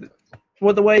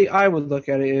well, the way I would look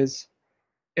at it is,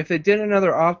 if they did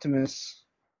another Optimus,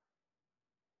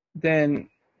 then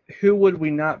who would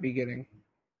we not be getting?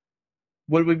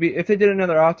 Would we be, if they did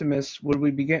another Optimus, would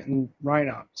we be getting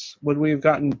Rhinox? Would we have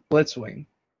gotten Blitzwing?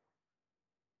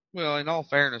 Well, in all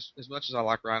fairness, as much as I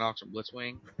like Rhinox and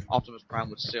Blitzwing, Optimus Prime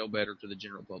would sell better to the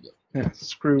general public. Yeah,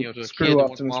 screw You know, to a kid screw that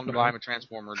wants Optimus mom to buy him Prime. a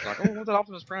Transformer, it's like, oh, what's that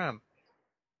Optimus Prime?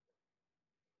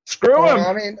 Screw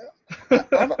him!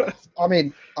 I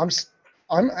mean,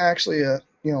 I'm actually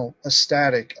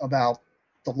ecstatic about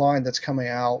the line that's coming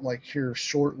out like here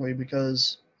shortly,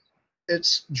 because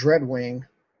it's Dreadwing,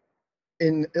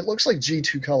 and it looks like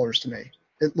G2 colors to me.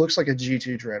 It looks like a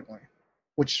G2 Dreadwing,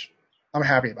 which I'm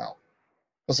happy about,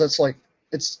 because that's like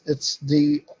it's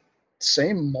the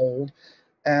same mold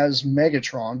as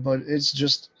Megatron, but it's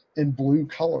just in blue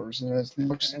colors, and it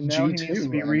looks And now G2. he needs to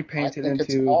be and repainted I think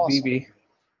it's into awesome. BB.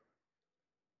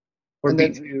 Or And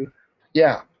then- B2.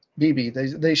 Yeah,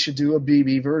 BB. They should do a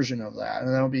BB version of that,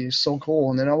 and that would be so cool.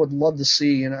 And then I would love to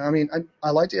see. And I mean, I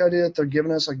like the idea that they're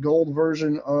giving us a gold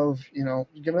version of,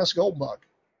 giving us Goldbug.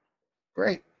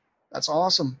 Great, that's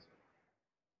awesome.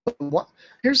 But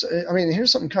here's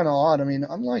something kind of odd. I mean,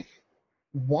 I'm like,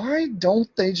 why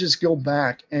don't they just go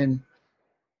back and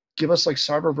give us like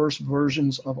Cyberverse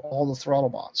versions of all the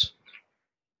Throttlebots?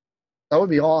 That would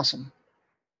be awesome.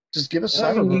 Just give us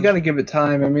I mean, Cyberverse. you got to give it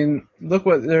time. I mean, look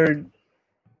what they're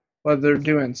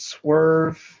doing.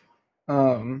 Swerve,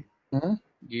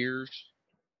 Gears.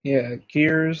 yeah,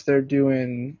 Gears. They're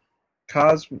doing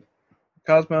Cosmos.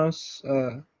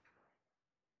 I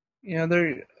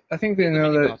think they The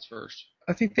know that. Minibots first.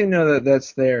 I think they know that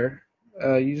that's there.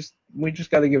 We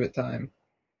just got to give it time.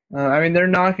 I mean, they're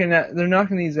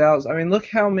knocking these out. I mean, look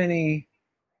how many.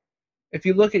 If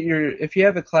you have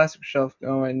the classic shelf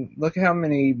going, look at how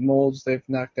many molds they've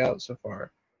knocked out so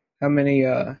far. How many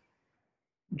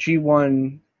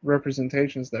G1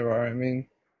 representations there are. I mean,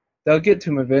 they'll get to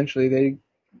them eventually.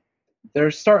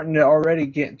 They're starting to already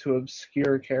get into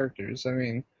obscure characters. I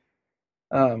mean,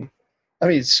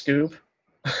 Scoop.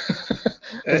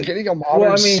 Getting a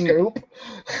modern Scoop.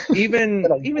 even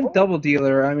Double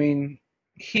Dealer. I mean,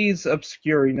 he's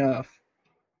obscure enough.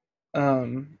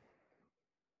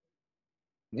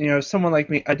 Someone like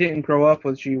me, I didn't grow up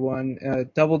with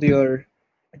G1. Double Dealer,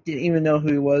 I didn't even know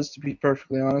who he was, to be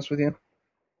perfectly honest with you.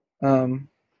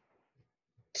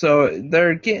 So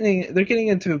they're getting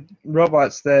into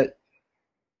robots that,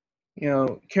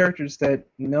 characters that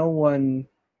no one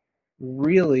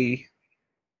really,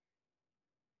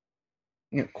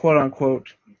 quote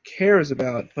unquote, cares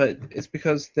about, but it's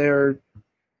because they've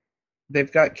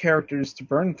got characters to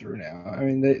burn through now. I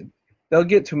mean, they'll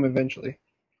get to them eventually.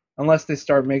 Unless they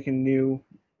start making new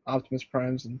Optimus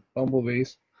Primes and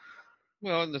Bumblebees.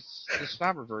 Well, in the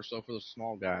Cyberverse, though, for the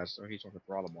small guys, so he's talking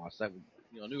Throttlebots, that would,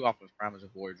 new Optimus Prime as a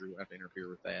Voyager would have to interfere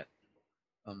with that.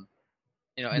 And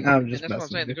that's what I'm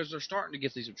saying, because they're starting to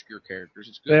get these obscure characters.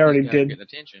 It's good They already these guys are did. getting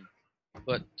attention.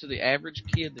 But to the average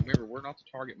kid, remember, we're not the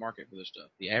target market for this stuff.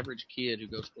 The average kid who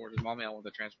goes towards his mommy, I want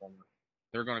the Transformer,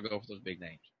 they're going to go for those big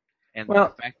names. And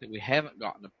the fact that we haven't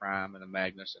gotten a Prime and a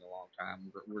Magnus in a long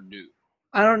time, we're due.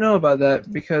 I don't know about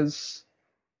that, because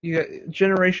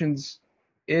Generations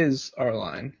is our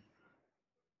line,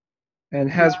 and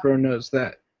Hasbro knows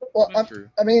that. Well, That's true.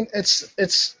 I mean,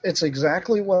 it's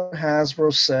exactly what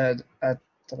Hasbro said at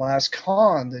the last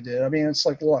con they did. I mean, it's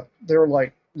like, look,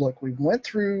 we went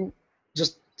through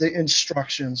just the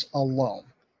instructions alone.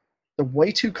 They're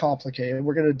way too complicated.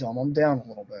 We're going to dumb them down a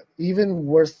little bit. Even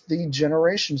with the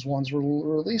Generations ones we're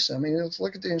releasing. I mean, let's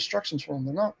look at the instructions for them.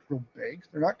 They're not real big.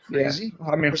 They're not crazy. Yeah.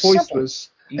 I mean, They're Hoist simple. was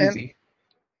easy.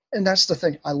 And that's the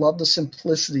thing. I love the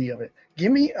simplicity of it.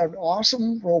 Give me an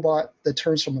awesome robot that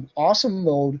turns from an awesome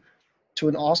mode to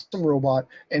an awesome robot,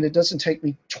 and it doesn't take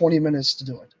me 20 minutes to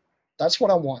do it. That's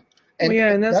what I want. And,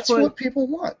 and that's what people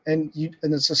want. And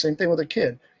it's the same thing with a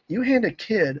kid. You hand a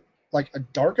kid like a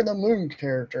Dark of the Moon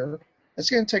character, it's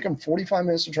going to take them 45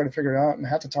 minutes to try to figure it out, and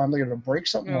half the time they're going to break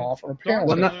something off or a panel's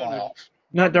going to fly off.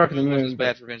 Not Dark of the Moon Moon, is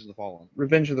bad for Revenge of the Fallen.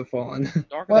 Revenge of the Fallen.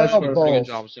 Dark Well, of the Moon did a pretty both.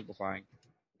 good job of simplifying.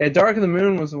 Yeah, Dark of the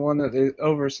Moon was the one that they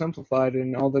oversimplified,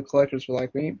 and all the collectors were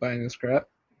like, "We ain't buying this crap."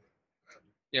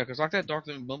 Yeah, because like that Dark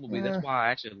Moon Bumblebee, that's why I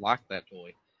actually liked that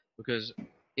toy, because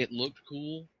it looked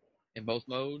cool in both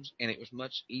modes, and it was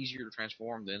much easier to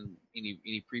transform than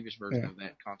any previous version Yeah. of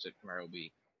that concept Camaro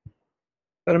B.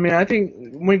 But I mean, I think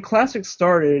when Classic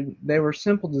started, they were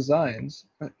simple designs,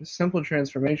 simple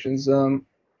transformations.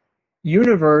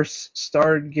 Universe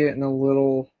started getting a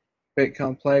little bit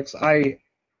complex. I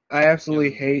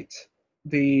absolutely hate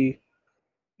the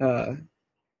uh,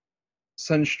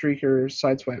 Sunstreaker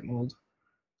Sideswipe mold.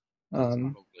 It's not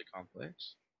overly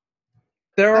complex.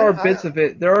 There are bits of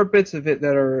it. There are bits of it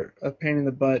that are a pain in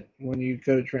the butt when you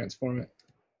go to transform it.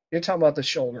 You're talking about the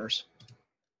shoulders.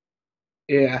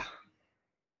 Yeah.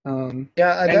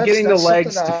 Yeah, and getting the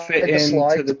legs to fit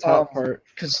into the top part.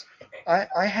 Because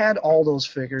I had all those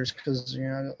figures because, you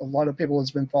know, a lot of people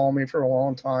that's been following me for a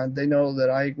long time, they know that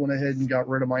I went ahead and got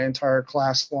rid of my entire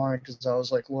class line because I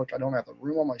was like, look, I don't have the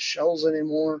room on my shelves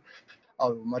anymore. I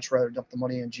would much rather dump the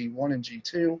money in G1 and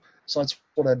G2. So that's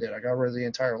what I did. I got rid of the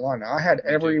entire line. Now, I had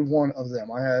every one of them.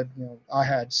 I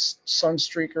had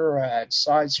Sunstreaker, I had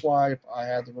Sideswipe, I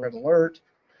had the Red Alert.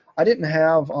 I didn't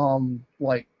have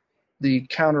like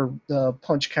the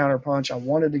punch counter punch. I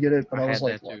wanted to get it, but I was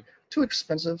like, look, too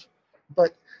expensive.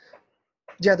 But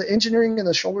yeah, the engineering in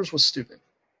the shoulders was stupid.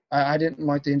 I didn't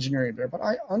like the engineering there, but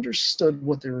I understood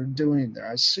what they were doing there.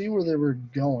 I see where they were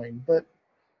going, but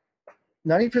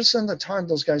 90% of the time,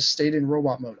 those guys stayed in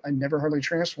robot mode. I never hardly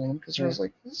transformed them because I was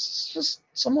like, this is just,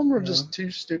 some of them were just too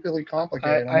stupidly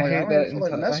complicated. I hate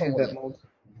that. I hate that mold.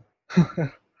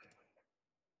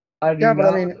 I do not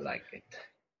like it.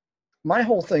 My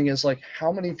whole thing is like,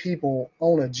 how many people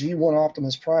own a G1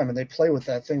 Optimus Prime and they play with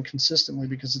that thing consistently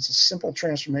because it's a simple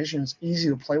transformation, it's easy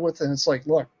to play with, and it's like,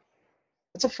 look,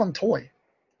 it's a fun toy,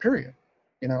 period.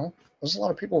 You know, there's a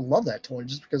lot of people who love that toy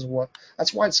just because of what.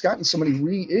 That's why it's gotten so many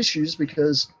reissues,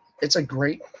 because it's a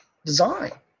great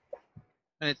design.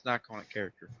 And it's an iconic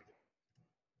character.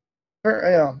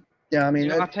 Yeah. I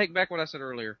mean, I take back what I said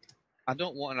earlier. I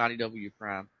don't want an IDW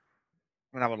Prime.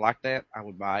 I mean, I would like that. I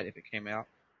would buy it if it came out.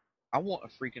 I want a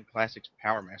freaking Classics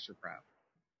Power Master Prime.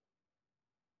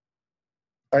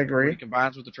 I agree. Where he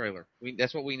combines with the trailer.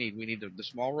 That's what we need. We need the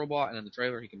small robot, and then the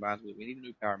trailer he combines with. We need a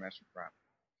new Power Master Prime.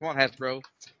 Come on, Hasbro.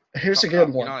 Here's a good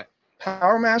one.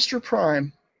 Power Master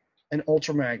Prime and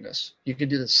Ultra Magnus. You could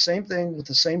do the same thing with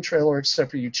the same trailer,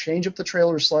 except for you change up the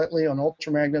trailer slightly on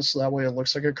Ultra Magnus, so that way it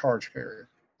looks like a card carrier.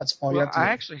 That's all you have to do. I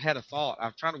actually had a thought.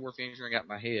 I'm trying to work the engineering out in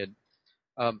my head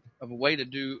of a way to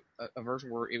do a version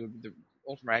where it would be the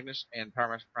Ultra Magnus and Power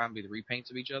Master Prime be the repaints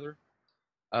of each other.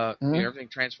 Everything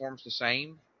transforms the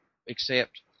same,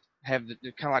 except have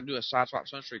kind of like do a Sideswipe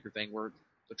Sunstreaker thing where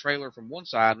the trailer from one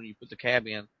side, when you put the cab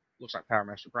in, looks like Power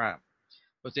Master Prime.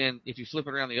 But then if you flip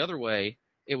it around the other way,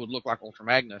 it would look like Ultra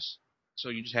Magnus. So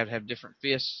you just have to have different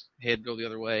fists, head go the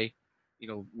other way,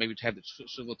 maybe to have the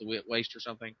swivel at the waist or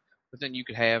something. But then you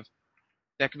could have,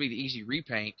 that could be the easy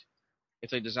repaint if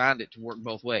they designed it to work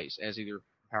both ways, as either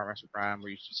Power Master Prime,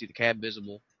 where you see the cab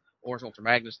visible, or as Ultra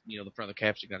Magnus, the front of the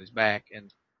cab sticking out his back,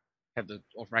 and have the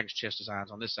Ultra Magnus chest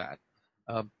designs on this side.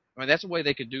 I mean, that's a way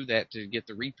they could do that to get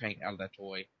the repaint out of that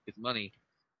toy, get the money,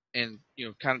 and,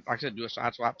 kind of, like I said, do a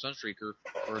Sideswipe Sunstreaker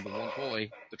for the one toy,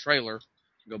 the trailer,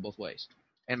 can go both ways.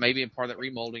 And maybe in part of that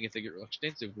remolding, if they get real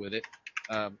extensive with it,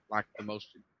 like the most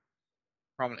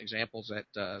prominent examples at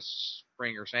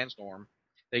Spring or Sandstorm,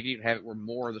 they can even have it where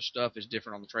more of the stuff is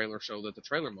different on the trailer so that the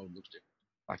trailer mode looks different.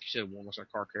 Like you said, one looks like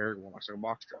a car carrier, one looks like a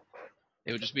box truck.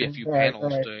 It would just be a few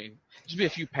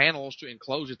panels to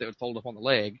enclose it that would fold up on the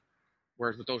leg,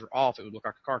 whereas with those are off, it would look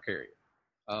like a car carrier.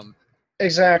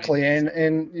 Exactly,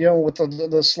 and with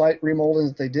the slight remolding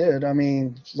that they did, I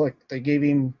mean, look, they gave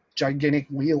him gigantic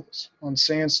wheels on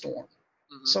Sandstorm.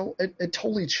 Mm-hmm. So it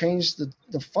totally changed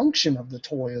the function of the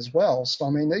toy as well. So, I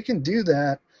mean, they can do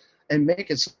that and make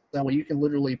it so that way you can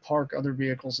literally park other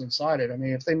vehicles inside it. I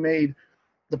mean, if they made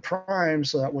the Prime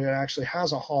so that way it actually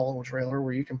has a hollow trailer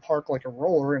where you can park like a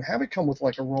roller and have it come with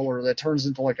like a roller that turns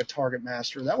into like a Target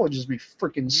Master, that would just be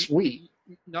freaking sweet.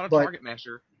 Not a Target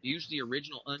Master. Use the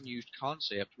original unused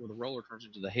concept where the roller turns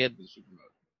into the head with the super mode.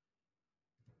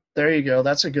 There you go.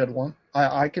 That's a good one.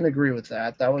 I can agree with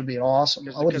that. That would be awesome.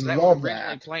 I would love that. Because that was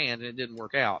originally planned and it didn't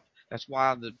work out. That's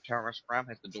why the Power Master Prime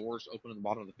has the doors open at the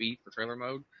bottom of the feet for trailer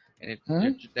mode, and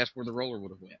that's where the roller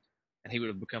would have went, and he would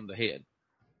have become the head.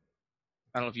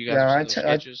 I don't know if you guys have seen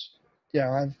those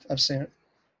sketches. I've seen it.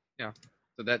 Yeah,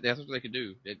 so that's what they could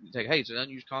do. Hey, it's an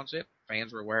unused concept.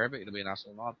 Fans are aware of it. It'll be a nice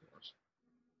little nod for us.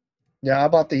 Yeah, I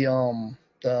bought the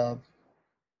I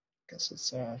guess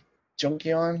it's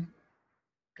Junkion.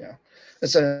 Yeah.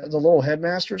 It's the little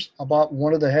headmasters. I bought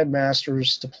one of the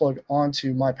headmasters to plug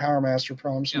onto my Powermaster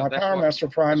Prime. So Yeah, my that's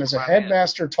Powermaster Prime that's is a what mine had.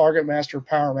 Headmaster, Target Master,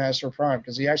 Powermaster Prime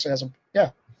because he actually has a.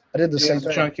 Yeah, I did the He same has a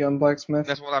thing. Junkyard Blacksmith.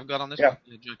 That's what I've got on this Yeah. one.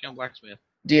 The Junkyard Blacksmith.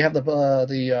 Do you have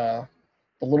the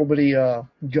little bitty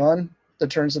gun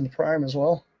that turns into Prime as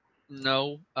well?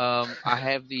 No, I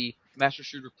have the Master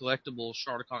Shooter collectible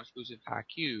Shardicon exclusive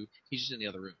IQ. He's just in the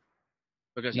other room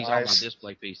because he's on my Nice.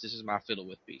 display piece. This is my fiddle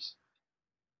with piece.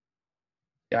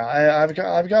 Yeah, I've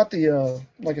got the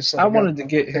like I said. I I've got wanted to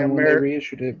get the him when they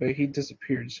reissued it, but he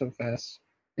disappeared so fast.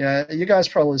 Yeah, you guys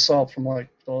probably saw it from like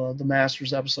the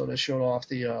Masters episode. I showed off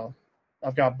the.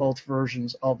 I've got both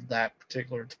versions of that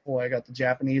particular toy. I got the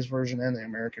Japanese version and the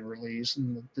American release,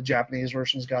 and the Japanese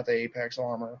version's got the Apex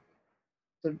armor.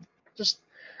 Just,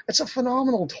 it's a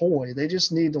phenomenal toy. They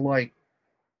just need to like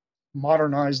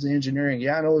modernize the engineering.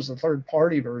 Yeah, I know there's a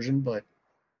third-party version, but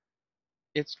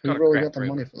It's who got a really crap got the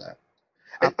trailer. money for that?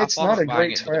 I It's thought not about a buying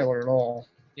great it, but trailer at all.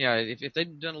 yeah, if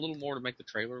they'd done a little more to make the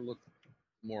trailer look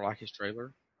more like his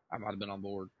trailer, I might have been on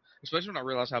board. Especially when I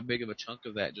realized how big of a chunk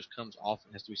of that just comes off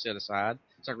and has to be set aside.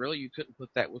 It's like, really, you couldn't put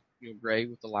that with gray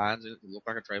with the lines in it to look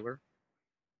like a trailer?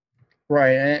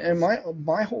 Right, and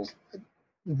my whole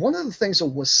one of the things that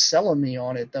was selling me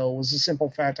on it though was the simple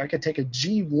fact I could take a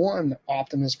G1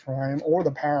 Optimus Prime or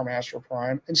the Powermaster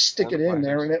Prime and stick Or it the in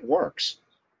there classics. and it works.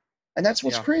 And that's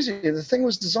what's Yeah. crazy. The thing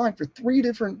was designed for 3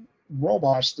 different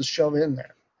robots to shove in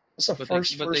there. That's the But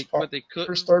first they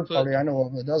couldn't third put party I know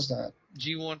of that does that.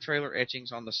 G1 trailer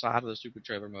etchings on the side of the stupid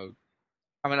trailer mode.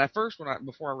 I mean, at first,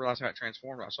 before I realized how it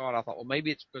transformed, I saw it. I thought, well,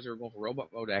 maybe it's because they were going for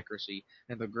robot mode accuracy,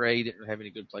 and the gray didn't have any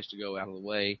good place to go out of the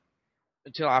way.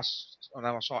 Until when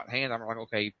I saw it in hand, I'm like,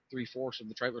 okay, 3/4 of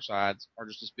the trailer sides are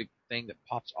just this big thing that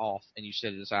pops off, and you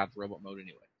set it aside for robot mode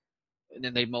anyway. And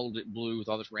then they molded it blue with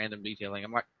all this random detailing.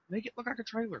 I'm like, make it look like a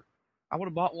trailer. I would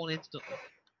have bought one instantly,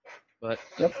 but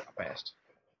Yep. I passed.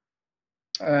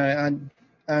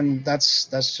 And that's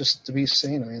just to be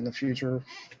seen. I mean, in the future,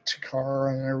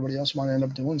 Takara and everybody else might end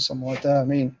up doing something like that. I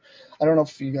mean, I don't know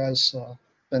if you guys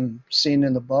been seeing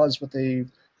in the buzz, but they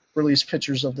released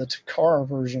pictures of the Takara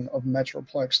version of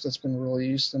Metroplex that's been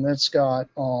released, and it's got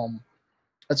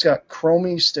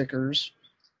chromey stickers.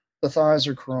 The thighs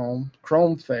are chrome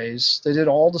face. They did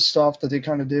all the stuff that they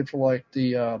kind of did for like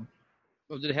the Oh,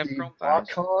 did it have the chrome thighs?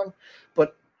 BotCon,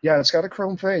 but yeah, it's got a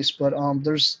chrome face, but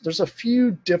there's a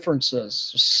few differences,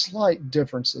 slight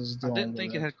differences. I didn't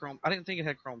think it had chrome. I didn't think it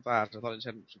had chrome thighs. I thought it just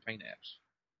had some paint apps.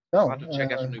 No, I'll have to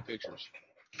check out some new pictures.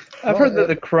 I've heard that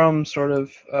the Chrome sort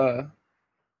of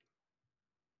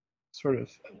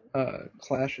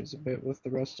clashes a bit with the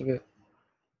rest of it.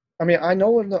 I mean, I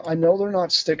know they're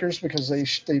not stickers because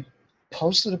they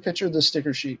posted a picture of the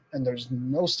sticker sheet and there's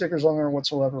no stickers on there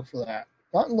whatsoever for that.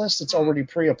 Not unless it's already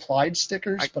pre-applied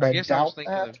stickers, but I doubt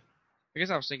that. I guess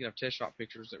I was thinking of test shop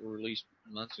pictures that were released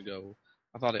months ago.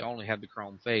 I thought they only had the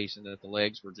chrome face and that the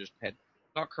legs were just had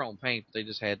not chrome paint, but they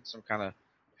just had some kind of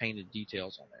painted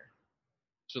details on there,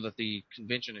 so that the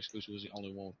convention exclusive was the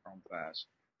only one with chrome thighs.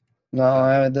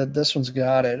 No, this one's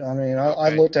got it. I mean, I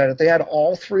Okay. looked at it. They had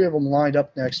all 3 of them lined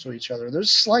up next to each other.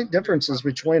 There's slight differences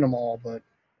between them all, but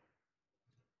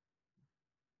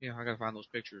Yeah, I gotta find those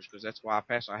pictures because that's why I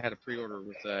passed. I had a pre-order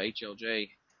with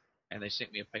HLJ, and they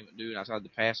sent me a payment due, and I decided to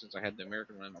pass since I had the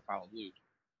American one in my pile of loot.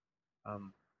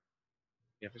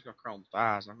 Yeah, if it's got chrome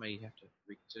thighs, I may have to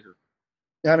reconsider.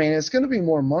 I mean, it's going to be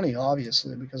more money,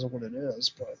 obviously, because of what it is.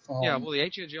 But Yeah, well, the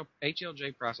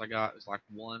HLJ price I got is like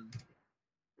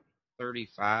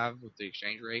 $135 with the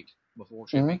exchange rate before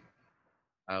shipping,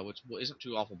 which isn't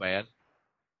too awful bad.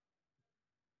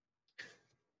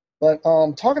 But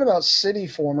talking about city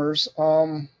formers,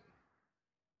 let's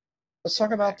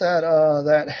talk about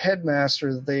that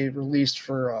headmaster that they released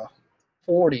for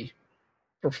 40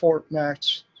 for Fort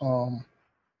Max.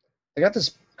 They got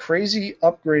this crazy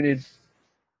upgraded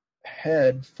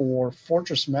head for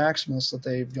Fortress Maximus that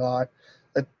they've got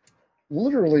that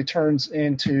literally turns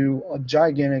into a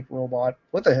gigantic robot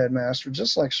with a headmaster,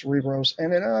 just like Cerebros,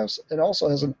 and it also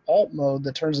has an alt mode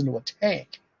that turns into a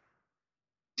tank.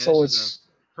 Yeah, so this it's is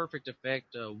a perfect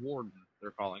effect warden,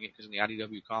 they're calling it, because in the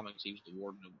IDW comics he was the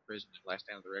warden of the prison in Last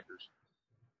Stand of the Wreckers.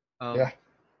 Yeah.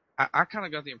 I kind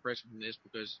of got the impression from this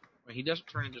because he doesn't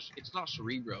turn into. It's not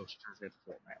Cerebros who turns into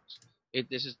Fort Max.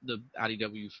 This is the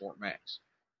IDW Fort Max.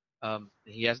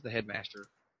 He has the headmaster,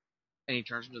 and he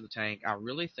turns into the tank. I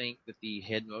really think that the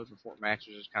head mode for Fort Max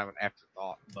was just kind of an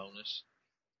afterthought bonus.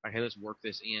 Like, hey, let's work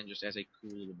this in just as a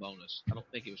cool little bonus. I don't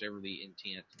think it was ever the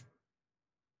intent.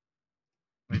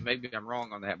 I mean, maybe I'm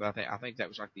wrong on that, but I think that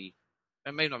was like it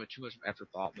may not be too much of an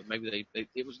afterthought, but maybe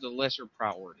it was the lesser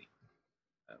priority.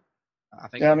 I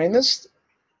think. Yeah, I mean this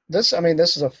is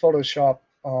a Photoshop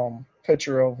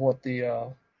picture of what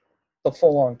the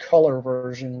full-on color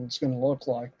version is going to look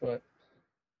like, but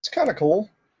it's kind of cool.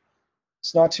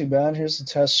 It's not too bad. Here's the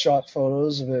test shot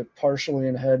photos of it partially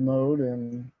in head mode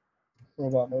and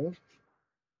robot mode.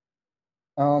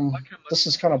 This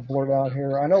is kind of blurred out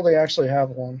here. I know they actually have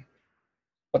one,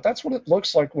 but that's what it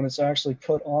looks like when it's actually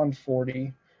put on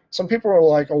 40. Some people are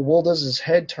like, oh, well, does his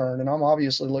head turn? And I'm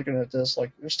obviously looking at this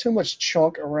like there's too much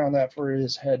chunk around that for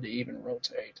his head to even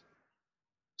rotate.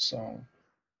 So.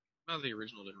 No, the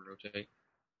original didn't rotate.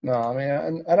 No, I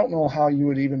mean, I don't know how you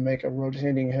would even make a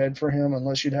rotating head for him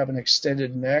unless you'd have an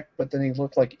extended neck, but then he'd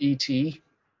look like E.T.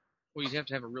 Well, you'd have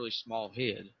to have a really small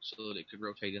head so that it could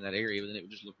rotate in that area, but then it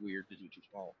would just look weird because it was too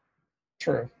small.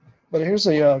 True. But here's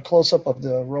a close-up of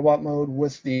the robot mode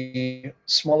with the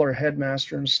smaller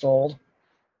headmaster installed.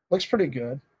 Looks pretty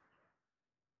good.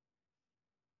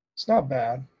 It's not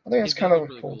bad. I think it's kind of a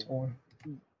really cool toy.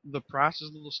 The price is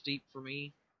a little steep for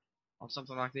me on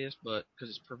something like this, but because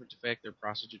it's Perfect Effect, their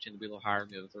prices do tend to be a little higher than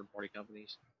the other third-party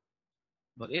companies.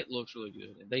 But it looks really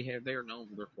good, and they are known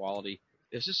for their quality.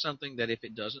 This is something that if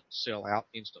it doesn't sell out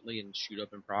instantly and shoot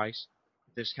up in price,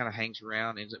 if this kind of hangs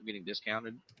around, ends up getting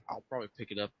discounted, I'll probably pick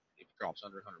it up if it drops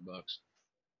under $100.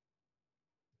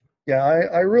 Yeah,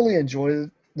 I really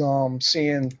enjoy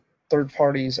seeing third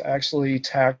parties actually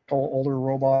tackle older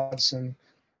robots and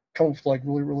come up with like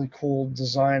really, really cool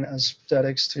design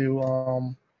aesthetics to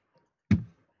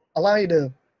allow you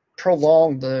to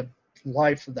prolong the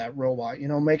life of that robot,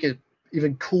 make it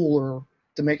even cooler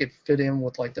to make it fit in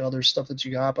with like the other stuff that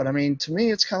you got. But I mean, to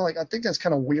me, it's kind of like, I think that's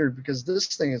kind of weird because this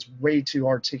thing is way too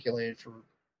articulated for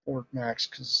Fort Max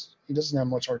because he doesn't have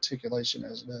much articulation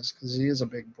as it is because he is a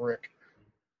big brick.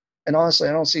 And honestly,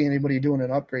 I don't see anybody doing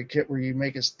an upgrade kit where you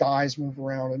make his thighs move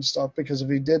around and stuff because if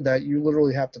he did that, you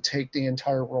literally have to take the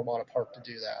entire robot apart to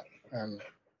do that. And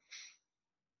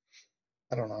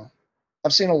I don't know.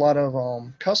 I've seen a lot of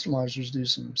customizers do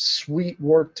some sweet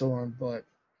work to him, but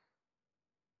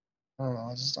I don't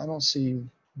know. I don't see you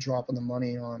dropping the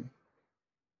money on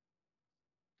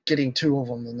getting two of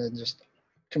them and then just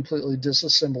completely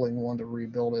disassembling one to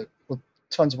rebuild it with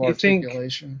tons of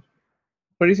articulation.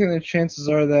 What do you think the chances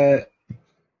are that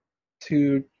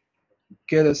to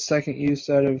get a second use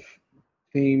out of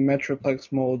the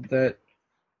Metroplex mold that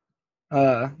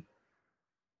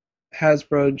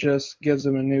Hasbro just gives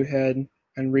him a new head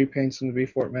and repaints him to be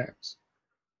Fort Max?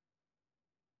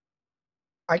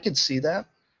 I could see that,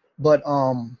 but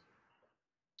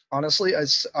honestly,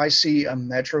 I see a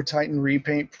Metro Titan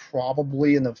repaint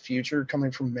probably in the future coming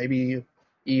from maybe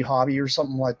eHobby or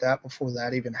something like that before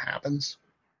that even happens,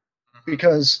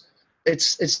 because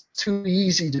it's too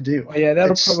easy to do. Yeah,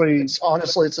 honestly,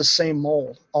 it's the same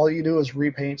mold. All you do is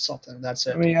repaint something. That's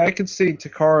it. I mean, I could see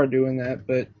Takara doing that,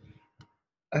 but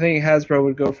I think Hasbro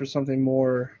would go for something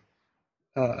more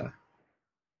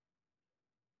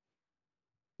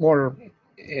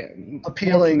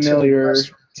appealing, familiar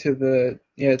to the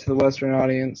Western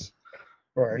audience.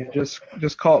 Right. Yeah,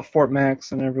 just call it Fort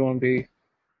Max and everyone be.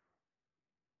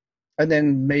 And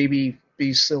then maybe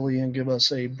be silly and give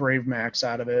us a Brave Max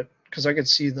out of it, because I could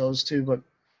see those two, but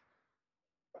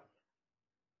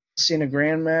seeing a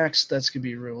Grand Max, that's gonna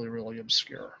be really, really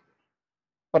obscure.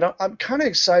 But I'm kind of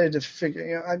excited to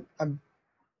figure.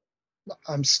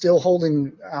 I'm still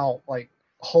holding out like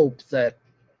hope that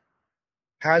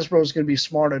Hasbro's going to be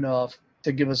smart enough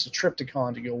to give us a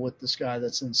Trypticon to go with this guy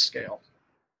that's in scale.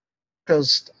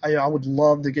 Because I would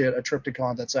love to get a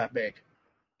Trypticon that's that big.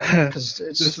 This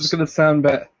is going to sound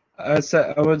bad. I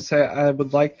would say I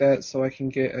would like that so I can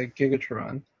get a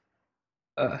Gigatron.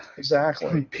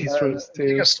 Exactly. Beast Wars 2.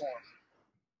 Gigastorm.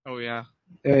 Oh yeah.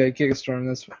 Gigastorm.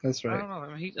 That's right. I don't know.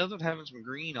 I mean, other than having some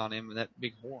green on him and that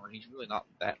big horn, he's really not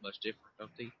that much different,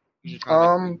 don't he? He's just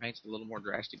trying to make paints a little more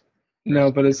drastic.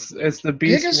 No, but it's the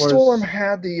Beast Wars. Gigastorm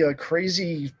had the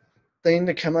crazy thing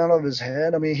to come out of his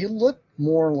head. I mean, he looked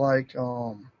more like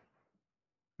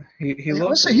he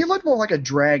looked more like a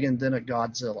dragon than a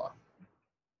Godzilla.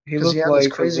 Because he had this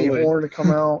crazy horn to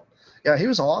come out. Yeah, he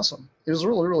was awesome. He was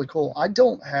really, really cool. I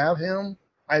don't have him.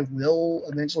 I will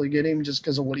eventually get him just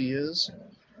because of what he is.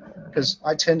 Because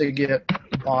I tend to get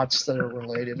bots that are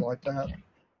related like that.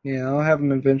 Yeah, I'll have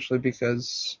him eventually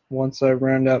because once I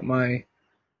round out my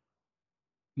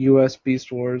U.S.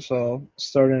 Beast Wars, I'll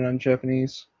start in on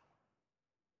Japanese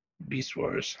Beast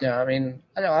Wars. Yeah, I mean,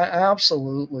 I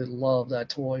absolutely love that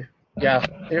toy. Yeah,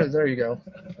 there you go.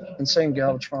 Insane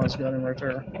Galvatron's got him right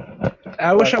there.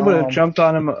 I wish I would have jumped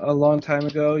on him a long time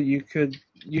ago. You could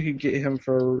get him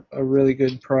for a really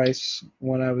good price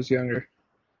when I was younger.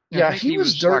 Yeah, he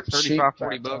was dirt cheap.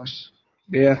 $40.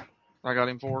 Yeah. I got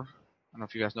him for. I don't know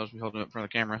if you guys noticed me holding him up in front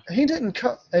of the camera. He didn't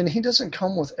come, and he doesn't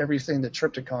come with everything that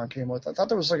Trypticon came with. I thought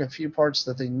there was like a few parts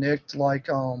that they nicked, like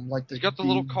He's got the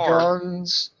little card.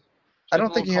 guns. I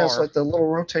don't think he has like the little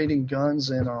rotating guns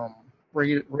and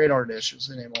radar dishes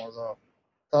anymore though.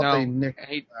 Thought they nicked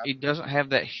that. He doesn't have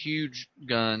that huge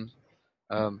gun.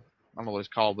 I don't know what it's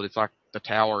called, but it's like the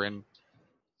tower in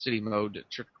city mode that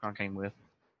Trypticon came with.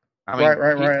 I mean,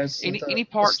 right. Any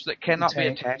parts that cannot be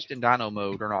attached in Dino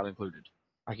mode are not included.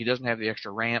 Like he doesn't have the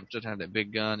extra ramp, doesn't have that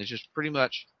big gun. It's just pretty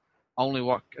much only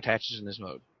what attaches in this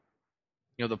mode.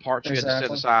 You know, the parts you had to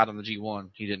set aside on the G1,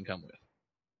 he didn't come with.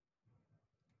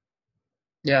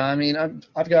 Yeah, I mean,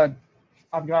 I've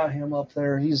got him up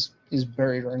there. He's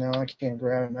buried right now. I can't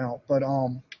grab him out, but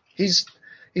he's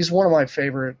one of my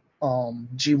favorite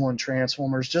G1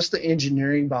 Transformers. Just the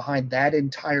engineering behind that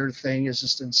entire thing is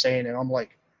just insane, and I'm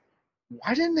like,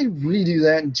 why didn't they redo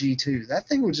that in G2? That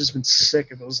thing would have just been sick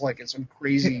if it was like in some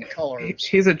crazy colors.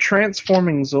 He's a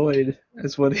transforming Zoid,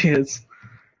 is what he is.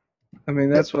 I mean,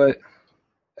 that's what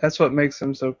makes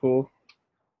him so cool.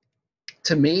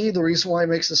 To me, the reason why it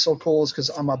makes it so cool is because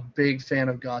I'm a big fan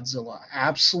of Godzilla. I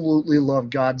absolutely love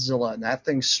Godzilla, and that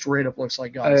thing straight up looks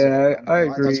like Godzilla. I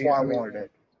agree. That's why I wanted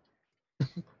it.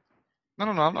 I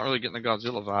don't know. I'm not really getting the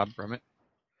Godzilla vibe from it.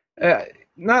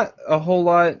 Not a whole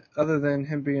lot, other than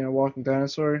him being a walking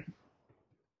dinosaur.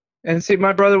 And see,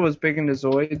 my brother was big into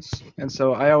Zoids, and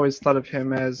so I always thought of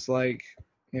him as like,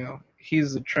 you know,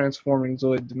 he's a transforming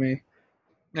Zoid to me.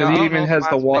 Because he even has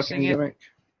the walking gimmick.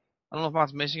 I don't know if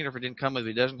mine's missing it or if it didn't come with it.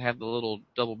 He doesn't have the little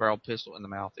double-barreled pistol in the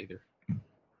mouth either.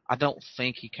 I don't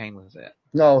think he came with that.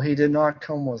 No, he did not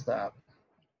come with that.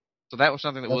 So that was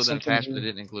something that would have been attached, but it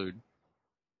didn't include.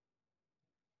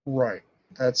 Right.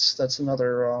 That's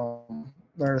another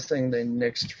thing they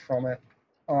nixed from it.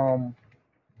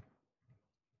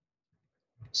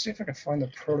 See if I can find the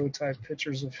prototype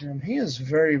pictures of him. He is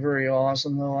very, very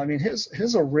awesome, though. I mean,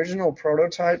 his original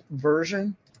prototype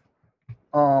version,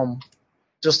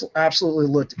 just absolutely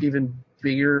looked even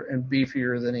bigger and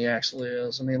beefier than he actually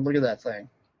is. I mean, look at that thing.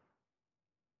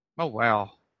 Oh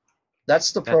wow.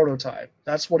 That's the prototype.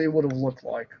 That's what he would have looked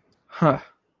like. Huh.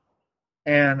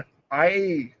 And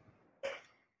I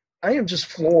am just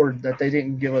floored that they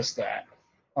didn't give us that.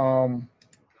 I'm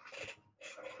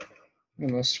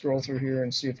going to scroll through here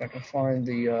and see if I can find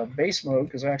the base mode,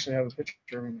 because I actually have a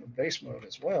picture of the base mode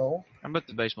as well. I bet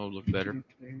the base mode looked better.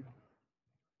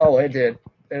 Oh, it did.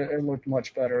 It looked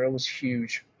much better. It was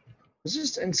huge. It was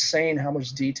just insane how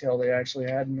much detail they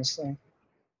actually had in this thing.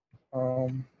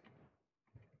 Let's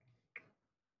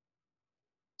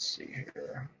see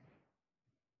here.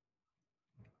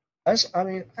 I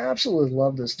mean, I absolutely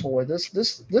love this toy. This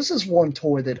is one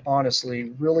toy that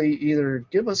honestly really either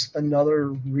give us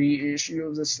another reissue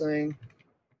of this thing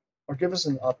or give us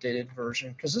an updated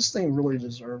version, because this thing really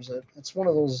deserves it. It's one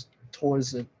of those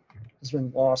toys that has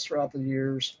been lost throughout the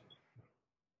years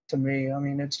to me. I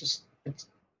mean, it's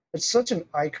such an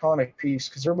iconic piece,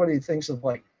 because everybody thinks of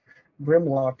like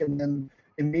Grimlock, and then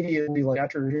immediately, like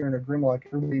after hearing a Grimlock,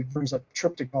 everybody brings up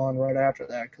Trypticon right after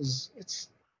that, because it's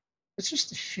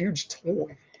just a huge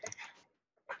toy.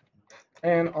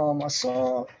 And I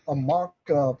saw a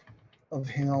mock-up of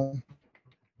him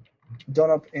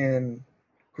done up in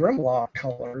Grimlock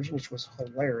colors, which was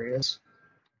hilarious.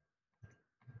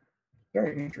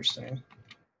 Very interesting.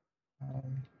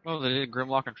 Oh, they did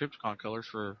Grimlock and Trypticon colors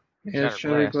for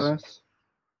Shattered Glass.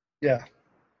 Yeah.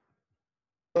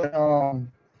 But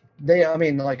I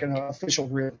mean, like an official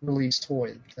release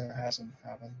toy that hasn't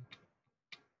happened.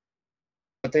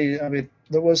 But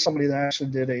there was somebody that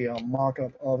actually did a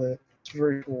mock-up of it. It's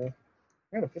very cool.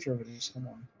 I got a picture of it here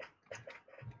somewhere.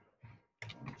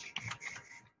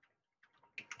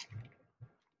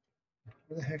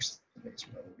 Where the heck's the base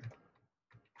mode?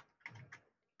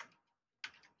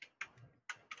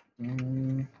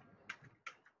 Looking.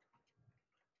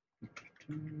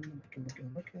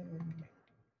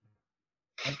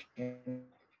 I can't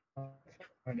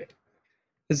find it.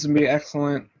 This would be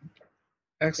excellent.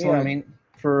 Excellent. Yeah, I mean,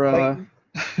 for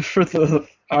for the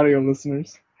audio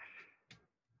listeners.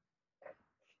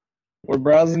 We're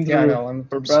browsing through.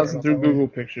 We're browsing through Google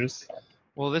Pictures.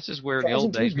 Well, this is where in the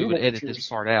old days we would edit this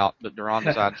part out, but Duran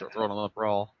decided to throw them up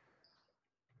raw.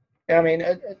 Yeah, I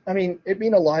mean, it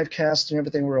being a live cast and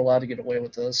everything, we're allowed to get away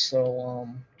with this. So,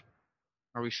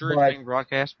 are we sure it's being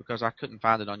broadcast? Because I couldn't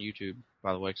find it on YouTube,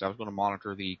 by the way, because I was going to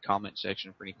monitor the comment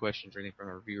section for any questions or anything from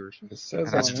our viewers. It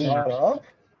says that's not up.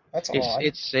 That's odd.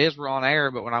 It says we're on air,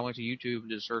 but when I went to YouTube and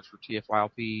did a search for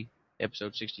TFYLP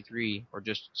episode 63 or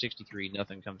just 63,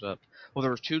 nothing comes up. Well,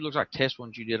 there was two, looks like test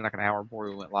ones you did like an hour before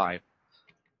we went live,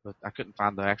 but I couldn't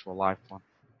find the actual live one.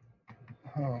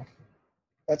 Oh,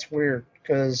 that's weird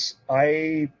because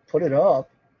I put it up.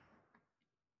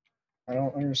 I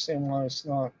don't understand why it's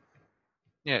not.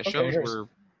 Yeah, it Okay, shows here's. we're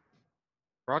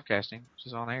broadcasting. This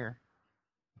is on air.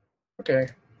 Okay,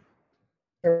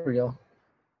 there we go.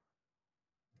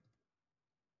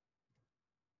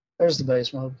 There's the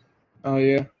base mode. Oh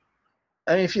yeah.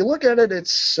 I mean, if you look at it,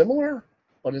 it's similar,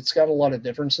 but it's got a lot of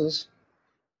differences.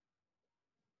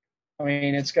 I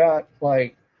mean, it's got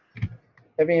like.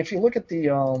 I mean, if you look at the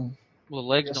Well, the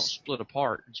legs Yes. don't split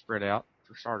apart and spread out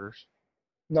for starters.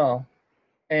 No,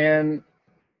 and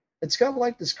it's got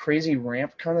like this crazy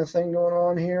ramp kind of thing going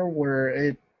on here where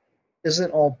it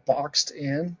isn't all boxed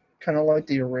in, kind of like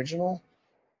the original.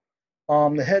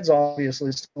 The head's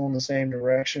obviously still in the same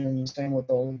direction, same with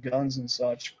all the guns and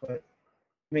such. But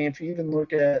I mean, if you even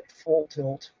look at Full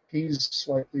Tilt, he's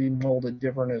slightly molded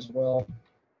different as well.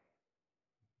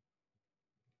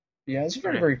 Yeah, it's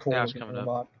very Okay, very cool now it's looking coming up.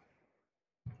 robot.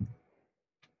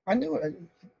 I knew it.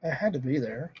 It had to be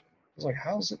there. I was like,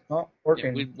 how's it not Yeah,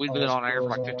 working? we'd been on air for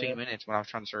like 15 minutes when I was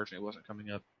trying to search and it wasn't coming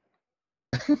up.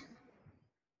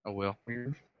 Oh well.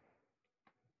 Weird.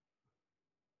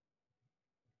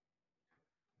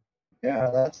 Yeah,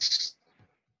 that's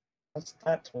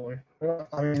that toy.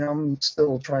 I mean, I'm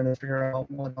still trying to figure out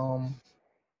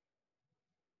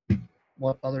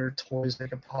what other toys they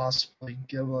could possibly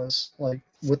give us, like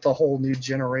with the whole new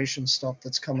generation stuff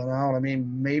that's coming out. I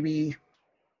mean, maybe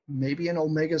an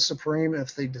Omega Supreme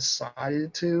if they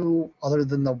decided to, other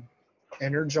than the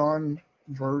Energon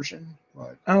version.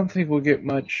 But I don't think we'll get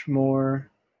much more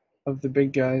of the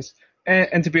big guys.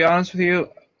 And to be honest with you,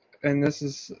 and this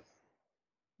is,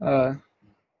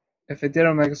 if they did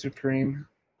Omega Supreme,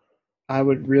 I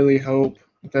would really hope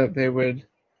that they would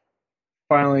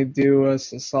finally do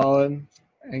us a solid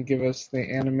and give us the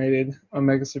animated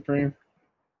Omega Supreme.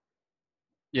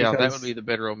 Yeah, that Because- would be the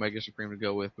better Omega Supreme to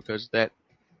go with because that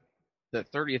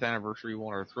 30th anniversary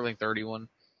one or Thrilling 31,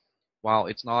 while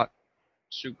it's not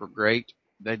super great,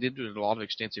 they did do a lot of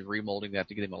extensive remolding that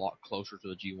to get him a lot closer to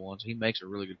the G1s. He makes a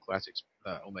really good classic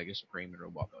Omega Supreme in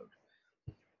robot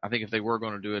mode. I think if they were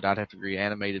going to do it, I'd have to agree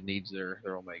animated needs their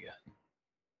Omega.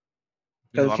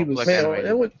 You know, I he don't was collect animated.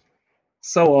 it would.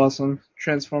 so awesome,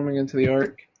 transforming into the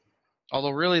Ark.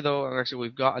 Although really though, actually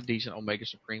we've got a decent Omega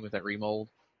Supreme with that remold.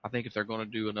 I think if they're going to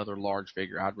do another large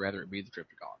figure, I'd rather it be the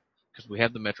Trypticon because we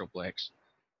have the Metroplex.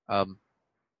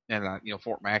 And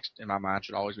Fort Max in my mind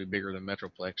should always be bigger than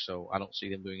Metroplex, so I don't see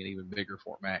them doing an even bigger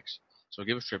Fort Max. So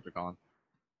give us Trypticon.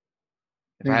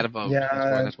 If I had a vote, Yeah,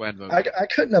 that's why I'd vote. I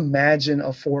couldn't imagine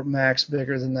a Fort Max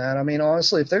bigger than that. I mean,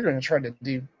 honestly, if they're going to try to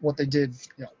do what they did,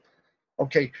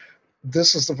 okay,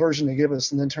 this is the version they give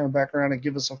us, and then turn back around and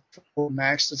give us a Fort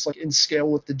Max that's like in scale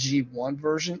with the G1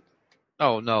 version.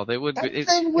 Oh no, they would. That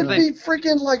thing would be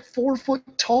freaking like 4 foot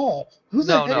tall. Who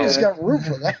the heck has got room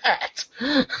for that?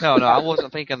 No, I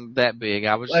wasn't thinking that big.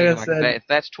 I was Like thinking I said- that if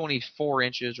that's 24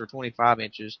 inches or 25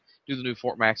 inches, do the new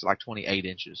Fort Max at like 28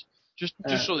 inches. Just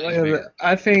so that it's bigger.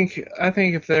 I think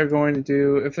if they're going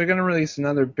to release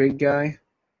another big guy,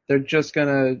 they're just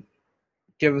gonna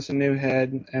give us a new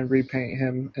head and repaint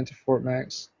him into Fort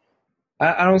Max.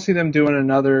 I don't see them doing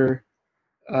another.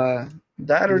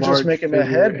 That or just large making a figure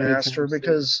headmaster anytime soon.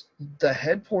 because the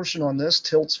head portion on this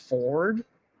tilts forward.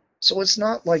 So it's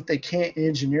not like they can't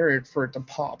engineer it for it to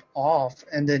pop off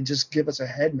and then just give us a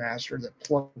headmaster that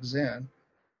plugs in.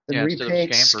 Then Yeah, instead of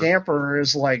repaint Scamper. Scamper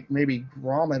is like maybe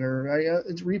Grommet or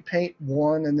repaint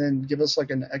one and then give us like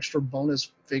an extra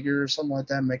bonus figure or something like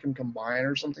that and make them combine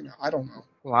or something. I don't know.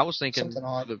 Well, I was thinking Something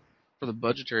odd. for the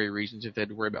budgetary reasons, if they had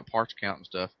to worry about parts count and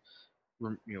stuff,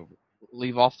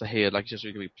 leave off the head, like you said, so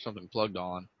it could be something plugged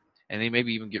on, and then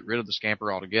maybe even get rid of the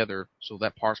Scamper altogether, so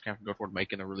that parts count can go toward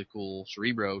making a really cool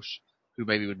Cerebros, who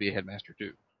maybe would be a headmaster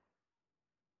too.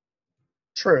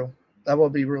 True. That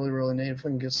would be really, really neat if we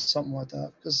can get something like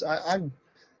that. Because I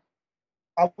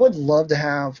would love to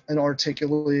have an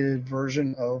articulated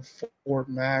version of Fort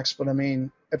Max, but I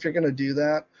mean, if you're going to do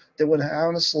that, they would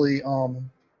honestly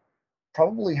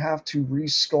probably have to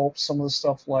resculpt some of the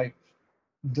stuff like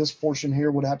this portion here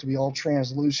would have to be all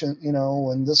translucent,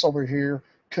 and this over here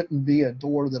couldn't be a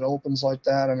door that opens like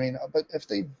that. I mean, but if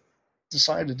they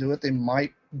decide to do it, they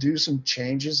might do some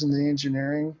changes in the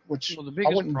engineering, which Well, the I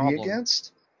biggest wouldn't problem- be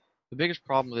against. The biggest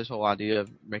problem with this whole idea of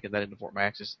making that into Fort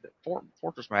Max is that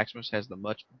Fortress Maximus has the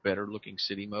much better looking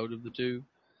city mode of the two,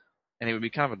 and it would be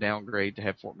kind of a downgrade to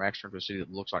have Fort Max turn to a city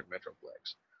that looks like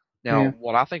Metroplex. Now, Yeah.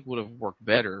 what I think would have worked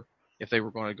better if they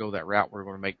were going to go that route, where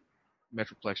we're going to make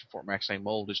Metroplex and Fort Max same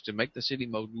mold, is to make the city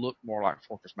mode look more like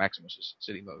Fortress Maximus'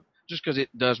 city mode, just because it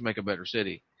does make a better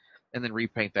city, and then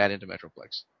repaint that into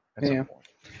Metroplex at Yeah. some point.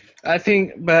 I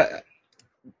think, but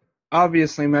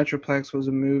obviously Metroplex was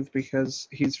a move because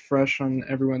he's fresh on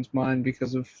everyone's mind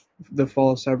because of the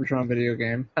Fall of Cybertron video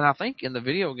game. And I think in the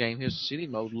video game, his city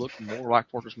mode looked more like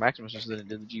Fortress Maximus than it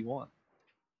did the G1.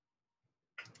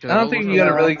 I don't think you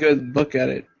got a really good look at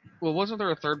it. Well, wasn't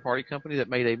there a third-party company that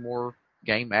made a more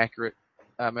game-accurate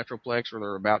Metroplex, or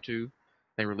they're about to?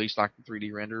 They released like the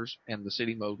 3D renders, and the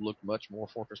city mode looked much more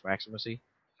Fortress Maximus-y.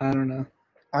 I don't know.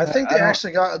 I think they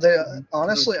actually got.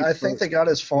 Honestly, I think they got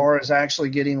as far as actually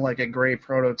getting like a gray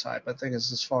prototype. I think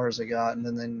it's as far as they got, and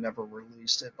then they never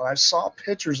released it. But I saw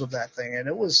pictures of that thing, and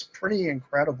it was pretty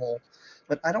incredible.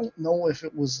 But I don't know if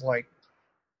it was like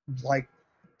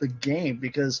the game,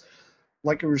 because,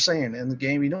 like you were saying, in the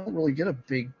game you don't really get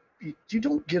you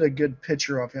don't get a good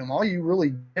picture of him. All you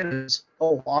really get is,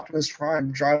 oh, Optimus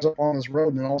Prime drives up on this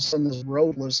road, and all of a sudden this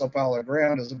road lifts up out of the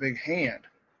ground as a big hand.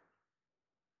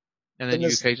 And then you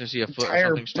occasionally see a foot or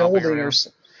something stomping around.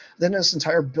 Then this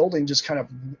entire building just kind of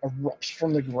erupts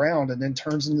from the ground and then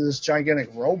turns into this gigantic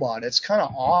robot. It's kind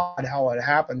of odd how it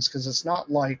happens, because it's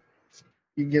not like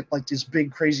you get like this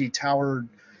big crazy towered,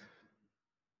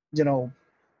 set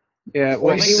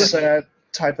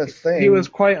type of thing. He was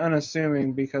quite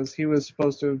unassuming because he was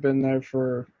supposed to have been there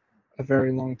for a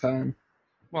very long time.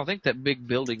 Well, I think that big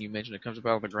building you mentioned that comes up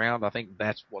out of the ground, I think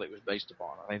that's what it was based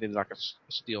upon. I think they did like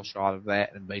a still shot of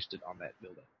that and based it on that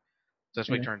building. So that's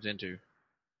what it turns into.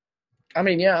 I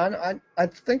mean, yeah, I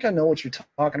think I know what you're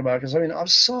talking about, because, I mean, I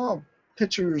saw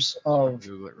pictures of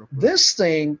this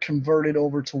thing converted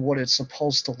over to what it's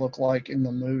supposed to look like in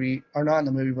the movie, or not in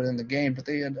the movie, but in the game. But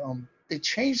they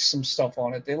changed some stuff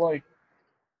on it. They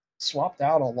swapped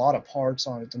out a lot of parts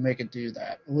on it to make it do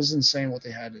that. It was insane what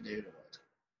they had to do to it.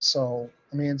 So,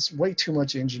 I mean, it's way too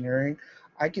much engineering.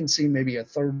 I can see maybe a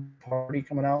third party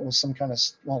coming out with some kind of,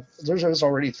 well, there's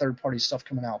already third party stuff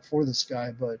coming out for this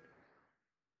guy, but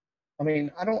I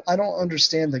mean, I don't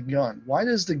understand the gun. Why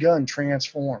does the gun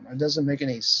transform? It doesn't make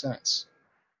any sense.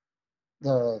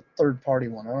 The third party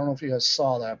one. I don't know if you guys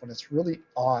saw that, but it's really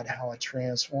odd how it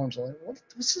transforms. Like,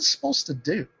 what's this supposed to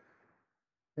do?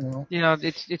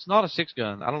 It's not a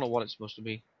 6-gun. I don't know what it's supposed to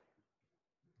be.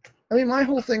 I mean, my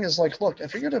whole thing is like, look,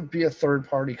 if you're going to be a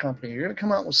third-party company, you're going to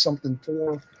come out with something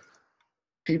for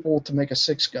people to make a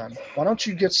 6-gun. Why don't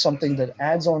you get something that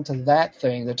adds on to that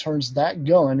thing that turns that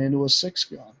gun into a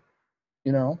 6-gun?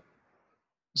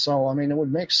 So, I mean, it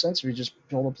would make sense if you just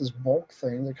build up this bulk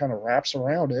thing that kind of wraps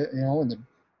around it, and it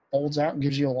folds out and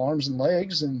gives you arms and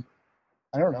legs, and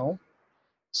I don't know,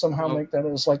 somehow make that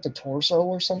as like the torso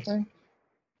or something.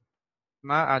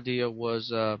 My idea was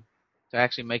to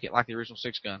actually make it like the original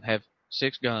 6-gun. Have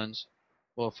 6 guns,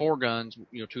 4 guns,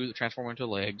 2 that transform into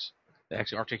legs, the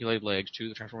actually articulated legs, 2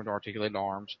 that transform into articulated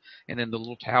arms, and then the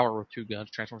little tower with 2 guns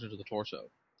transforms into the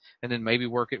torso. And then maybe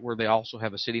work it where they also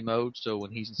have a city mode, so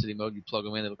when he's in city mode, you plug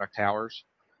them in, they look like towers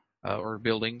or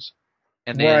buildings.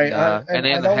 And then, and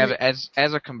then have it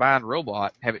as a combined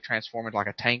robot, have it transform into like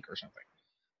a tank or something.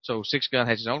 So 6-gun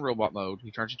has his own robot mode.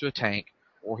 He turns into a tank,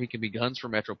 or he can be guns for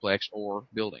Metroplex or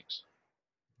buildings.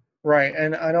 Right,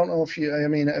 and I don't know if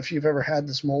you've ever had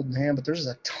this mold in hand, but there's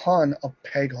a ton of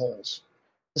peg holes.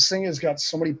 This thing has got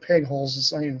so many peg holes,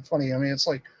 it's not even funny. I mean, it's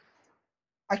like,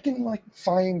 I can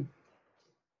find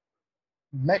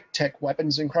mech tech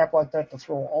weapons and crap like that to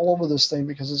throw all over this thing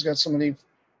because it's got so many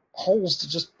holes to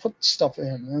just put stuff in.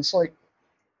 And it's like,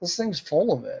 this thing's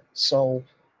full of it. So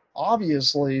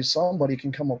obviously somebody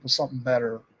can come up with something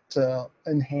better to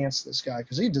enhance this guy,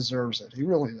 because he deserves it. He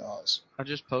really does. I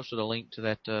just posted a link to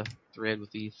that thread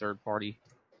with the third-party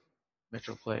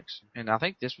Metroplex, and I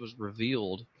think this was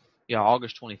revealed,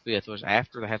 August 25th. It was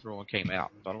after the Hasbro one came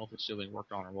out. I don't know if it's still being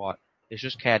worked on or what. It's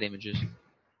just CAD images.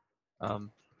 And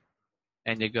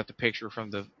they've got the picture from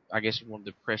one of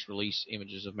the press release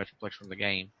images of Metroplex from the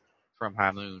game, from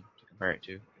High Moon, to compare it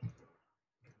to.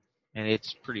 And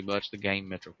it's pretty much the game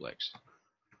Metroplex.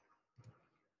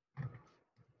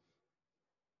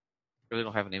 They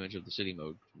don't have an image of the city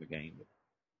mode from the game. But,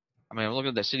 I mean, I'm looking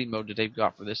at that city mode that they've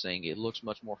got for this thing. It looks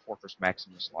much more Fortress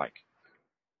Maximus-like.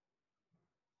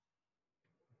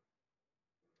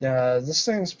 Yeah, this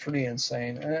thing's pretty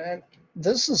insane. And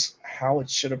this is how it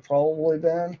should have probably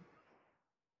been.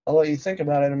 Although you think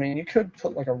about it, I mean, you could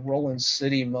put like a rolling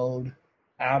city mode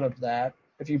out of that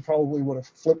if you probably would have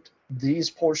flipped these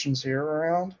portions here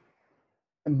around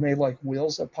and made like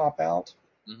wheels that pop out.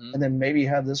 Mm-hmm. And then maybe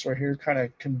have this right here kind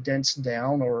of condensed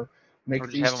down, or make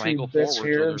these 2 bits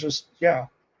here just,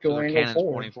 go angle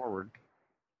forward. Pointing forward.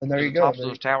 And there you the go. Tops of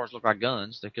those towers look like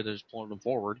guns. They could have just pointed them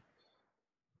forward.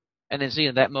 And then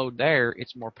seeing that mode there,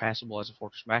 it's more passable as a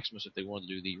Fortress Maximus if they wanted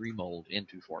to do the remold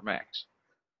into Fort Max.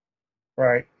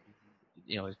 Right.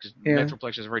 Because Yeah.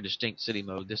 Metroplex is a very distinct city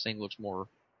mode. This thing looks more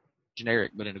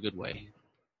generic, but in a good way.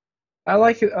 I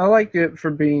like it. I like it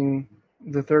for being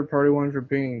the third-party one for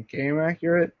being game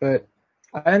accurate, but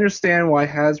I understand why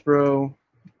Hasbro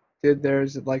did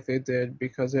theirs like they did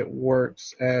because it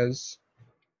works as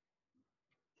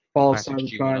Fall of Classic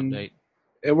G1 Cybertron. update.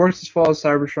 It works as Fall of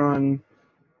Cybertron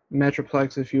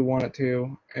Metroplex if you want it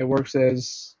to. It works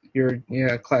as your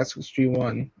Classics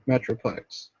G1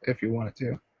 Metroplex if you want it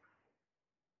to.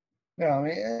 Yeah, I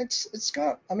mean it's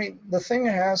got. I mean the thing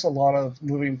has a lot of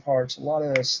moving parts, a lot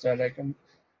of aesthetic, and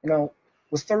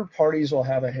with third parties will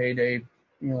have a heyday.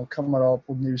 Coming up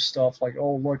with new stuff like,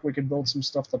 oh look, we could build some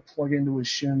stuff to plug into his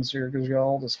shins here because we got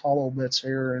all this hollow bits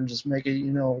here and just make it,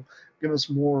 give us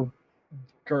more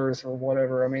girth or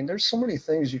whatever. I mean, there's so many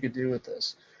things you could do with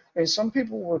this. I mean, some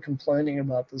people were complaining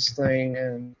about this thing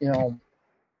and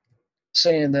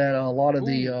saying that a lot of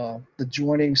the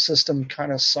joining system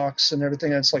kind of sucks and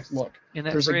everything. And it's like, look, In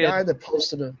that there's a thread, guy that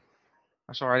posted a.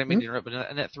 I'm sorry, I didn't mean to interrupt, but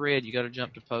in that thread, you got to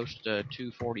jump to post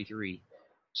 243.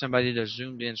 Somebody did a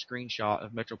zoomed-in screenshot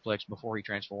of Metroplex before he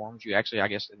transforms. You actually, I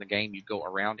guess, in the game, you go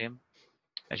around him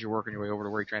as you're working your way over to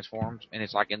where he transforms, and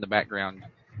it's like in the background.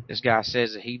 This guy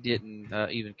says that he didn't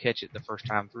even catch it the first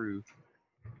time through,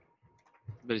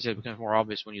 but he said it becomes more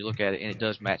obvious when you look at it, and it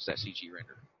does match that CG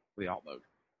render for the alt mode.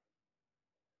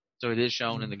 So it is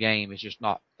shown in the game. It's just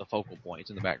not the focal point. It's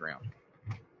in the background.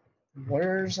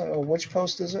 Where's which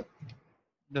post is it?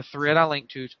 The thread I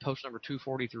linked to is post number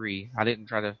 243. I didn't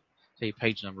try to say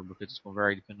page number because it's going to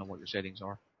vary depending on what your settings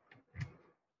are.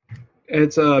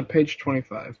 It's page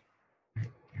 25.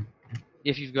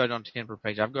 If you've got it on 10 per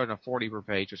page, I've got it on 40 per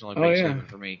page, which is only Oh, page yeah. 7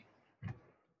 for me.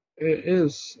 It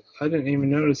is. I didn't even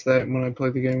notice that when I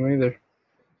played the game either.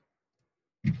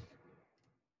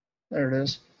 There it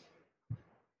is.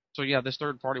 So yeah, this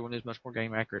third party one is much more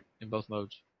game accurate in both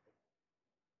modes.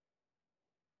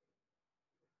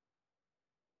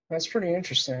 That's pretty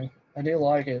interesting. I do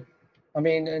like it. I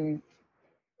mean, and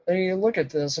you look at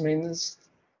this. I mean,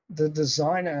 the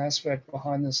design aspect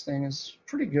behind this thing is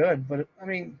pretty good. But I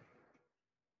mean,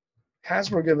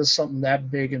 Hasbro give us something that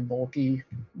big and bulky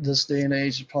this day and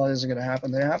age. It probably isn't going to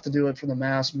happen. They have to do it for the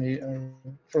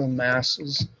for the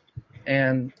masses,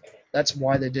 and that's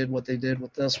why they did what they did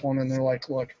with this one. And they're like,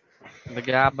 look, The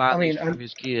guy buying these from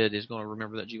his kid is going to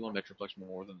remember that G1 Metroplex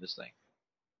more than this thing.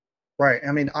 Right.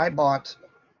 I mean, I bought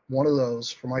one of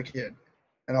those for my kid,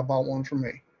 and I bought one for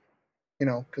me.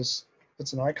 Because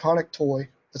it's an iconic toy.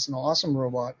 It's an awesome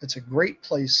robot. It's a great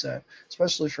play set,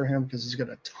 especially for him because he's got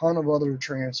a ton of other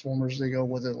Transformers that go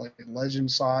with it, like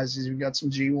Legend size. He's got some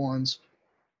G1s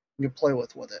you can play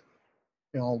with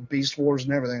it. Beast Wars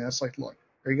and everything. That's like, look,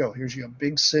 there you go. Here's your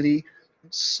big city.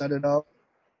 Set it up.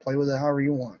 Play with it however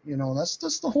you want.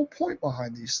 That's the whole point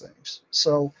behind these things.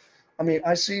 So, I mean,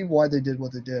 I see why they did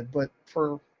what they did, but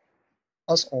for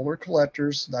us older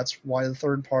collectors, that's why the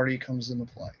third party comes into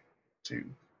play to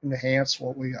enhance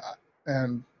what we got.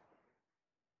 And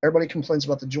everybody complains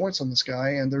about the joints on this guy,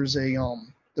 and there's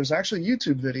actually a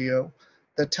YouTube video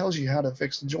that tells you how to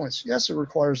fix the joints. Yes, it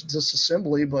requires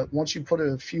disassembly, but once you put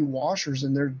a few washers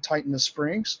in there to tighten the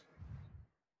springs,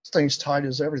 this thing's tight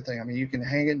as everything. I mean, you can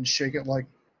hang it and shake it like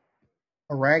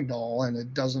a rag doll, and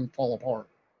it doesn't fall apart.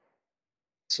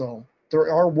 So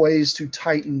there are ways to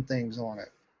tighten things on it.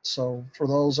 So for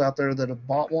those out there that have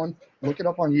bought one, look it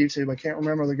up on YouTube. I can't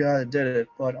remember the guy that did it,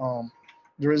 but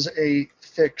there is a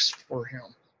fix for him.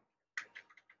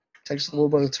 Takes a little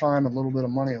bit of time, a little bit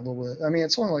of money, a little bit. I mean,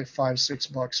 it's only like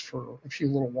 $5-6 for a few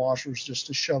little washers just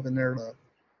to shove in there to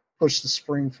push the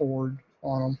spring forward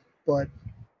on them. But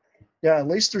yeah, at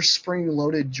least they're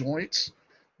spring-loaded joints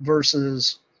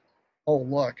versus, oh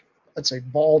look, that's a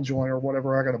ball joint or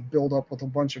whatever. I got to build up with a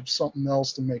bunch of something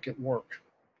else to make it work.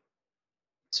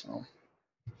 So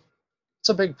it's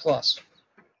a big plus.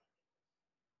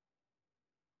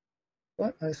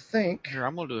 But I think Here,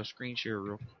 I'm going to do a screen share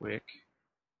real quick.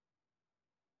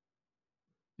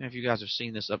 And if you guys have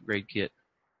seen this upgrade kit,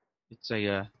 it's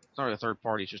not really a third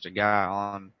party, it's just a guy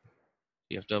on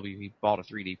TFW. He bought a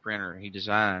 3D printer and he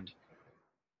designed,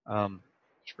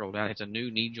 scroll down, it's a new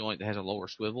knee joint that has a lower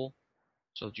swivel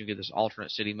so that you get this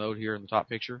alternate city mode here in the top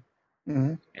picture.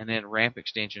 Mm-hmm. And then ramp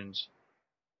extensions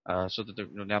so that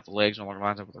now if the legs no longer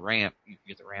lines up with the ramp, you can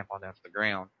get the ramp on down to the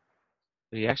ground.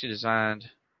 But he actually designed, you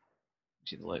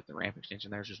see the ramp extension,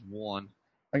 there's just one.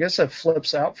 I guess that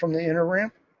flips out from the inner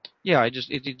ramp. Yeah, it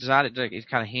designed it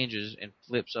kind of hinges and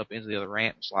flips up into the other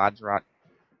ramp and slides right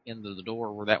into the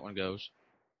door where that one goes.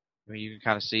 I mean, you can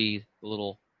kind of see the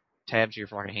little tabs here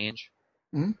for like a hinge.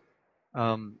 Mm-hmm.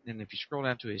 And if you scroll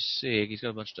down to his SIG, he's got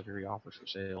a bunch of stuff here he offers for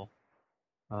sale.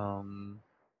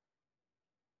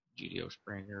 GDO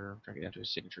Springer. Trying to get down to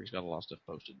his signature. He's got a lot of stuff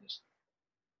posted in this.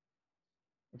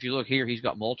 If you look here, he's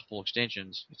got multiple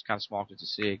extensions. It's kind of small because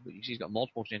it's a SIG, but you see he's got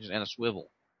multiple extensions and a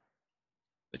swivel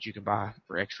that you can buy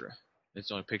for extra. It's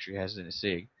the only picture he has in his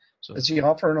SIG. So is he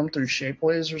offering them through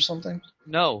Shapeways or something?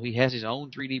 No, he has his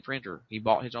own 3D printer. He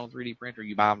bought his own 3D printer.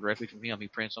 You buy them directly from him. He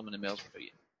prints them and then mails them to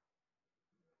you.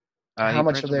 How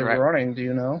much are they running? Do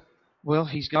you know? Well,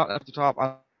 he's got up the top.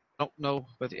 I don't know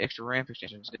about the extra ramp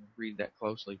extensions. Didn't read that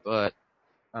closely, but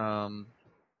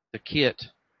the kit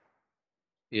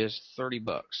is $30.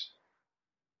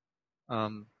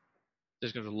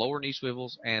 There's going to be lower knee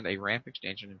swivels and a ramp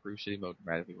extension, improved city mode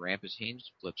dramatically. Ramp is hinged,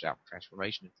 flips out for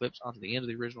transformation, and clips onto the end of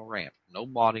the original ramp. No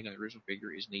modding on the original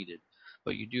figure is needed,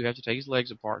 but you do have to take his legs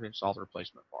apart to install the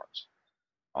replacement parts.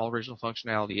 All original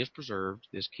functionality is preserved.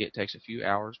 This kit takes a few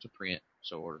hours to print,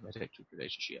 so orders may take 2 or 3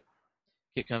 days to ship.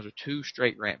 Kit comes with 2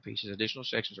 straight ramp pieces. Additional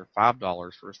sections are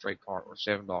 $5 for a straight part or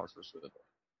 $7 for a swivel.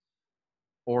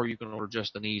 Or you can order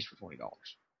just the knees for $20.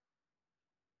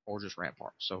 Or just ramp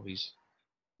parts. So he's...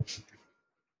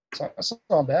 That's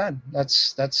not bad.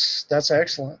 That's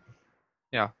excellent.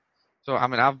 Yeah. So I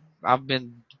mean, I've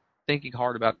been thinking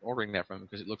hard about ordering that from him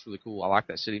because it looks really cool. I like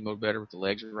that city mode better with the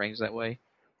legs arranged that way,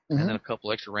 and then a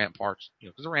couple extra ramp parts. You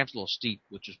know, because the ramp's a little steep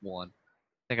with just one. I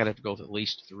think I'd have to go with at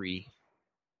least 3.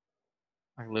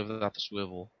 I can live without the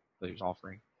swivel that he was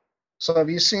offering. So have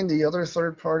you seen the other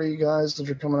third-party guys that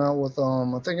are coming out with?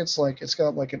 I think it's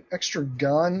got like an extra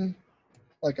gun,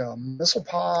 like a missile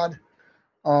pod.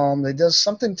 They does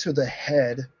something to the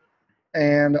head,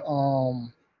 and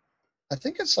I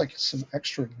think it's like some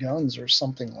extra guns or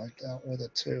something like that with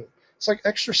it too. It's like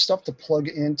extra stuff to plug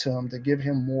into him to give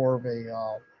him more of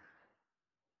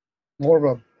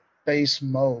a base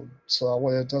mode, so that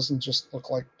way it doesn't just look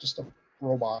like just a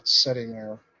robot sitting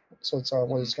there. So it's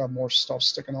it's got more stuff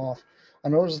sticking off. I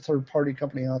know there's a third-party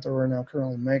company out there right now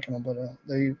currently making them, but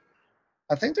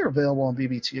I think they're available on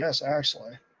BBTS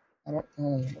actually. I don't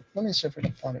know. Let me see if I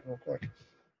can find it real quick.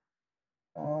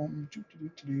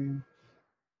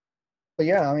 But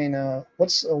yeah, I mean,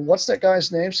 what's that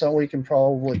guy's name so we can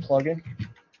probably plug in?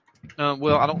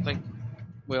 Well, I don't want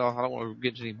to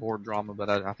get into any board drama, but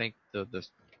I think the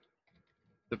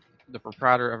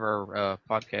proprietor of our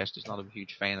podcast is not a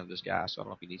huge fan of this guy, so I don't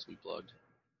know if he needs to be plugged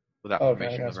without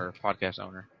permission of our podcast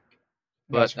owner.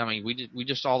 But I mean, we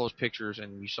just saw those pictures,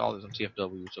 and you saw this on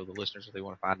TFW. So the listeners, if they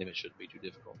want to find him, it shouldn't be too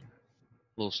difficult.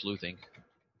 A little sleuthing.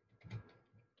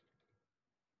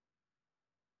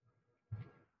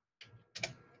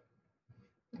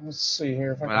 Let's see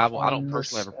here. If I don't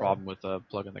personally have a problem with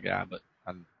plugging the guy, but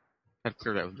I had to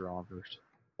clear that with Drawn first.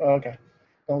 Okay,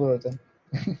 don't do it then.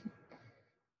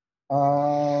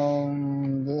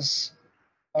 This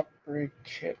upgrade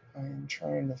kit, I'm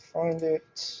trying to find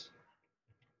it.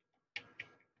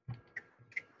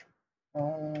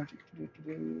 I'm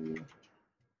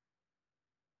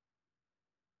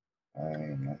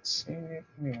not seeing it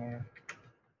anywhere.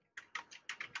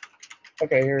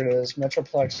 Okay, here it is.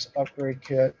 Metroplex upgrade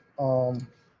kit.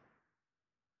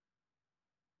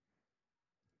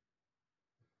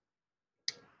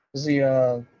 This is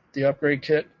the upgrade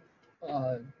kit.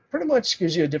 Pretty much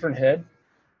gives you a different head,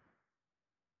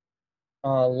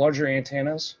 larger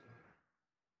antennas.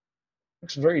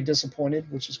 Looks very disappointed,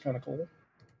 which is kind of cool.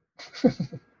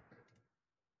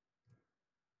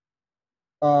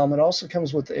 It also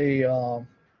comes with a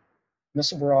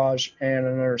missile barrage and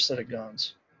another set of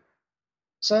guns.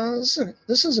 So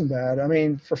this isn't bad. I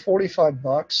mean, for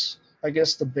 $45, I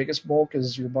guess the biggest bulk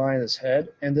is you're buying his head,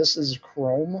 and this is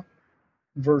chrome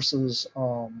versus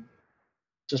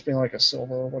just being like a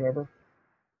silver or whatever.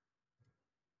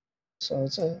 So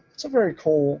it's a very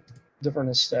cool,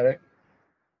 different aesthetic.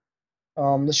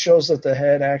 This shows that the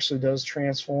head actually does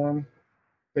transform.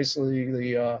 Basically,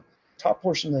 the top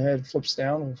portion of the head flips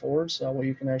down and forward, so that way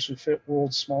you can actually fit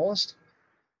world's smallest.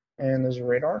 And there's a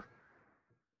radar.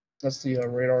 That's the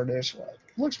radar dish. It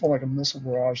looks more like a missile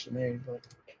barrage to me, but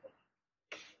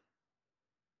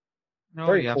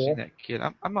very cool. I've seen that kit.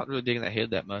 I'm not really digging that head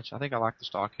that much. I think I like the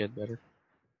stock head better,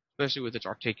 especially with its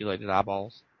articulated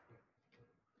eyeballs.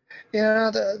 Yeah,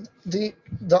 the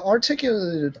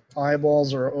articulated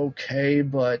eyeballs are okay,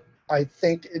 but I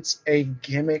think it's a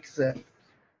gimmick that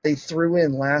they threw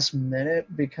in last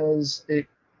minute because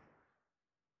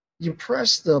you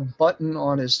press the button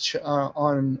on his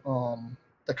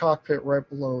the cockpit right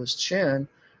below his chin,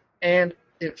 and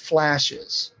it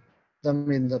flashes. I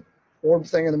mean, the orb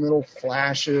thing in the middle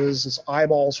flashes, his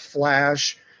eyeballs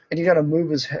flash, and you got to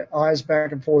move his eyes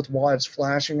back and forth while it's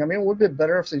flashing. I mean, it would be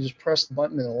better if they just pressed the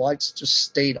button and the lights just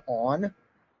stayed on.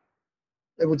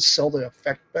 It would sell the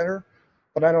effect better.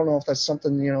 but I don't know if that's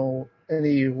something,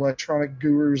 any electronic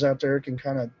gurus out there can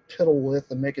kind of piddle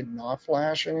with and make it not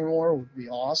flash anymore would be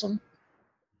awesome.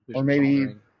 Or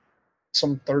maybe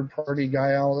some third-party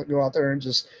guy go out there and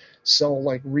just sell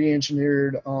like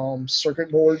re-engineered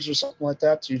circuit boards or something like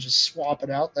that. So you just swap it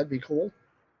out. That'd be cool.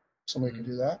 Somebody could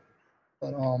do that.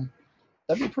 But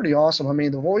that'd be pretty awesome. I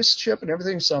mean, the voice chip and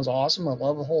everything sounds awesome. I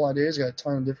love the whole idea. It's got a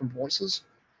ton of different voices.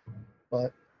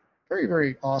 But very,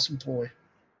 very awesome toy.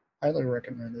 Highly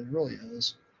recommend it. It really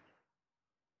is.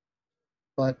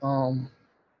 But I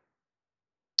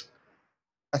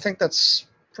think that's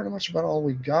pretty much about all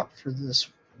we got for this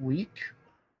week.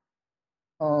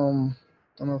 Don't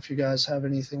know if you guys have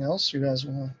anything else you guys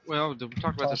want to. Well, we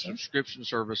talked about the subscription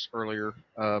service earlier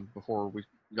before we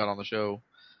got on the show.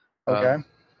 Okay.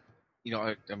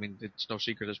 I mean, it's no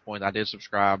secret at this point. I did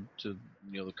subscribe to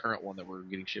the current one that we're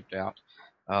getting shipped out,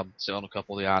 selling a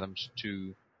couple of the items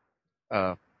to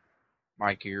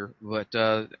Mike here. But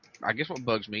I guess what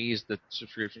bugs me is the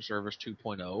subscription service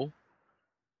 2.0.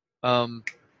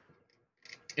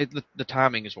 The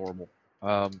timing is horrible.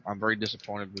 I'm very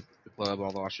disappointed with the club,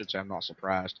 although I should say I'm not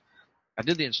surprised. I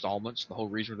did the installments. The whole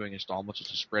reason we're doing installments is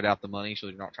to spread out the money so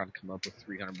you're not trying to come up with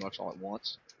 $300 all at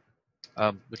once,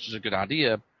 which is a good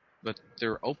idea. But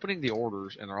they're opening the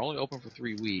orders, and they're only open for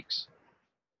 3 weeks.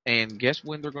 And guess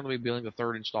when they're going to be billing the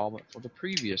third installment for the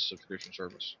previous subscription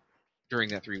service during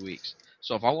that 3 weeks?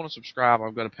 So if I want to subscribe,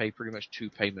 I've got to pay pretty much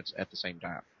 2 payments at the same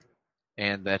time.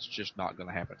 And that's just not going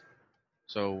to happen.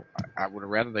 So I would have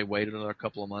rather they waited another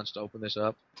couple of months to open this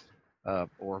up,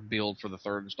 or billed for the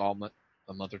third installment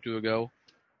a month or two ago.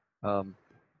 But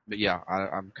yeah,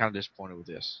 I'm kind of disappointed with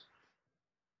this.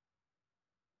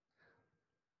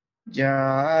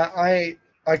 Yeah, I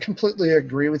completely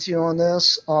agree with you on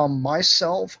this.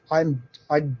 Myself, I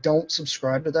don't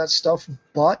subscribe to that stuff,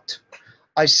 but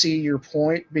I see your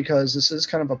point because this is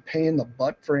kind of a pain in the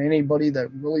butt for anybody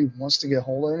that really wants to get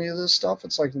hold of any of this stuff.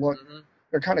 It's like, look,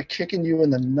 they're kind of kicking you in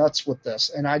the nuts with this,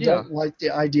 and I don't like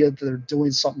the idea that they're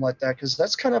doing something like that because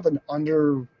that's kind of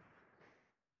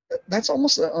that's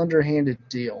almost an underhanded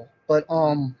deal. But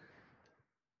well,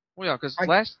 yeah, because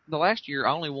the last year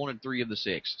I only wanted 3 of the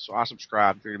 6, so I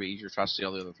subscribed. Figured it'd be easier to try to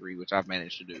sell the other 3, which I've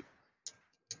managed to do.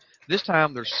 This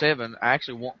time there's 7. I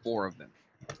actually want 4 of them.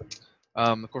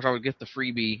 Of course, I would get the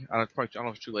freebie. I don't know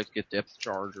if it's too late to get Depth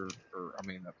Charge or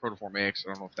Protoform X.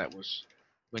 I don't know if that was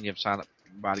when you have to sign up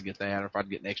buy to get that, or if I'd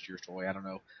get next year's toy. I don't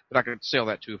know, but I could sell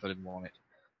that too if I didn't want it.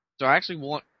 So I actually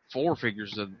want 4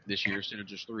 figures of this year instead of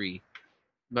just 3,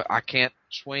 but I can't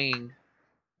swing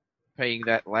paying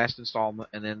that last installment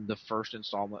and then the first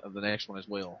installment of the next one as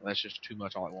well. That's just too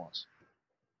much all at once.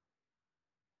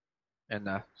 And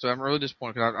so I'm really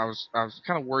disappointed because I was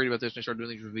kind of worried about this when they started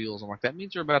doing these reveals. I'm like, that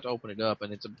means they're about to open it up,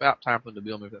 and it's about time for them to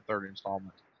bill me for that third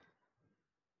installment.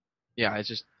 Yeah, it's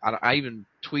just I even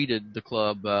tweeted the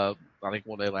club I think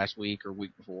one day last week or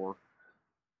week before,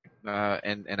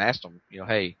 and asked them,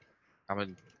 hey, I've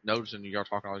been noticing you're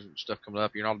talking all this stuff coming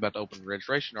up. You're not about to open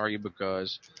registration, are you?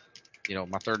 Because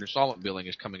my third installment billing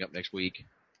is coming up next week,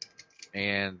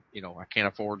 and I can't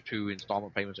afford 2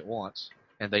 installment payments at once.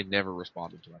 And they never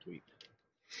responded to my tweet.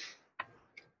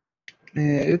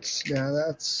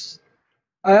 That's.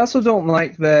 I also don't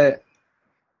like that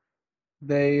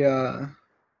they,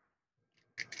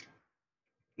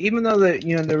 even though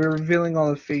they're revealing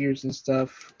all the figures and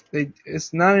stuff,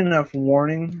 it's not enough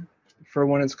warning for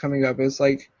when it's coming up. It's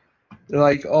like they're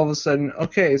like all of a sudden,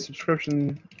 okay,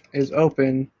 subscription is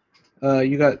open.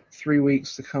 You got 3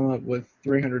 weeks to come up with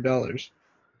 $300.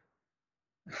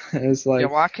 It's like, yeah,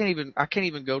 well, I can't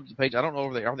even go to the page. I don't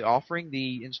know if are they offering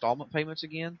the installment payments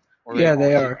again? Or yeah,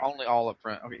 they are only all up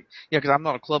front. Okay, yeah, because I'm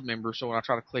not a club member, so when I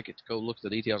try to click it to go look at the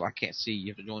details, I can't see.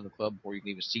 You have to join the club before you can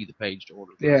even see the page to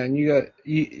order. Yeah, and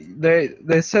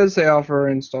they says they offer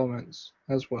installments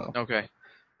as well. Okay,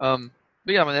 but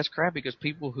yeah, I mean that's crap because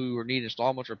people who need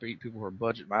installments or people who are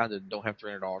budget minded don't have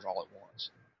 $300 all at once,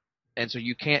 and so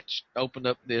you can't open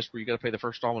up this where you got to pay the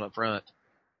first installment up front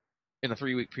in a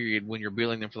 3-week period when you're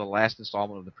billing them for the last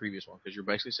installment of the previous one, because you're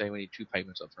basically saying we need 2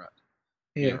 payments up front.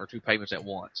 Yeah. Or 2 payments at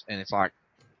once. And it's like,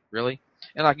 really?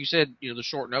 And like you said, the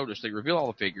short notice, they reveal all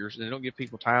the figures, and they don't give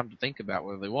people time to think about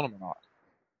whether they want them or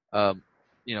not.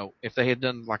 If they had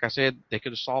done, like I said, they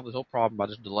could have solved this whole problem by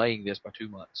just delaying this by 2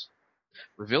 months.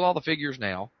 Reveal all the figures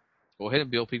now, go ahead and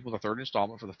bill people the third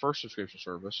installment for the first subscription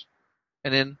service,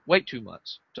 and then wait 2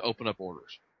 months to open up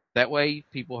orders. That way,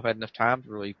 people have had enough time to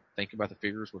really think about the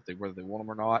figures, whether they want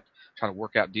them or not, try to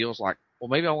work out deals like, well,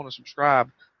 maybe I want to subscribe,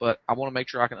 but I want to make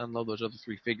sure I can unload those other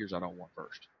 3 figures I don't want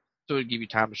first. So it'd give you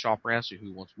time to shop around, see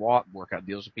who wants what, work out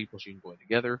deals with people so you can go in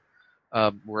together.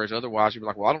 Whereas otherwise, you'd be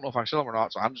like, well, I don't know if I can sell them or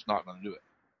not, so I'm just not going to do it.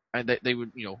 And they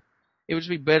would, it would just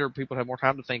be better if people had more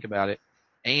time to think about it,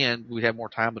 and we'd have more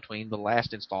time between the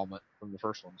last installment from the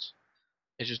first ones.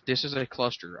 It's just, this is a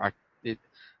cluster.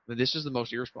 This is the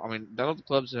most irresponsible. I mean, none of the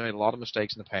clubs have made a lot of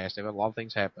mistakes in the past. They've had a lot of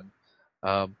things happen.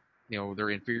 Their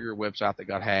inferior website that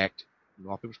got hacked, a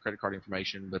lot of people's credit card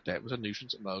information, but that was a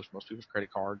nuisance at most. Most people's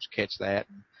credit cards catch that,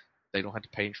 and they don't have to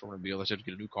pay insurance bill. They just have to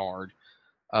get a new card.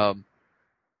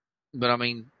 But I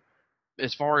mean,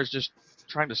 as far as just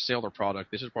trying to sell their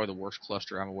product, this is probably the worst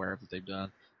cluster I'm aware of that they've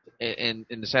done. And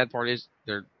the sad part is,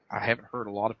 I haven't heard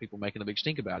a lot of people making a big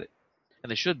stink about it,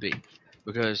 and they should be,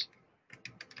 because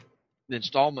the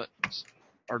installments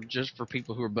are just for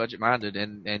people who are budget minded,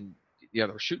 and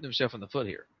they're shooting themselves in the foot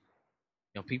here.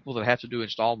 People that have to do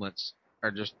installments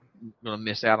are just going to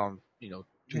miss out on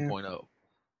 2.0.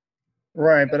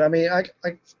 Right, but I mean, I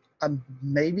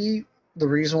maybe the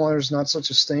reason why there's not such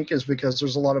a stink is because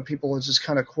there's a lot of people that just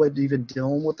kind of quit even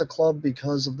dealing with the club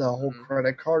because of the whole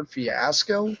credit card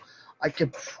fiasco. I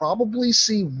could probably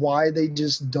see why they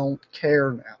just don't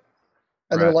care now.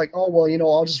 And they're like, oh, well,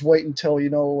 I'll just wait until,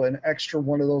 an extra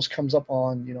one of those comes up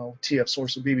on, TF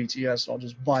Source or BBTS, and I'll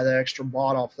just buy the extra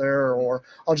bot off there, or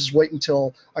I'll just wait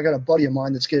until I got a buddy of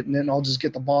mine that's getting it, and I'll just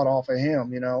get the bot off of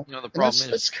him, The problem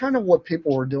that's kind of what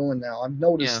people are doing now. I've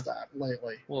noticed that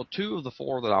lately. Well, 2 of the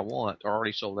 4 that I want are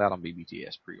already sold out on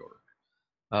BBTS pre-order.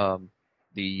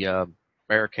 The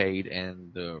Barricade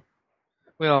and the...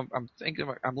 Well,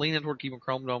 I'm leaning toward keeping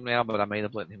Chrome Dome now, but I may end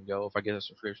up letting him go if I get a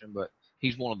subscription, but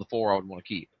he's one of the 4 I would want to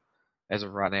keep as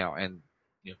of right now, and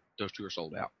those 2 are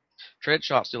sold out.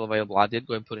 Treadshot's still available. I did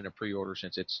go ahead and put in a pre-order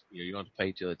since it's you don't have to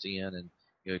pay till it's in,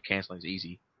 and canceling's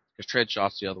easy. Because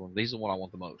Treadshot's the other one. These are the one I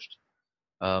want the most.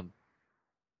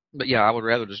 But yeah, I would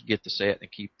rather just get the set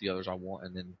and keep the others I want,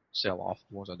 and then sell off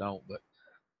the ones I don't. But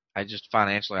I just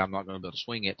financially, I'm not going to be able to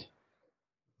swing it,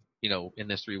 in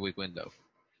this 3-week window.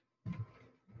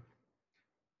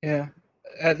 Yeah,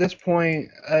 at this point,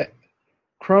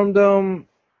 Chrome Dome,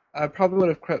 I probably would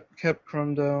have kept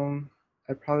Chrome Dome.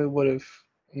 I probably would have,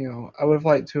 I would have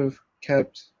liked to have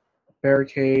kept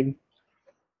Barricade,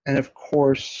 and of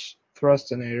course,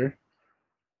 Thrustinator.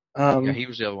 Yeah, he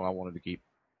was the other one I wanted to keep.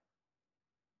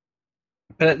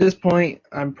 But at this point,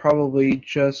 I'm probably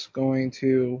just going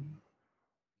to,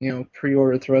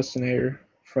 pre-order Thrustinator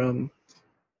from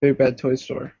Big Bad Toy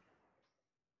Store.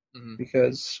 Mm-hmm.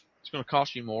 Because it's going to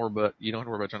cost you more, but you don't have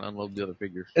to worry about trying to unload the other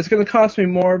figures. It's going to cost me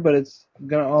more, but it's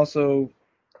going to also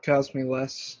cost me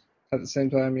less at the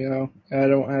same time, And I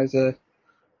don't have to...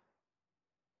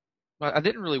 I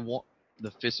didn't really want the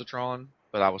Fistotron,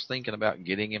 but I was thinking about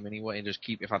getting him anyway and just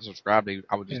if I subscribed to,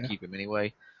 I would just keep him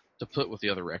anyway to put with the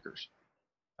other wreckers.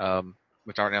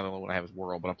 Which right now the only one I have is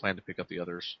World, but I plan to pick up the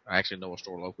others. I actually know a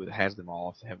store locally that has them all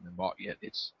if they haven't been bought yet.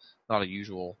 It's not a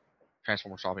usual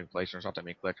Transformer shopping place, and there's not that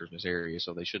many collectors in this area,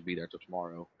 so they should be there till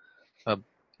tomorrow. And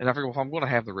I figure, well, if I'm going to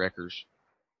have the wreckers,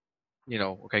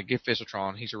 okay, get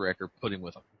Fistotron, he's a wrecker, put him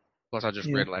with them. Plus, I just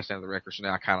read Last Stand of the Wreckers, so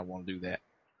now I kind of want to do that.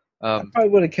 I probably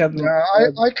would have kept him.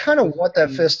 Yeah, I kind of want that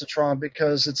Fistotron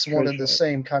because it's one of the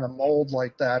same kind of mold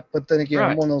like that. But then again,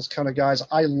 I'm one of those kind of guys.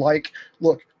 I like,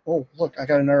 look, I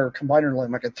got another combiner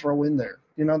limb I could throw in there.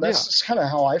 That's just kind of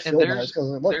how I feel about it.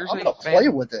 Because, look, I'm going to play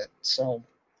with it, so...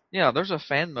 Yeah, there's a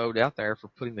fan mode out there for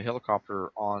putting the helicopter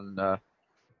on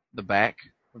the back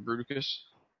of Bruticus.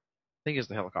 I think it's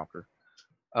the helicopter.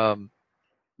 But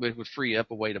it would free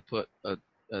up a way to put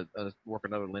work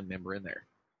another limb member in there.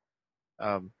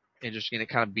 And it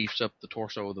kind of beefs up the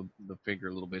torso of the figure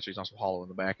a little bit, so he's also hollow in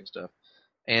the back and stuff.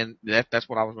 And that's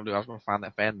what I was going to do. I was going to find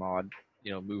that fan mod,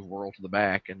 move World to the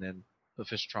back, and then put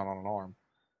Fistotron on an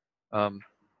arm.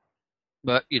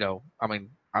 But I mean,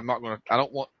 I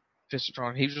don't want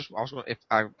Fistotron. If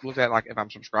I looked at it if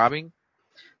I'm subscribing,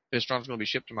 Fistotron's going to be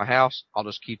shipped to my house, I'll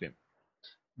just keep him.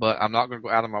 But I'm not going to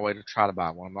go out of my way to try to buy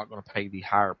one. I'm not going to pay the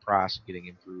higher price of getting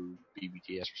him through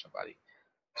BBTS or somebody.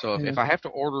 So if I have to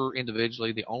order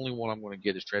individually, the only one I'm going to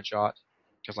get is Treadshot.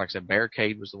 Because like I said,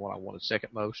 Barricade was the one I wanted second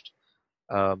most.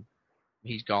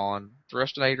 He's gone.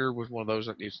 Thrustinator was one of those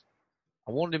I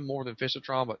wanted him more than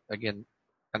Fistotron, but again,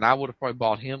 and I would have probably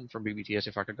bought him from BBTS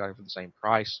if I could have got him for the same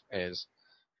price as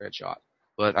Treadshot.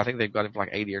 But I think they've got him for like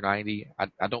 80 or 90. I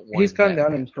don't want He's gone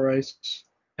down in price.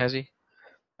 Has he?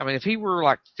 I mean, if he were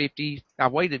like 50, I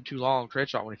waited too long.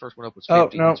 Treadshot when he first went up was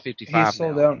 50. Oh, no. He's 55 he's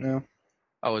sold now. out now.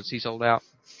 Oh, is he sold out?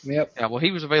 Yep. Yeah, well,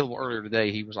 he was available earlier today.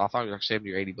 I thought he was like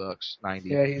 70 or 80 bucks, 90.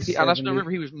 Yeah, I still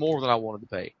remember he was more than I wanted to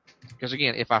pay. Because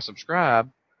again, if I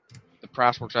subscribe, the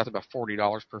price works out to about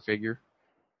 $40 per figure,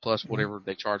 plus whatever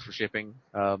they charge for shipping.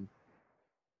 I'll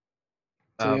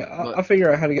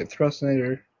figure out how to get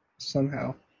Thrustinator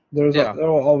somehow. Yeah. There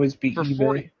will always be For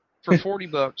eBay.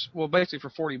 $40, well, basically for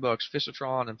 $40,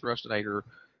 Fistotron and Thrustinator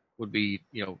would be,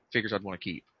 figures I'd want to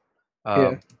keep.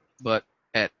 Yeah. But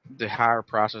at the higher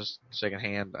prices,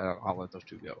 secondhand, I'll let those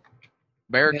two go.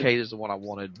 Barricade is the one I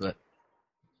wanted, but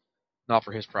not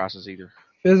for his prices either.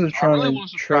 I Fistotron really and want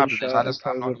to subscribe to this. Treadshot I'm I not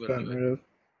probably would going have to do gotten it. rid of.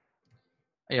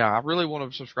 Yeah, I really want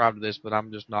to subscribe to this, but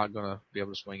I'm just not going to be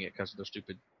able to swing it because of their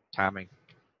stupid timing.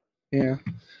 Yeah.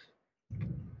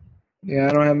 Yeah,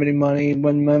 I don't have any money.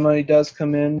 When my money does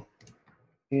come in,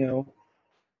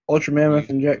 Ultra Mammoth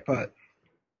and Jackpot.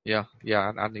 Yeah,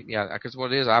 I need, because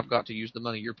what it is, I've got to use the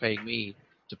money you're paying me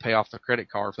to pay off the credit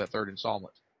card for that third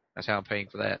installment. That's how I'm paying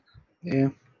for that. Yeah.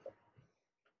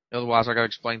 Otherwise, I got to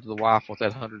explain to the wife what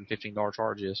that $115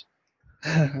 charge is.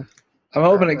 I'm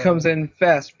hoping it comes in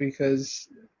fast because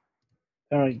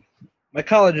my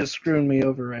college is screwing me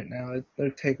over right now. They're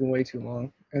taking way too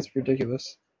long. It's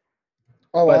ridiculous.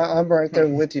 Oh, I'm right there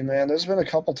with you, man. There's been a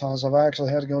couple times I've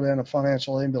actually had to go down to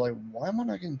financial aid and be like, why am I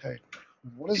not getting paid?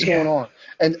 What is going on?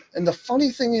 And the funny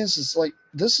thing is like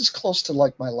this is close to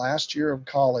like my last year of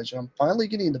college. I'm finally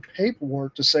getting the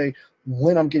paperwork to say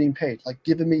when I'm getting paid, like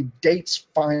giving me dates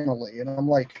finally. And I'm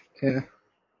like, yeah,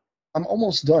 I'm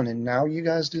almost done. And now you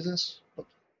guys do this?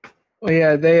 Well,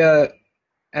 yeah,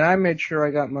 and I made sure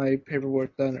I got my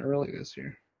paperwork done early this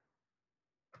year.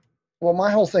 Well,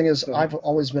 my whole thing is I've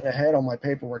always been ahead on my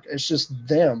paperwork. It's just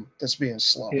them that's being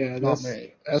slow, not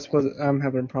me. That's what I'm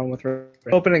having a problem with.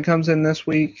 Hoping it comes in this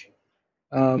week.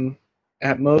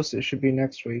 At most, it should be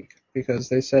next week because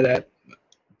they said at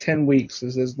 10 weeks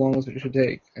is as long as it should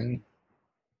take, and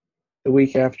the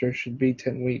week after should be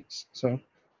 10 weeks. So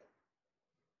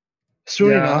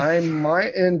soon enough. I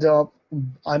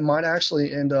might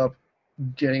actually end up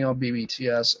getting on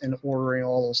BBTS and ordering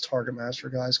all those Target Master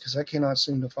guys because I cannot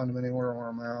seem to find them anywhere where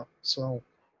I'm at. So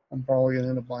I'm probably going to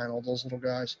end up buying all those little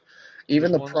guys.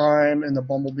 Even the Prime and the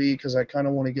Bumblebee because I kind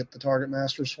of want to get the Target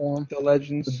Masters for them. The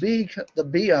Legends. The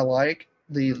Bee I like.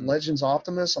 The Legends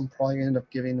Optimus I'm probably going to end up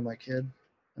giving to my kid.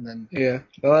 And then the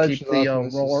Legends keep the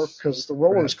roller because the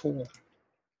roller is cool.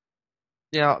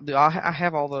 Yeah, I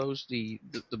have all those. The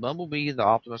Bumblebee and the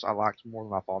Optimus I liked more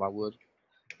than I thought I would.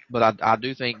 But I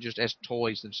do think just as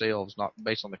toys themselves, not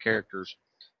based on the characters,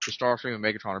 the Starscream and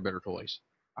Megatron are better toys.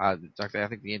 I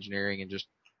think the engineering and just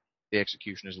the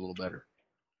execution is a little better.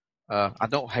 I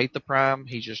don't hate the Prime.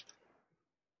 He's just,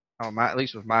 at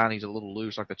least with mine, he's a little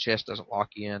loose. Like the chest doesn't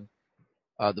lock in.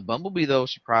 The Bumblebee though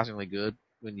is surprisingly good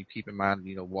when you keep in mind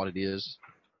what it is.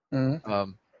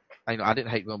 Mm-hmm. I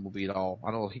didn't hate Bumblebee at all.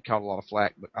 I know he caught a lot of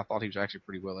flack, but I thought he was actually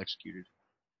pretty well executed.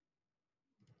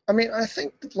 I mean, I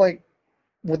think like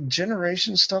with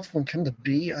generation stuff when it came to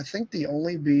Bee, I think the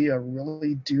only Bee I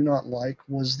really do not like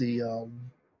was the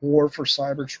War for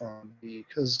Cybertron Bee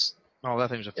because that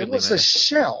thing was a it was a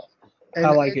shell. And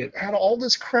I like it. Had all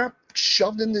this crap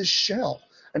shoved in this shell,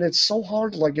 and it's so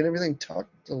hard to like get everything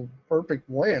tucked the perfect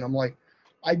way. And I'm like,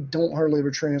 I don't hardly ever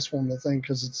transform the thing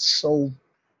because it's so.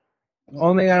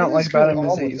 Only thing I don't like about him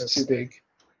is that he's too big.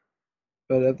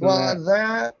 But other than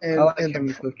that and I like him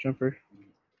and Cliffjumper.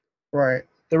 Right.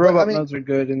 The robot modes are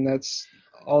good, and that's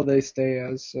all they stay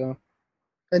as. So.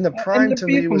 And the Prime to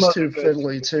me was too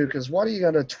fiddly too, because why do you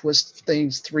got to twist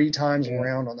things 3 times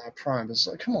around on that Prime? It's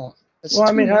like, come on.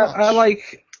 I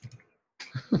like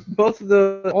both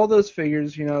of all those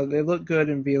figures. They look good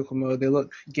in vehicle mode. They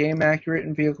look game accurate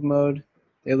in vehicle mode.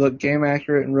 They look game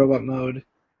accurate in robot mode.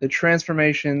 The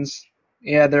transformations,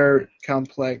 they're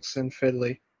complex and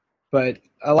fiddly, but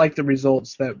I like the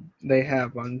results that they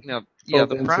have on.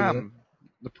 The Prime.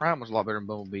 The Prime was a lot better than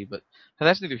Bumblebee, but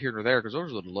that's neither here nor there because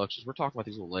those are the deluxes. We're talking about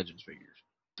these little Legends figures.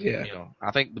 Yeah.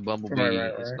 I think the Bumblebee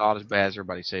is not as bad as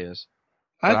everybody says.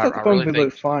 I thought the Bumblebee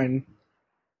looked fine.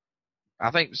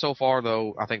 I think so far,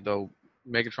 though,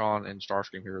 Megatron and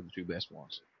Starscream here are the 2 best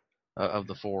ones of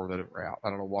the 4 that are out. I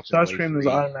don't know what's Starscream is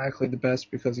automatically the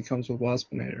best because he comes with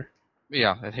Waspinator.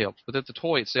 Yeah, it helps. But the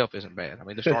toy itself isn't bad. I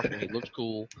mean, the Starscream, he looks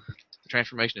cool. The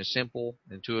transformation is simple,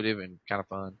 intuitive, and kind of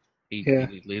fun. He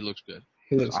looks good.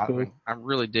 He looks cool. I'm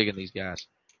really digging these guys.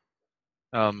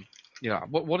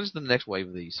 What is the next wave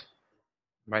of these?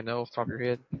 You might know off the top of your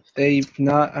head? They've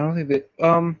not. I don't think they.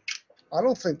 I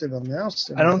don't think they've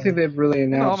announced it. I don't think they've really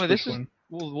announced this one.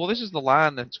 Well, this is the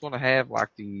line that's going to have like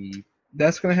the.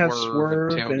 That's going to have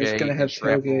Swerve and it's going to have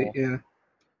Tailgate. Yeah.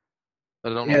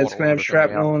 But I don't know it's going to have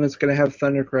Shrapnel and it's going to have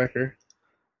Thundercracker.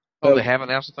 Oh, they have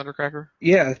announced the Thundercracker?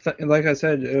 Yeah, like I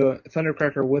said,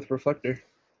 Thundercracker with Reflector.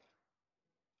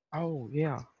 Oh,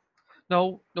 yeah.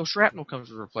 No, Shrapnel comes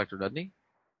with Reflector, doesn't he?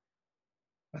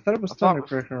 I thought it was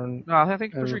Thundercracker. No, I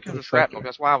think it comes with Shrapnel.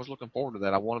 That's why I was looking forward to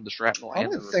that. I wanted the Shrapnel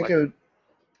and the Reflector.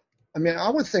 I mean, I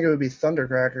would think it would be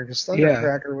Thundercracker, because Yeah.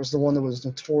 Thundercracker was the one that was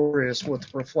notorious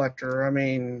with Reflector. I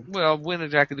mean, Well, when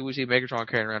exactly do we see Megatron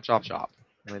carrying around Chop Chop?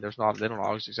 I mean, they don't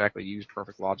always exactly use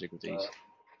perfect logic with these.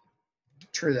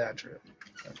 true that, true.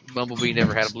 Bumblebee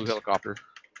never had a blue helicopter.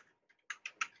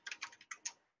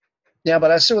 Yeah,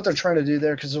 but I see what they're trying to do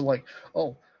there, because they're like,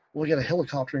 oh, well, you got a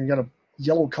helicopter and you got a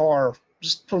yellow car.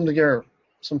 Just put them together.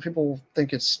 Some people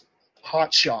think it's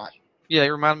Hot Shot. Yeah, they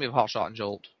remind me of Hot Shot and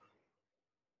Jolt.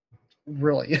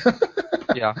 Really.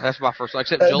 Yeah, that's my first.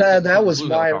 Except Jolt. that was blue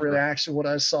my helicopter. reaction when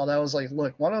I saw that. I was like,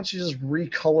 look, why don't you just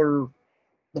recolor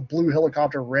the blue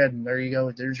helicopter red, and there you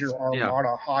go. There's your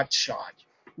Armada Hot Shot.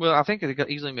 Well, I think it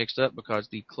got easily mixed up because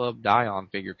the Club Dion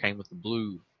figure came with the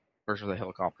blue version of the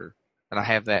helicopter, and I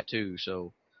have that too.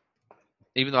 So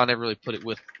even though I never really put it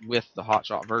with the Hot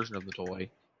Shot version of the toy,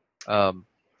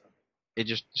 it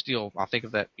just still I think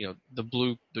of that the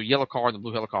yellow car and the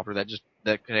blue helicopter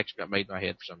that connection got made in my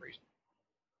head for some reason.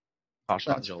 Hot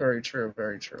Shot and That's Jolt. very true.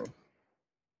 Very true.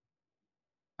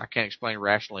 I can't explain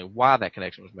rationally why that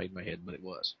connection was made in my head, but it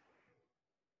was.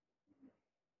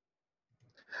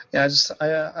 Yeah,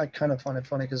 I kind of find it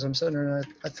funny because I'm sitting there and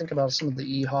I think about some of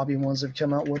the e-hobby ones they've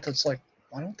come out with. It's like,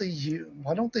 why don't they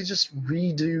just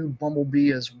redo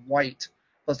Bumblebee as white?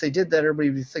 But if they did that, everybody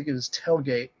would think it was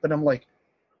Tailgate. But I'm like,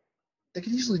 they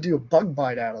could easily do a Bug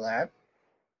Bite out of that,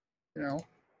 you know?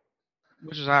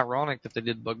 Which is ironic that they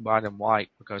did Bug Bite in white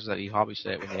because of that e-hobby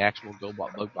set when the actual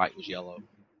GoBot Bug Bite was yellow.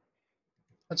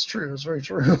 That's true. It's very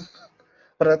true.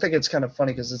 But I think it's kind of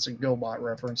funny because it's a GoBot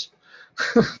reference.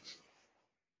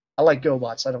 I like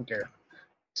GoBots. I don't care.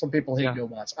 Some people hate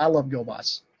GoBots. I love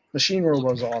GoBots. Machine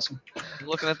Robo's awesome.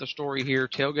 Looking at the story here,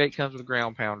 Tailgate comes with a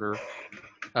Ground Pounder.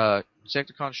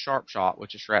 Insecticon Sharp Shot,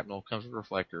 which is Shrapnel, comes with a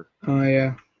Reflector. Oh,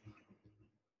 yeah.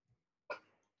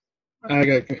 Oh,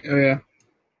 yeah.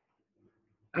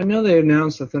 I know they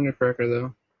announced the Thundercracker,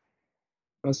 though.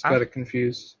 I must have got it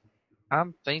confused.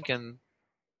 I'm thinking...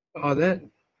 Oh, that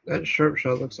Sharp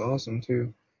Shot looks awesome,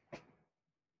 too.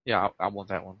 Yeah, I want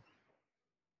that one.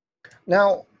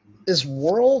 Now, is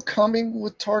Whirl coming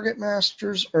with Target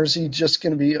Masters, or is he just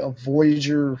going to be a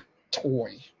Voyager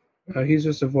toy? He's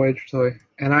just a Voyager toy.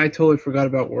 And I totally forgot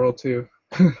about Whirl, too.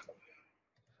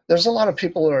 There's a lot of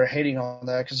people that are hating on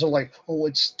that because they're like, oh,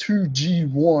 it's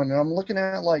 2G1. And I'm looking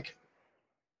at it like,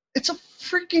 it's a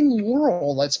freaking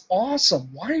Whirl. That's awesome.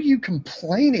 Why are you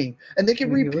complaining? And they can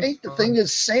repaint the thing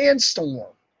as Sandstorm.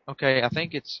 Okay, I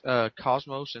think it's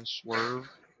Cosmos and Swerve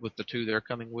with the two they're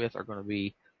coming with are going to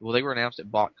be... Well, they were announced at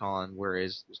BotCon,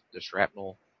 whereas the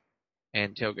Shrapnel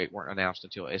and Tailgate weren't announced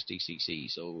until SDCC.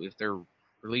 So if they're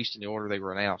released in the order they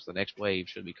were announced, the next wave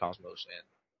should be Cosmos and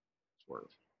Swerve.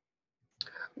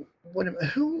 Wait a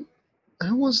minute, who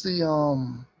was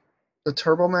the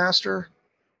Turbo Master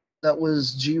that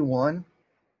was G1? It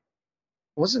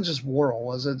wasn't just Whirl,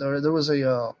 was it? There was a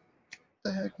what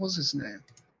the heck was his name?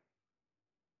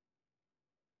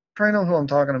 I know who I'm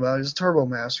talking about. He's a Turbo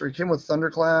Master. He came with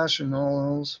Thunderclash and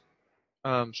all those.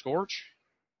 Scorch?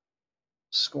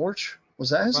 Scorch?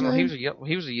 Was that his name?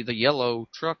 He was the yellow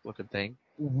truck looking thing.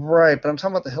 Right, but I'm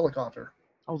talking about the helicopter.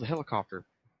 Oh, the helicopter.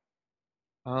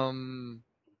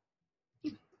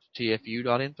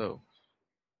 TFU.info.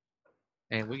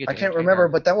 And we get. I can't remember,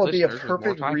 but that would be a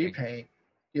perfect repaint.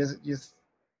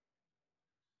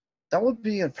 That would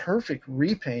be a perfect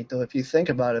repaint, though, if you think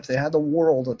about it. If they had the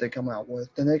Whirl that they come out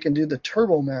with, then they can do the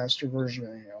Turbo Master version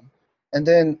of him. And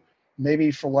then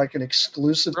maybe for like an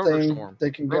exclusive thing,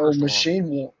 they can go Machine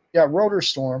War. Yeah, Rotor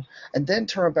Storm. And then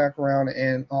turn it back around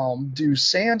and do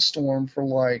Sandstorm for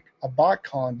like a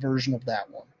BotCon version of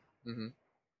that one. Mm-hmm.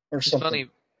 Or something. Funny.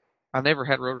 I never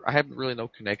had I had really no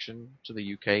connection to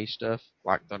the UK stuff,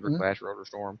 like Thunderclash, Rotor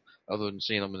Storm, other than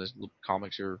seeing them in his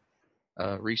comics here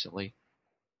recently.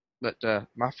 But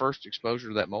my first exposure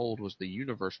to that mold was the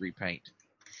Universe repaint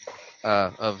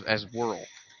as Whirl.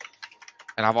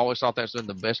 And I've always thought that's been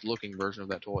the best looking version of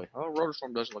that toy. Oh, Rotor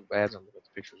Storm doesn't look bad as I look at the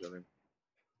pictures of him.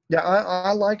 Yeah,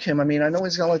 I like him. I mean, I know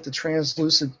he's got like the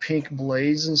translucent pink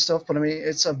blades and stuff, but I mean,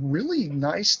 it's a really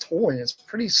nice toy. It's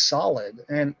pretty solid.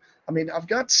 And I mean, I've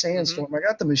got Sandstorm. Mm-hmm. I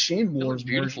got the Machine Wars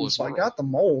version, so I got the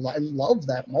mold. I love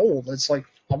that mold. It's like,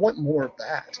 I want more of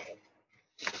that.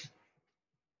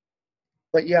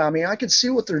 But yeah, I mean, I can see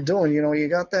what they're doing. You know, you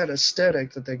got that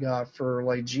aesthetic that they got for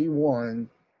like G1,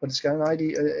 but it's got an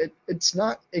ID. It's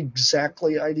not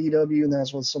exactly IDW, and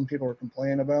that's what some people are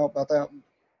complaining about that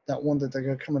one that they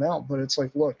got coming out. But it's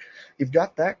like, look, you've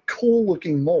got that cool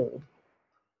looking mold.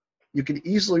 You could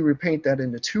easily repaint that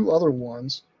into two other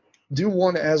ones. Do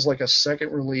one as like a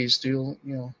second release.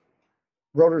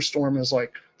 Rotor Storm is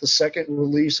like the second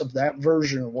release of that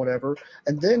version or whatever,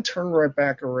 and then turn right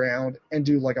back around and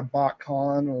do like a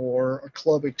BotCon or a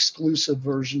club exclusive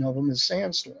version of them as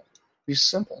Sandstorm. Be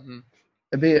simple. Mm-hmm.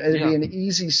 It'd be an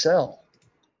easy sell.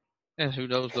 And who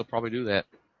knows, they'll probably do that.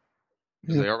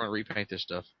 Because they are going to repaint this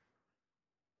stuff.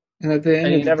 And at the end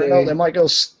And of you the never day, know,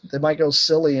 they might go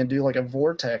silly and do like a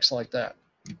vortex like that.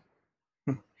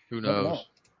 Who knows?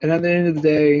 And at the end of the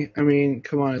day, I mean,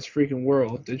 come on, it's freaking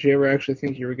Whirl. Did you ever actually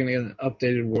think you were going to get an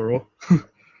updated Whirl?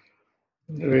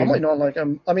 I'm waiting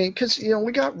on because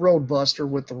we got Roadbuster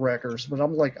with the Wreckers, but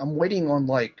I'm waiting on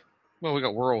Well, we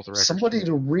got Whirl with the records. somebody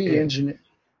to re-engineer.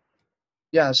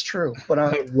 Yeah, it's true, but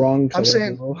Wrong color I'm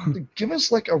saying Whirl. give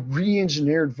us like a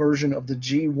re-engineered version of the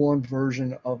G1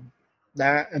 version of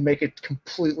that and make it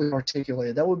completely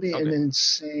articulated. That would be an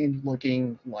insane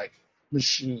looking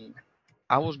machine.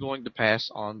 I was going to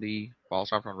pass on the Ball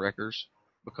Cybertron Wreckers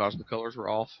because the colors were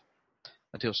off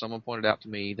until someone pointed out to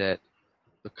me that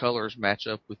the colors match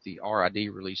up with the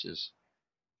RID releases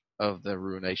of the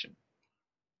Ruination.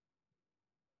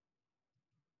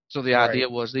 So the idea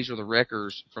was these are the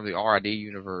Wreckers from the RID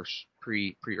universe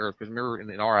pre-Earth. Because remember, in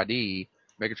RID,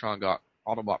 Megatron got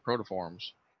Autobot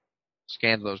protoforms,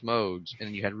 scanned those modes, and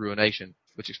then you had Ruination,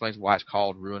 which explains why it's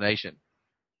called Ruination.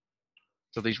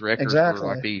 So these Wreckers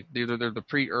were like they're the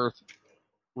pre-Earth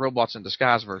robots in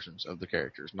disguise versions of the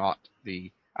characters, not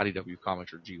the IDW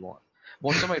comics or G1.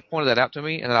 Once somebody pointed that out to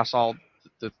me, and then I saw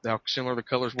how similar the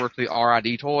colors were to the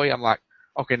RID toy, I'm like,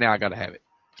 okay, now I got to have it.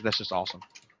 That's just awesome.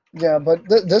 Yeah, but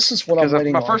this is what I'm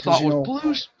waiting on. My first thought was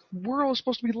Blue's Whirl is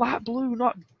supposed to be light blue,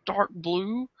 not dark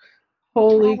blue.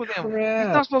 Holy What's crap! wrong with him?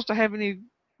 He's not supposed to have any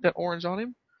that orange on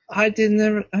him. I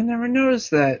never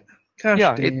noticed that. Gosh,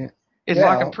 yeah, it's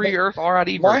like a pre-Earth RID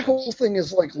version. My whole thing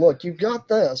is look, you've got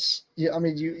this.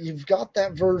 You've got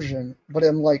that version, but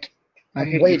I'm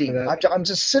waiting. I'm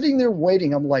just sitting there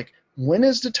waiting. I'm like, when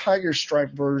is the Tiger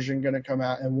Stripe version going to come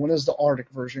out, and when is the Arctic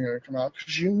version going to come out?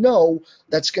 Because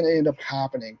that's going to end up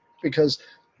happening. Because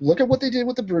look at what they did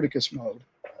with the Bruticus mode.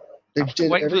 They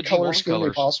did every color scheme they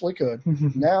possibly could.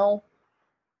 Now,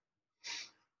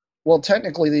 well,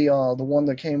 technically the one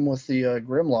that came with the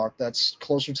Grimlock, that's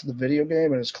closer to the video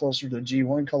game and it's closer to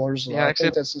G1 colors. So I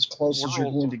think that's as close as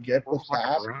you're going to get with like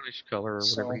that. A brownish color or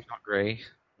whatever. He's not gray.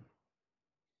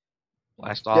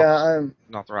 Blastoff,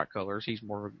 not the right colors.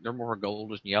 They're more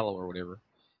goldish and yellow or whatever.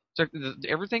 So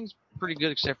everything's pretty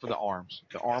good except for the arms.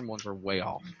 The arm ones are way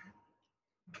off.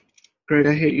 Greg,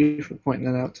 I hate you for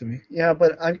pointing that out to me. Yeah,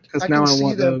 but I can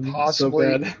see them possibly.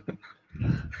 So bad.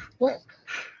 Well,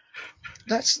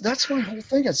 that's my whole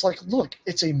thing. It's like, look,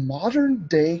 it's a modern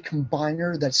day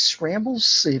combiner that's Scramble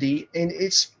City, and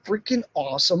it's freaking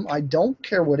awesome. I don't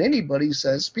care what anybody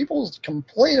says. People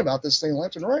complain about this thing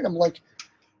left and right. I'm like,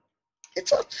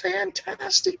 it's a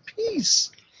fantastic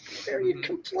piece. Why are you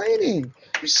complaining?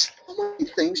 There's so many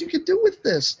things you could do with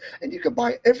this, and you could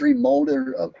buy every mold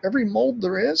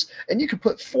there is, and you could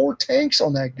put 4 tanks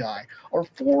on that guy, or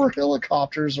 4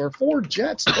 helicopters, or 4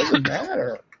 jets. It doesn't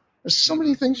matter. There's so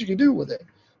many things you can do with it.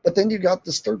 But then you got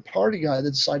this third-party guy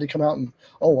that decided to come out and,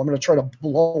 I'm going to try to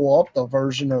blow up the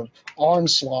version of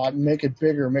Onslaught and make it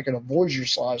bigger, make it a Voyager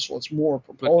size so it's more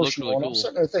proportional. Really and cool. I'm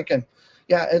sitting there thinking,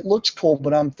 yeah, it looks cool,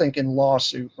 but I'm thinking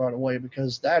lawsuit right away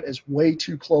because that is way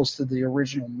too close to the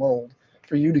original mold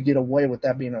for you to get away with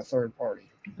that being a third party.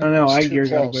 No, iGear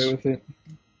got away with it.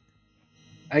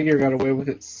 iGear got away with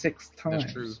it 6 times.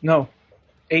 That's true. No,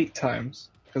 8 times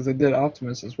because they did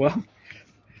Optimus as well.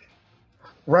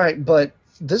 Right, but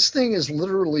this thing is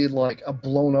literally like a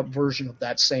blown-up version of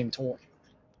that same toy.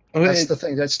 Okay, That's the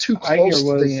thing. That's too close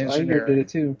to the engineer. iGear did it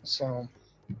too. So,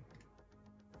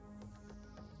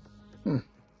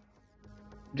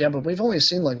 yeah, but we've only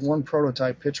seen like one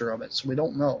prototype picture of it, so we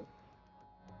don't know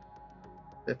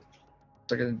if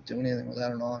they're going to do anything with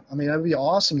that or not. I mean, it'd be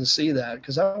awesome to see that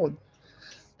because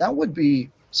that would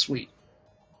be sweet.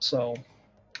 So,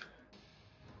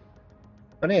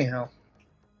 but anyhow,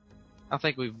 I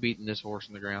think we've beaten this horse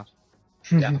in the ground.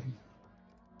 yeah.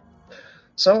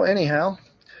 So anyhow,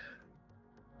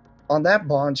 on that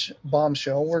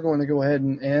bombshell, we're going to go ahead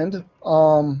and end.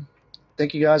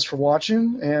 Thank you guys for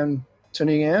watching and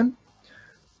tuning in.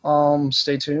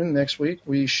 Stay tuned. Next week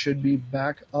we should be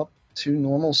back up to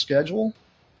normal schedule.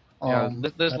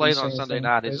 This late on Sunday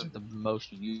night isn't the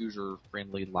most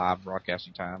user-friendly live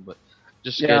broadcasting time, but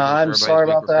just yeah, I'm sorry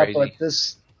about that, crazy.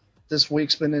 but this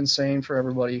week's been insane for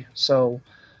everybody. So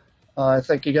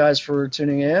thank you guys for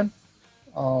tuning in.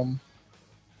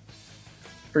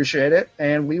 Appreciate it,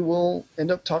 and we will end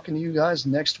up talking to you guys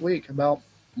next week about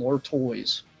more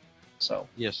toys. So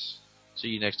yes, see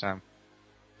you next time.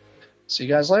 See you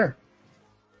guys later.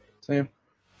 Yeah.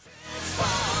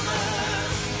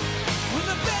 When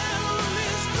the battle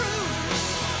is through,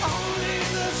 only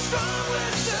the strong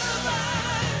will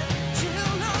survive.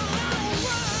 Children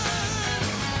run.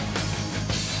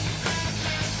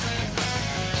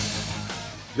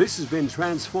 This has been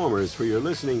Transformers for your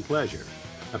listening pleasure,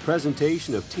 a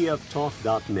presentation of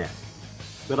tftalk.net.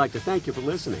 We'd like to thank you for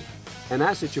listening and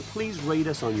ask that you please rate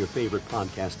us on your favorite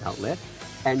podcast outlet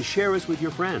and share us with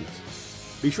your friends.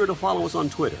 Be sure to follow us on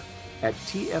Twitter at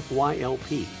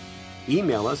TFYLP.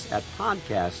 Email us at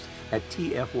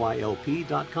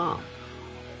podcast@tfylp.com.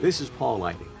 This is Paul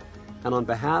Lighting, and on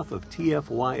behalf of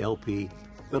TFYLP,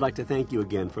 we'd like to thank you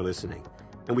again for listening,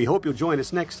 and we hope you'll join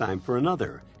us next time for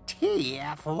another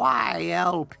TFYLP.